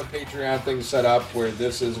going to have a Patreon thing set up where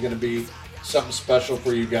this is going to be something special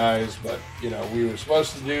for you guys. But you know, we were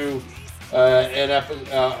supposed to do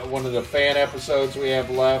one of the fan episodes we have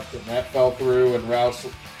left, and that fell through. And Rouse,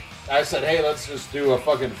 I said, hey, let's just do a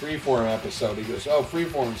fucking Freeform episode. He goes, oh,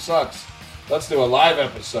 Freeform sucks. Let's do a live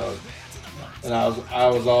episode. And I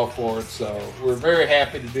was all for it. So we're very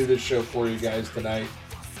happy to do this show for you guys tonight.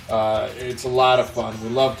 It's a lot of fun. We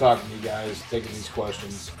love talking to you guys, taking these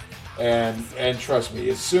questions, and trust me,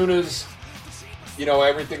 as soon as you know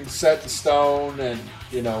everything's set in stone, and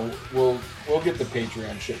you know we'll get the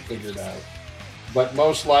Patreon shit figured out. But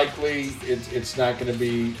most likely it's not going to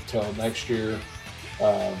be till next year.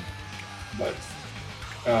 But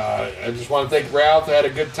I just want to thank Ralph. I had a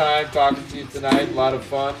good time talking to you tonight. A lot of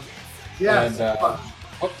fun. Yes. And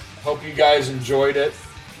hope you guys enjoyed it.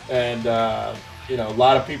 And you know, a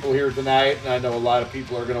lot of people here tonight, and I know a lot of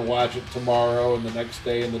people are going to watch it tomorrow and the next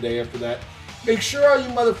day and the day after that. Make sure all you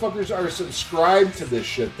motherfuckers are subscribed to this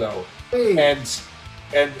shit, though, and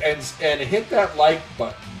hit that like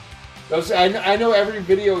button. Those I know every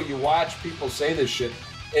video you watch, people say this shit.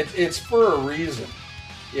 It's for a reason,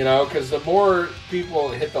 you know, because the more people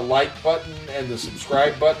hit the like button and the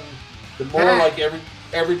subscribe button, the more like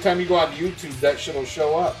every time you go on YouTube, that shit will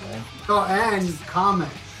show up, man. Oh, and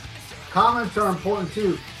comment. Comments are important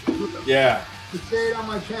too. Yeah. To say it on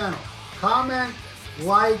my channel. Comment,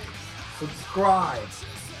 like, subscribe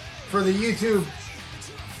for the YouTube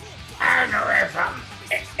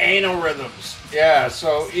anal rhythms. Yeah,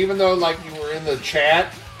 so even though like you were in the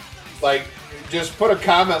chat, like just put a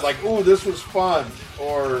comment like, ooh, this was fun,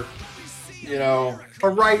 or you know,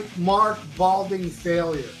 or write Mark Balding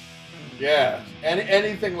failure. Yeah,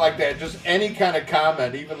 anything like that, just any kind of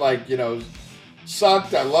comment, even like, you know,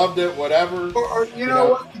 sucked, I loved it, whatever. Or you know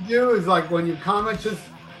what you do is like when you comment, just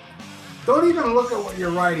don't even look at what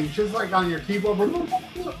you're writing, just like on your keyboard, and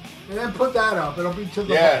then put that up. It'll be to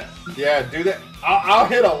the yeah, do that. I'll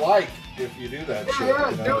hit a like if you do that.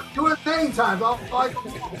 Do it many times. I'll like.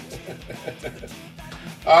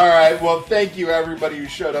 All right, well, thank you everybody who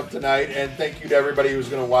showed up tonight, and thank you to everybody who's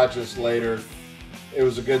going to watch us later. It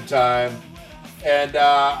was a good time, and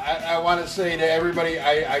I want to say to everybody,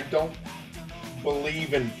 I don't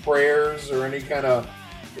believe in prayers or any kind of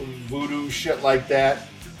voodoo shit like that,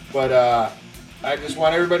 but I just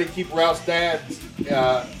want everybody to keep Ralph's dad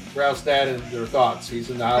in their thoughts. He's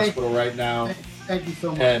in the hospital right now. Thank you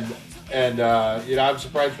so much. And you know, I'm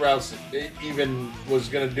surprised Ralph even was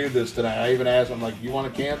going to do this tonight. I even asked him, like, you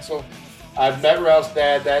want to cancel? I've met Ralph's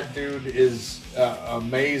dad. That dude is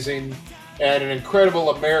amazing and an incredible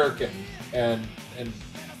American, and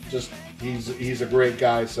just he's a great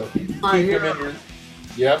guy. So keep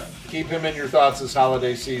him in your thoughts this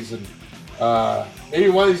holiday season. Maybe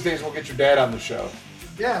one of these days we'll get your dad on the show.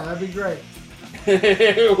 Yeah, that'd be great.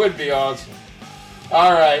 It would be awesome.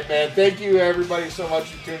 All right, man. Thank you, everybody, so much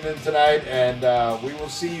for tuning in tonight, and we will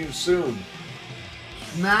see you soon.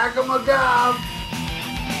 Magamagob.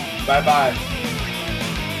 Bye-bye.